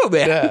 22,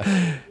 man.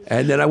 Yeah.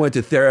 And then I went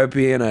to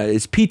therapy and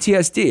it's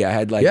PTSD. I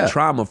had like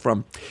trauma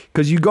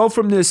because you go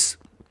from this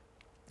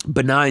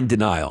benign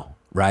denial,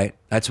 right?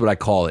 That's what I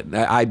call it.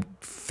 I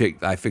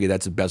figure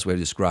that's the best way to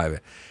describe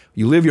it.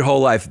 You live your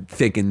whole life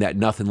thinking that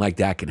nothing like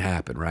that can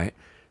happen, right?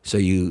 So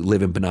you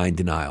live in benign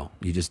denial.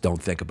 You just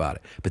don't think about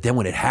it. But then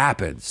when it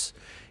happens,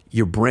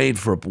 your brain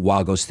for a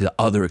while goes to the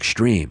other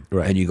extreme.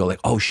 Right. And you go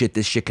like, oh shit,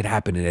 this shit could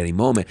happen at any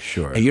moment.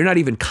 Sure. And you're not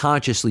even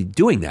consciously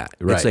doing that.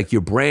 Right. It's like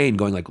your brain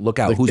going like, look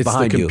out, like who's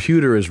behind you? The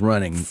computer is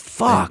running.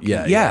 Fuck.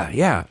 And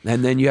yeah.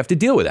 And then you have to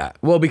deal with that.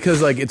 Well,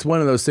 because like it's one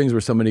of those things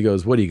where somebody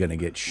goes, what are you going to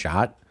get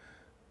shot?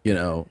 You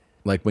know,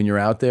 like when you're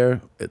out there,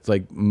 it's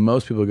like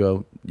most people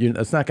go,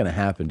 it's not going to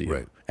happen to you.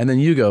 Right. And then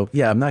you go,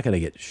 yeah, I'm not going to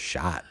get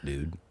shot,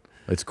 dude.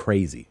 It's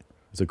crazy.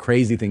 It's a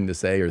crazy thing to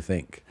say or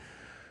think.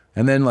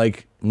 And then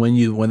like when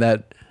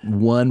that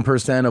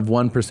 1% of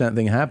 1%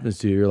 thing happens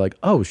to you, you're like,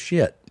 oh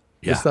shit,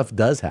 this stuff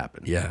does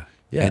happen. Yeah.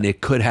 And it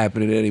could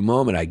happen at any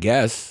moment, I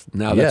guess.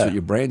 Now that's what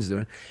your brain's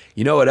doing.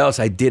 You know what else?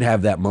 I did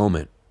have that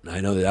moment.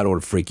 I know that I don't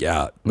want to freak you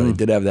out, but I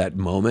did have that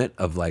moment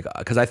of like,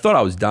 because I thought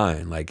I was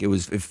dying. Like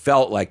it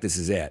felt like this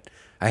is it.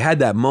 I had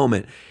that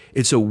moment.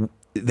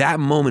 That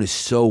moment is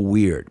so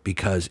weird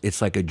because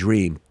it's like a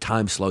dream.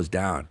 Time slows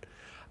down.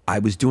 I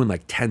was doing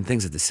like 10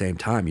 things at the same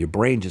time. Your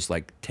brain just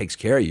like takes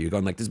care of you. You're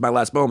going like, this is my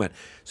last moment.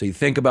 So you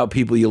think about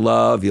people you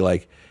love.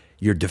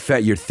 You're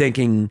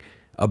thinking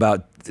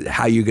about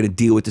how you're going to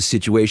deal with the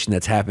situation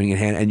that's happening at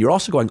hand. And you're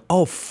also going,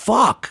 oh,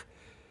 fuck,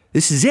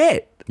 this is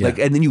it. Yeah. Like,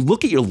 and then you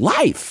look at your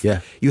life.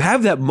 Yeah. You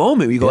have that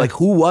moment where you go like,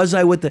 who was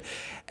I with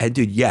and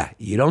dude,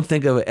 you don't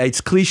think of it. It's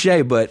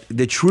cliche, but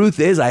the truth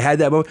is I had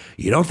that moment.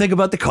 You don't think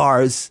about the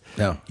cars.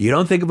 No. You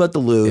don't think about the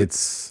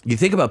loot. You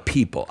think about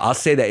people. I'll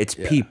say that it's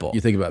people.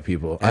 You think about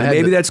people. And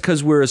maybe that's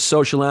because we're a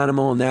social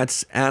animal and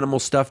that's animal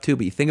stuff too,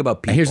 but you think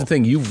about people. And here's the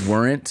thing. You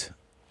weren't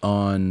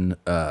on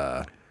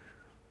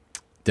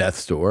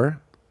death's door,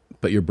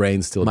 but your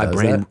brain still does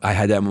that. I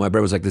had that. My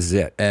brain was like, this is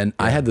it. And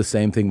I had the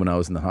same thing when I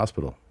was in the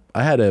hospital.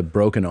 I had a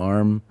broken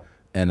arm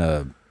and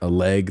a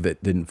leg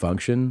that didn't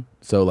function.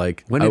 So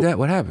like, what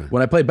happened?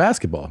 When I played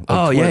basketball.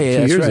 Like 2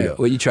 years ago.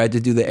 Well, you tried to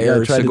do the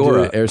air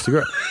Segura.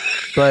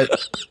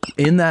 But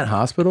in that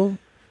hospital,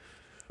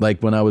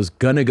 like when I was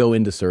gonna go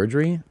into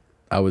surgery,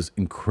 I was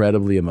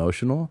incredibly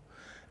emotional,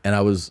 and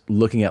I was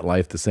looking at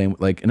life the same.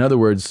 Like in other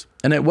words,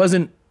 and I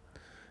wasn't,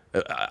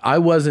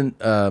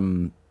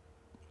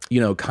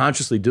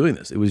 consciously doing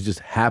this. It was just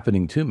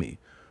happening to me.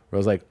 Where I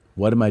was like,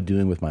 what am I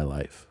doing with my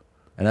life?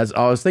 And that's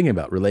all I was thinking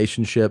about: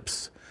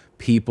 relationships,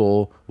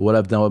 people, what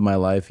I've done with my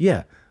life.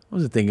 Yeah, I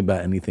wasn't thinking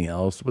about anything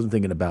else. I wasn't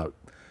thinking about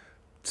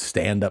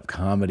stand-up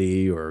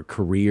comedy or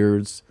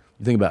careers.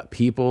 You think about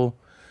people.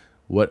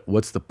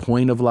 What's the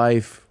point of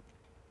life?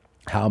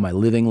 How am I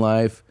living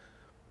life?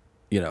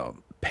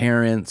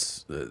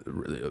 Parents,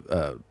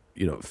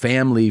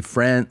 family,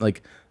 friend,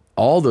 like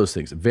all those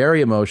things.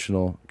 Very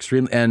emotional,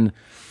 extremely, and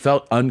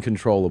felt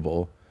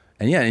uncontrollable.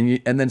 And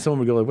and then someone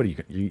would go like, "What are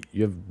you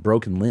have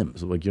broken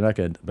limbs? Like you're not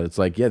gonna." But it's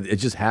like, it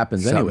just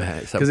happens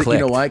anyway. Because you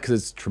know why?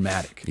 Because it's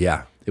traumatic.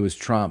 Yeah, it was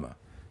trauma.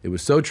 It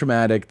was so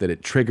traumatic that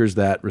it triggers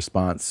that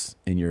response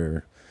in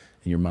your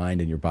mind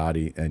and your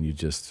body, and you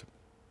just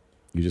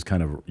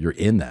kind of you're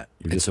in that.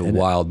 It's a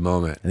wild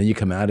moment, and then you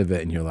come out of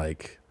it, and you're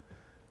like,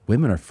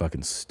 "Women are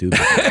fucking stupid."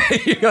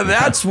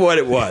 That's what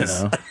it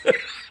was.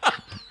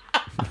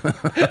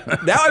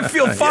 Now I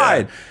feel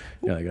fine.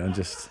 Yeah, like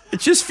it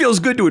just feels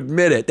good to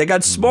admit it. They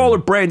got smaller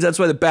brains. That's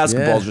why the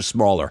basketballs are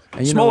smaller.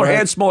 Smaller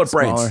hands, smaller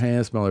brains. Smaller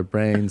hands, smaller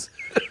brains.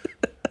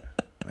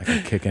 I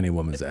can kick any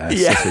woman's ass.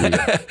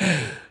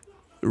 Yeah.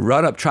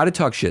 Run up, try to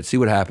talk shit, see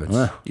what happens.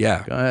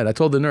 Yeah. Go ahead. I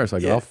told the nurse,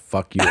 I'll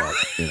fuck you up,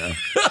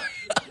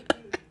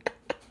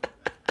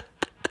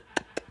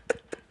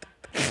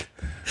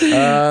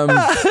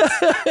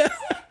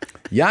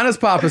 Yannis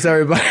Pappas,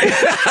 everybody.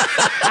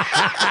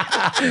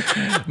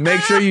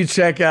 Make sure you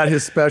check out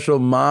his special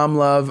Mom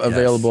Love,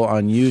 available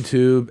on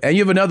YouTube. And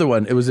you have another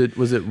one. Was it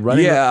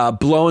Running? Yeah,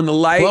 Blowing the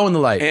Light. Blowing the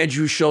Light.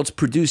 Andrew Schultz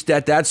produced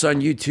that. That's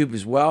on YouTube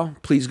as well.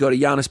 Please go to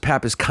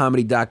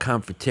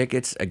YannisPappasComedy.com for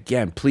tickets.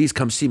 Again, please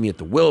come see me at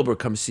the Wilbur.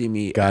 Come see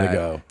me. Gotta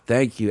go.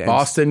 Thank you. And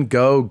Boston,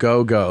 go,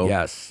 go, go.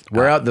 yes.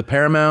 We're out the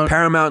Paramount.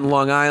 Paramount in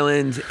Long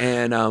Island,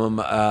 and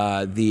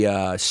the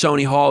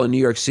Sony Hall in New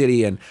York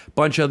City, and a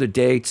bunch of other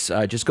dates.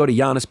 Just go to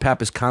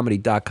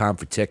YannisPappasComedy.com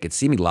for tickets.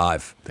 See me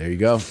live. There you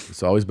go.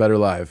 It's always better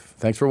live.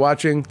 Thanks for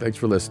watching. Thanks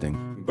for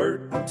listening.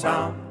 Bert and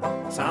Tom,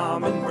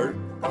 Tom and Bert.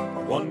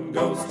 One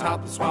goes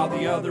topless while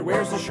the other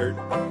wears a shirt.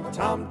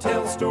 Tom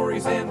tells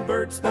stories and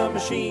Bert's the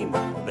machine.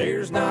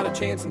 There's not a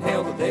chance in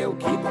hell that they'll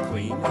keep it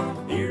clean.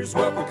 Here's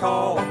what we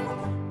call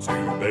Two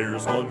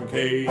Bears, One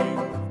Cave.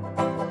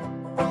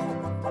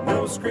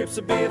 No scripts,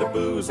 a bit of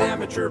booze,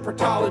 amateur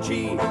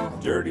partology.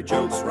 Dirty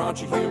jokes,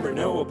 raunchy humor,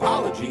 no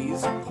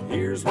apologies.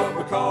 Here's what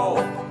we call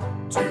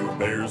Two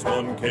Bears,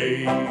 One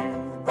Cave.